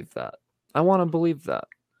to believe that.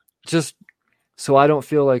 Just so I don't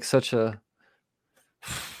feel like such a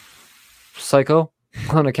psycho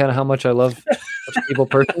on account of how much I love such an evil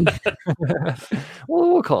person.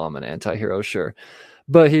 Well, we'll call him an anti-hero, sure.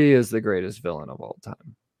 But he is the greatest villain of all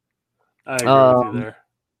time. I agree with you there.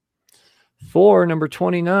 Thor, number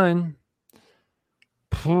 29.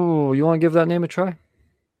 You want to give that name a try?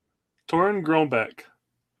 Torun Grønbekk.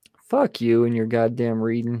 Fuck you and your goddamn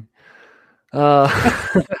reading.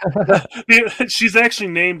 She's actually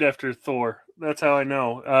named after Thor. That's how I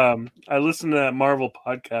know. I listen to that Marvel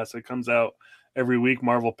podcast that comes out every week,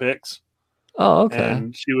 Marvel Picks. Oh, okay.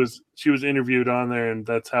 And she was interviewed on there, and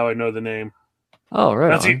that's how I know the name. Oh, right.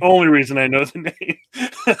 That's the only reason I know the name.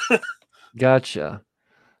 Gotcha.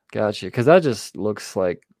 Because that just looks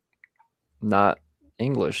like not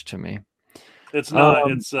English to me. It's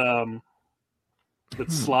not. It's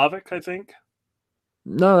Slavic, I think.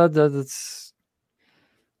 No, that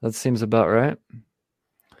seems about right.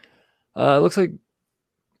 It looks like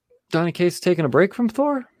Donny Cates taking a break from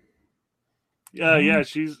Thor. Yeah,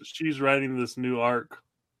 she's writing this new arc.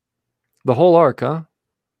 The whole arc, huh?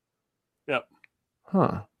 Yep.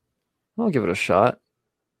 Huh. I'll give it a shot.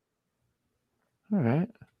 All right.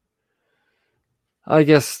 I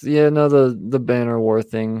guess, the Banner War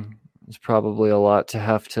thing is probably a lot to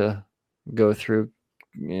have to go through,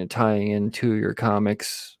 tying into your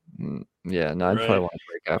comics. Yeah, no, I'd probably want to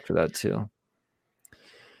break after that too.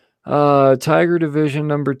 Tiger Division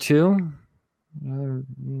number 2.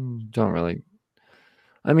 Don't really.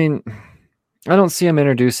 I mean, I don't see him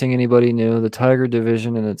introducing anybody new. The Tiger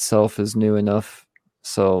Division in itself is new enough.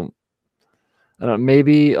 So, I don't know,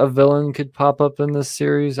 maybe a villain could pop up in this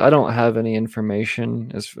series. I don't have any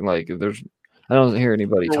information. I don't hear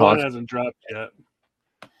anybody talk. Number 1 hasn't dropped yet.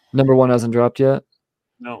 Number 1 hasn't dropped yet?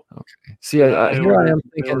 No. Okay. See, here I am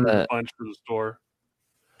thinking that a bunch for the store.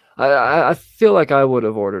 I feel like I would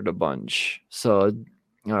have ordered a bunch. So,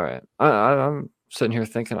 all right. I'm sitting here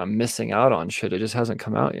thinking I'm missing out on shit. It just hasn't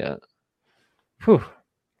come out yet. Whew.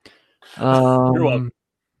 You're welcome.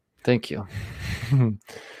 Thank you.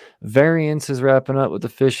 Variants is wrapping up with the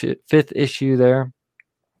 5th issue there.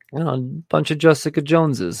 A bunch of Jessica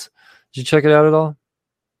Joneses. Did you check it out at all?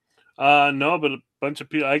 No, but a bunch of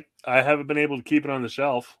people. I haven't been able to keep it on the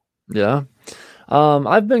shelf. Yeah.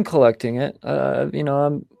 I've been collecting it.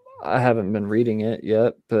 I haven't been reading it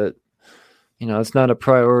yet, but it's not a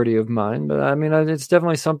priority of mine. But I mean, it's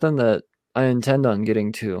definitely something that I intend on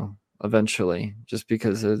getting to eventually, just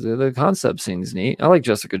because the concept seems neat. I like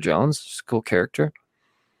Jessica Jones; she's a cool character.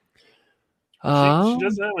 She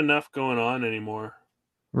doesn't have enough going on anymore.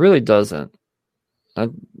 Really doesn't.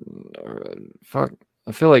 Fuck.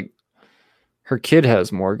 I feel like her kid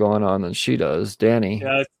has more going on than she does, Danny.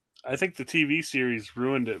 Yeah, I think the TV series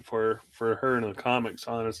ruined it for her in the comics,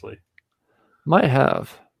 honestly. Might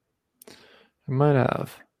have. It might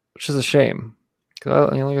have. Which is a shame.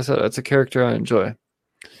 Because, like I said, it's a character I enjoy.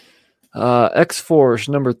 X-Force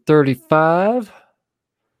number 35.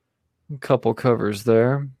 A couple covers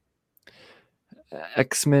there.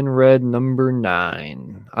 X-Men Red number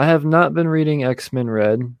 9. I have not been reading X-Men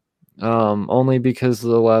Red. Only because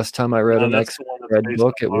the last time I read an X-Men Red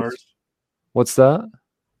book, it was... What's that?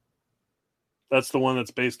 That's the one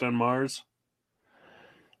that's based on Mars?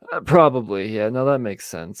 Probably, yeah. No, that makes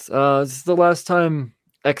sense. This is the last time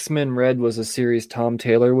X-Men Red was a series Tom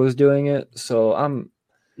Taylor was doing it, so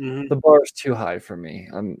the bar's too high for me.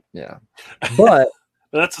 But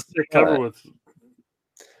that's a sick cover with.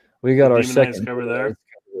 We got our second cover there of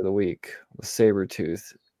the week with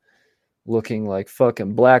Sabretooth looking like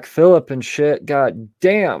fucking Black Phillip and shit. God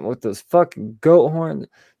damn, with those fucking goat horn,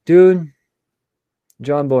 dude.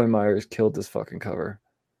 John Boy Myers killed this fucking cover.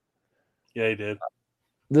 Yeah, he did.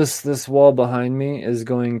 This wall behind me is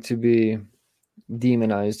going to be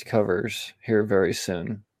demonized covers here very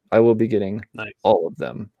soon. I will be getting all of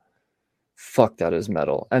them. Fuck, that is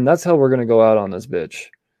metal. And that's how we're going to go out on this bitch.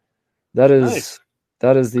 That is the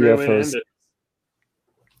FOC.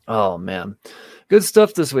 Oh, man. Good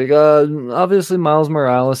stuff this week. Obviously, Miles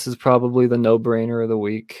Morales is probably the no-brainer of the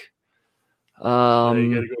week. You got to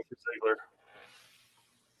go for Ziggler.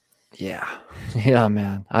 Yeah,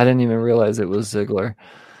 man. I didn't even realize it was Ziggler.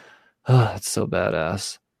 Oh, it's so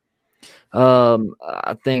badass.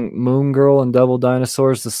 I think Moon Girl and Double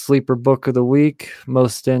Dinosaurs, the sleeper book of the week.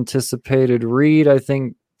 Most anticipated read, I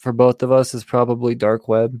think, for both of us is probably Dark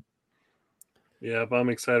Web. Yeah, I'm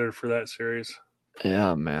excited for that series.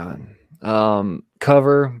 Yeah, man.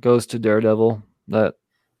 Cover goes to Daredevil. That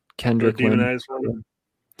Kendrick demonized one.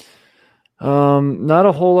 Not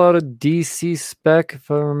a whole lot of DC spec, if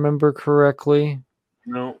I remember correctly.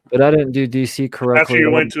 No. But I didn't do DC correctly. After you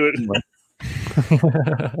went to it.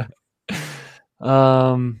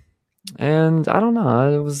 And I don't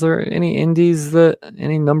know. Was there any indies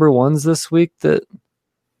any number ones this week that?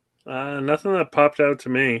 Nothing that popped out to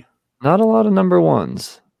me. Not a lot of number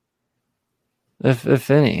ones. If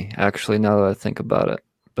any, actually, now that I think about it.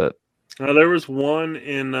 But there was one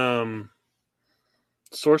in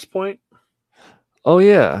Source Point. Oh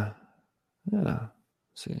yeah. Let's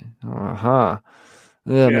see.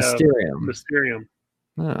 Yeah, Mysterium.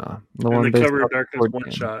 Yeah. The cover of Darkness one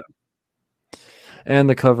shot. And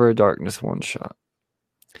the cover of Darkness one shot.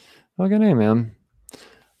 Okay, name, man.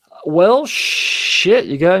 Well, shit.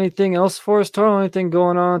 You got anything else for us, Toro? Anything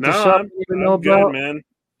going on at the shop you know good, about? Man.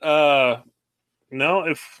 No,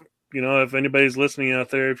 if anybody's listening out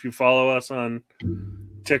there, if you follow us on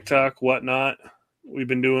TikTok, whatnot, we've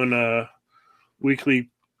been doing a weekly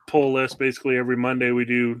pull list. Basically, every Monday we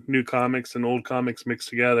do new comics and old comics mixed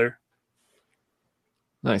together.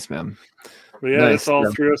 Nice, man. But yeah, it's all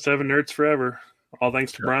 307 Nerds Forever. All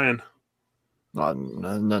thanks to Brian.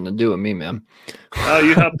 Nothing to do with me, man.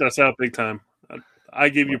 You helped us out big time. I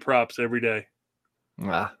give you props every day.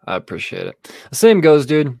 I appreciate it. The same goes,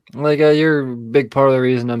 dude. Like, you're a big part of the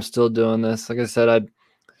reason I'm still doing this. Like I said,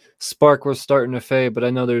 Spark was starting to fade, but I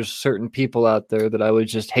know there's certain people out there that I would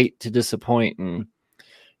just hate to disappoint, and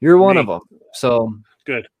you're one of them. So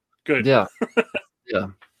good. Yeah. Yeah.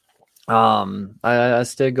 I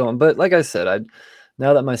stay going, but like I said,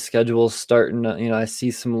 now that my schedule's starting, I see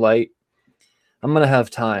some light. I'm going to have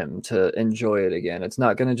time to enjoy it again. It's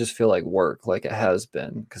not going to just feel like work like it has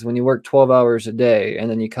been. Because when you work 12 hours a day and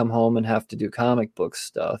then you come home and have to do comic book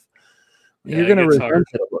stuff, you're going to resent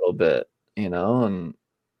it a little bit, and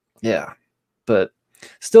yeah. But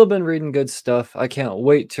still been reading good stuff. I can't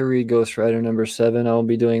wait to read Ghost Rider number 7. I'll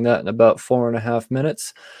be doing that in about 4.5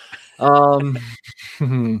 minutes.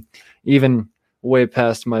 Even way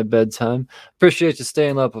past my bedtime. Appreciate you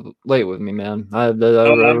staying up late with me, man. I'm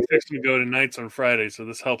fixing to go to nights on Friday, so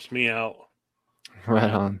this helps me out. Right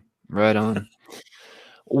on.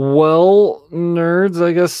 Well, nerds,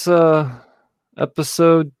 I guess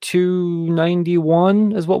episode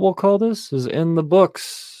 291 is what we'll call this, is in the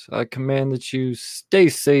books. I command that you stay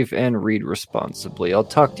safe and read responsibly. I'll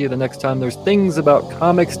talk to you the next time there's things about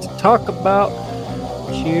comics to talk about.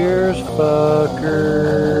 Cheers,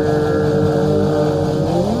 fuckers.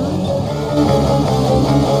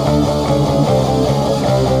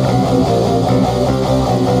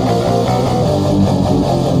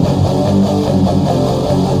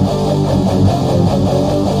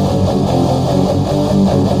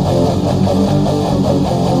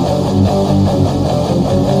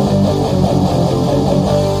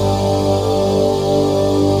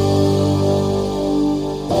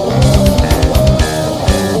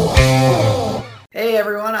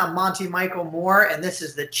 Monty Michael Moore, and this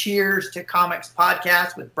is the Cheers to Comics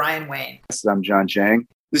podcast with Brian Wayne. I'm John Chang.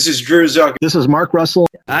 This is Drew Zuck. This is Mark Russell.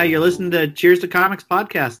 You're listening to Cheers to Comics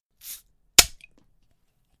podcast.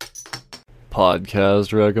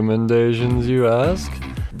 Podcast recommendations, you ask?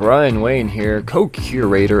 Brian Wayne here,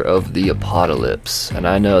 co-curator of The Apocalypse. And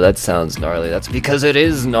I know that sounds gnarly. That's because it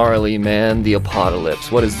is gnarly, man. The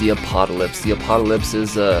Apocalypse. What is The Apocalypse? The Apocalypse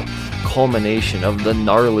is a culmination of the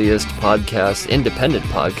gnarliest podcast, independent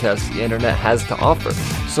podcast the internet has to offer.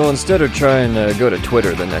 So instead of trying to go to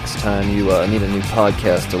Twitter the next time you need a new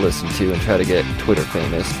podcast to listen to and try to get Twitter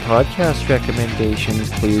famous, podcast recommendations,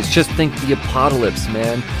 please. Just think The Apocalypse,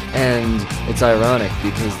 man. And it's ironic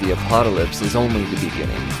because The Apocalypse is only the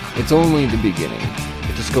beginning. It's only the beginning.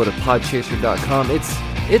 You just go to podchaser.com.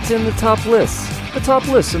 It's in the top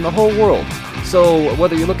lists in the whole world. So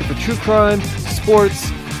whether you're looking for true crime,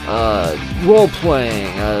 sports, role-playing,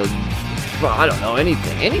 I don't know,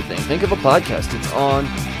 anything. Think of a podcast. It's on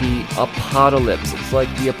The Apocalypse. It's like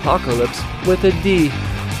the apocalypse with a D.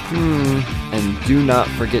 And do not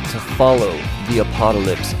forget to follow The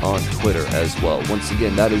Apocalypse on Twitter as well. Once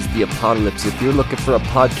again, that is The Apocalypse. If you're looking for a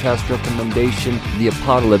podcast recommendation, The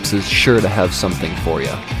Apocalypse is sure to have something for you.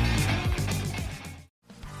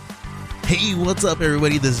 Hey, what's up,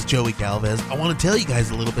 everybody? This is Joey Galvez. I want to tell you guys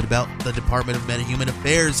a little bit about the Department of Metahuman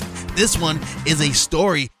Affairs. This one is a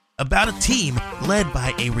story about a team led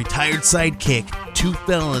by a retired sidekick, 2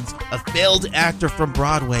 felons, a failed actor from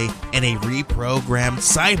Broadway, and a reprogrammed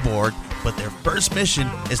cyborg. But their first mission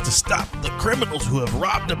is to stop the criminals who have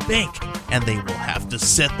robbed a bank, and they will have to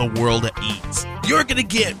set the world at ease. You're going to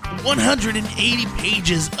get 180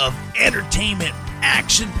 pages of entertainment,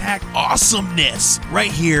 action-packed awesomeness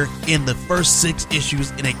right here in the first 6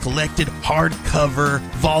 issues in a collected hardcover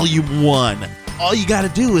volume 1. All you got to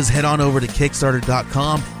do is head on over to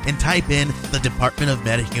Kickstarter.com and type in the Department of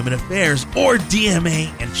Metahuman Affairs or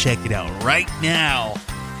DMA and check it out right now.